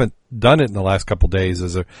fact, I haven't done it in the last couple of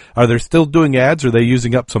days. Are they still doing ads, or are they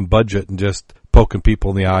using up some budget and just poking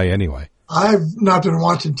people in the eye anyway? I've not been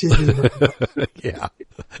watching TV. Yeah,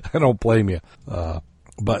 I don't blame you.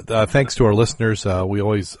 But thanks to our listeners, we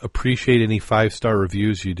always appreciate any 5-star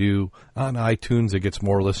reviews you do on iTunes. It gets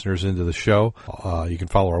more listeners into the show. You can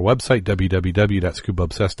follow our website,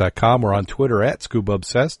 www.scubaobsessed.com. We're on Twitter at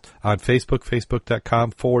ScubaObsessed, on Facebook,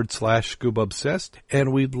 facebook.com/ScubaObsessed.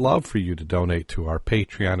 And we'd love for you to donate to our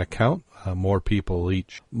Patreon account. More people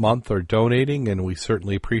each month are donating, and we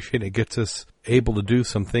certainly appreciate it. It gets us able to do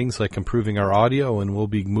some things like improving our audio, and we'll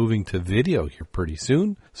be moving to video here pretty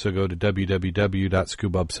soon. So go to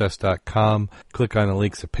www.scubaobsessed.com, click on the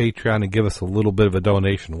links to Patreon, and give us a little bit of a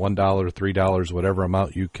donation, $1, $3, whatever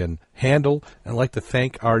amount you can handle. And I'd like to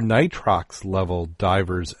thank our Nitrox level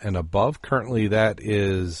divers and above. Currently, that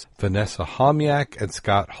is Vanessa Homyak and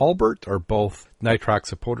Scott Hulbert, are both Nitrox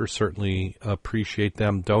supporters. Certainly appreciate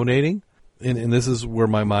them donating. And this is where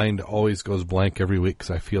my mind always goes blank every week because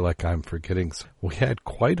I feel like I'm forgetting. We had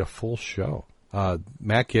quite a full show.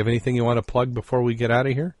 Mac, you have anything you want to plug before we get out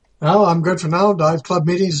of here? No, I'm good for now. Dive Club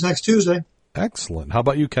meetings next Tuesday. Excellent. How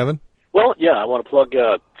about you, Kevin? Well, yeah, I want to plug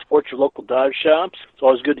support your local dive shops. It's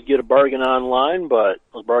always good to get a bargain online, but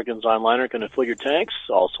those bargains online aren't going to fill your tanks.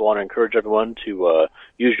 Also want to encourage everyone to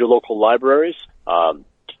use your local libraries.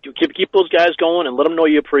 Keep those guys going and let them know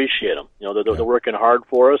you appreciate them. You know, they're working hard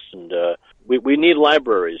for us, and we need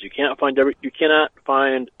libraries. You cannot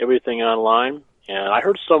find everything online, and I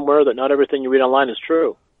heard somewhere that not everything you read online is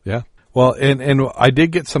true. Yeah. Well, and I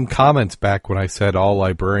did get some comments back when I said all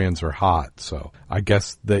librarians are hot, so I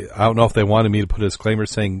guess I don't know if they wanted me to put a disclaimer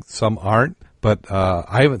saying some aren't, but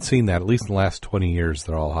I haven't seen that. At least in the last 20 years,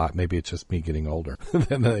 they're all hot. Maybe it's just me getting older,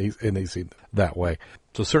 and they seem that way.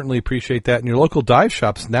 So certainly appreciate that. In your local dive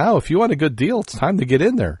shops now, if you want a good deal, it's time to get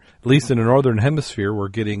in there. At least in the Northern Hemisphere, we're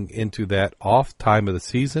getting into that off time of the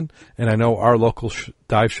season. And I know our local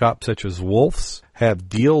dive shops, such as Wolf's, have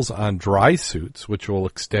deals on dry suits, which will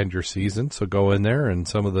extend your season. So go in there, and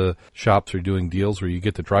some of the shops are doing deals where you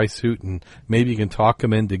get the dry suit, and maybe you can talk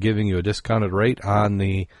them into giving you a discounted rate on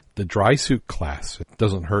the dry suit class. It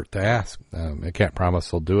doesn't hurt to ask. I can't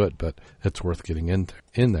promise they'll do it, but it's worth getting in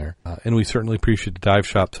there. And we certainly appreciate the dive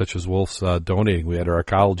shops such as Wolf's donating. We had our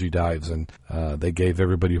ecology dives, and they gave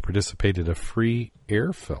everybody who participated a free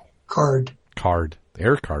air fill.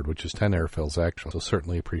 Air card, which is 10 air fills, actually. So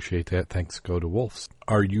certainly appreciate that. Thanks go to Wolf's.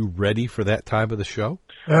 Are you ready for that time of the show?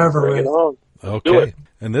 Ever ready. Okay.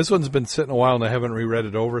 And this one's been sitting a while, and I haven't reread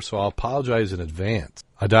it over, so I'll apologize in advance.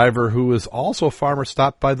 A diver who is also a farmer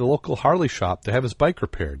stopped by the local Harley shop to have his bike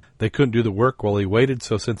repaired. They couldn't do the work while he waited,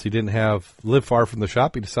 so since he didn't live far from the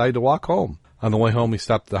shop, he decided to walk home. On the way home, he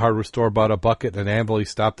stopped at the hardware store, bought a bucket and an anvil. He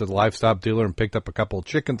stopped at the livestock dealer and picked up a couple of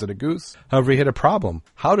chickens and a goose. However, he had a problem: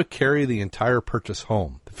 how to carry the entire purchase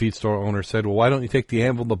home. The feed store owner said, well, why don't you take the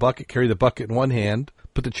anvil and the bucket, carry the bucket in one hand,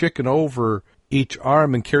 put the chicken over each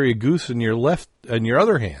arm, and carry a goose in your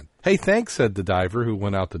other hand? Hey, thanks, said the diver, who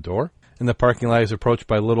went out the door. In the parking lot, he was approached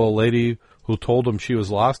by a little old lady who told him she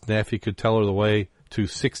was lost and if he could tell her the way to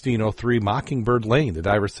 1603 Mockingbird Lane. The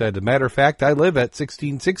diver said, as a matter of fact, I live at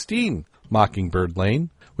 1616 Mockingbird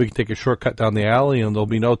Lane. We can take a shortcut down the alley and there'll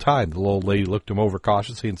be no time. The little old lady looked him over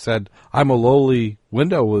cautiously and said, I'm a lowly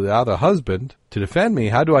widow without a husband to defend me.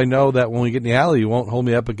 How do I know that when we get in the alley you won't hold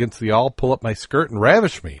me up against the wall, pull up my skirt, and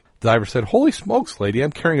ravish me? The diver said, holy smokes, lady,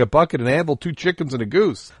 I'm carrying a bucket, an anvil, 2 chickens, and a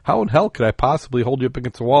goose. How in hell could I possibly hold you up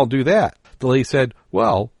against the wall and do that? The lady said,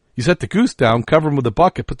 well, you set the goose down, cover him with the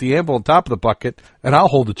bucket, put the anvil on top of the bucket, and I'll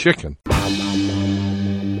hold the chicken.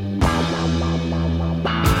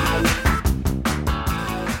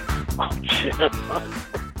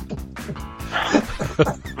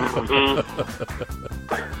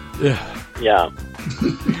 Yeah.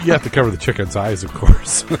 You have to cover the chicken's eyes, of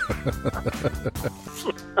course.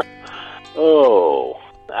 Oh,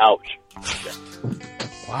 ouch.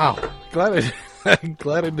 Wow. I'm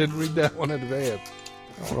glad I didn't read that one in advance.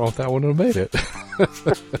 I don't know if that one would have made it.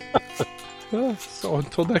 So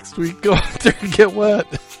until next week, go out there and get wet.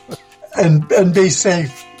 And be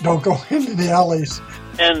safe. Don't go into the alleys.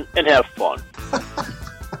 And have fun.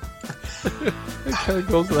 It kind of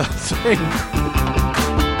goes without saying.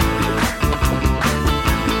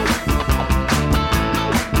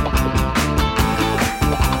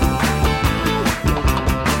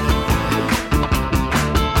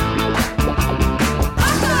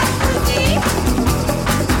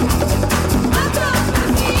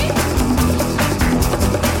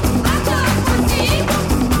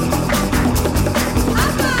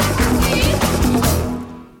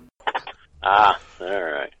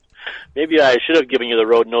 Maybe I should have given you the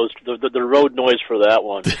road noise for that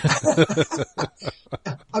one.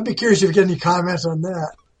 I'd be curious if you get any comments on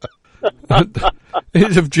that.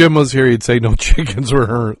 If Jim was here, he'd say no chickens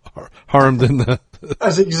were harmed in the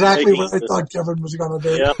That's exactly Making what I the- thought Kevin was going to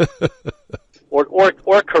do. Yeah.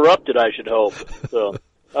 or corrupted, I should hope. So,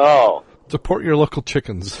 oh, Support your local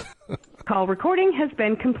chickens. Call recording has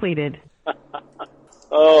been completed.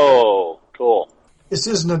 oh, cool. This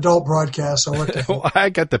is an adult broadcast, so what the heck? I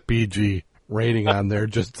got the PG rating on there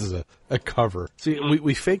just as a cover. See,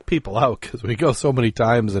 we fake people out because we go so many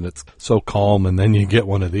times and it's so calm, and then you get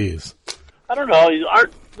one of these. I don't know.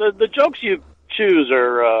 Aren't the jokes you choose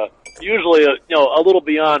are usually a little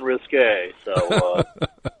beyond risque. So,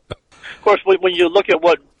 of course, when you look at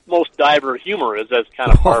what most diver humor is, that's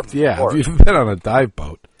kind of hard. Yeah, if you've been on a dive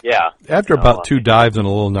boat. Yeah. After about 2 dives and a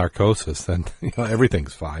little narcosis, then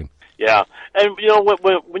everything's fine. Yeah, and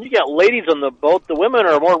when you get ladies on the boat, the women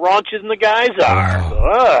are more raunchy than the guys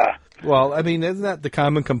are. Well, I mean, isn't that the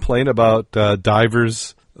common complaint about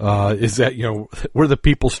divers? Is that we're the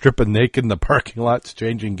people stripping naked in the parking lots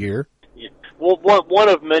changing gear? Yeah. Well, one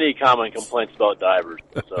of many common complaints about divers.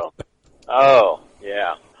 So, oh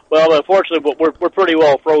yeah. Well, unfortunately, we're pretty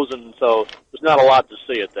well frozen, so there's not a lot to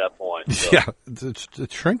see at that point. So. Yeah, it's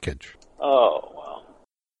shrinkage. Oh wow.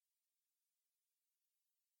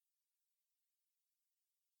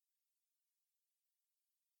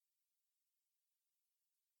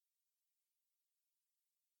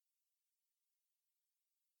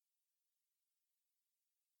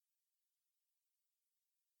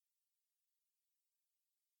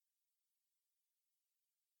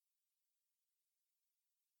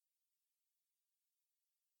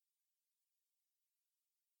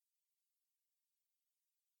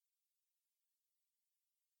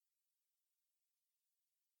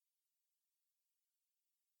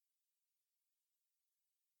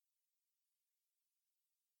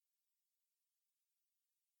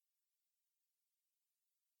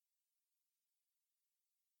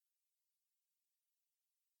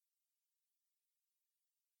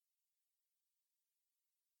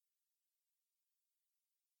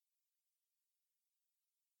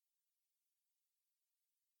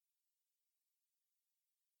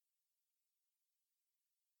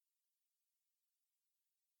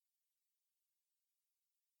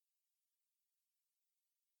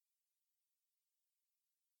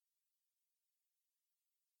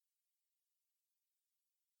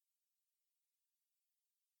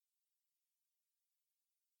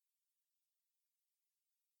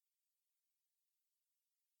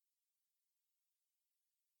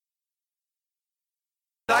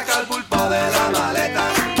 Saca el pulpo de la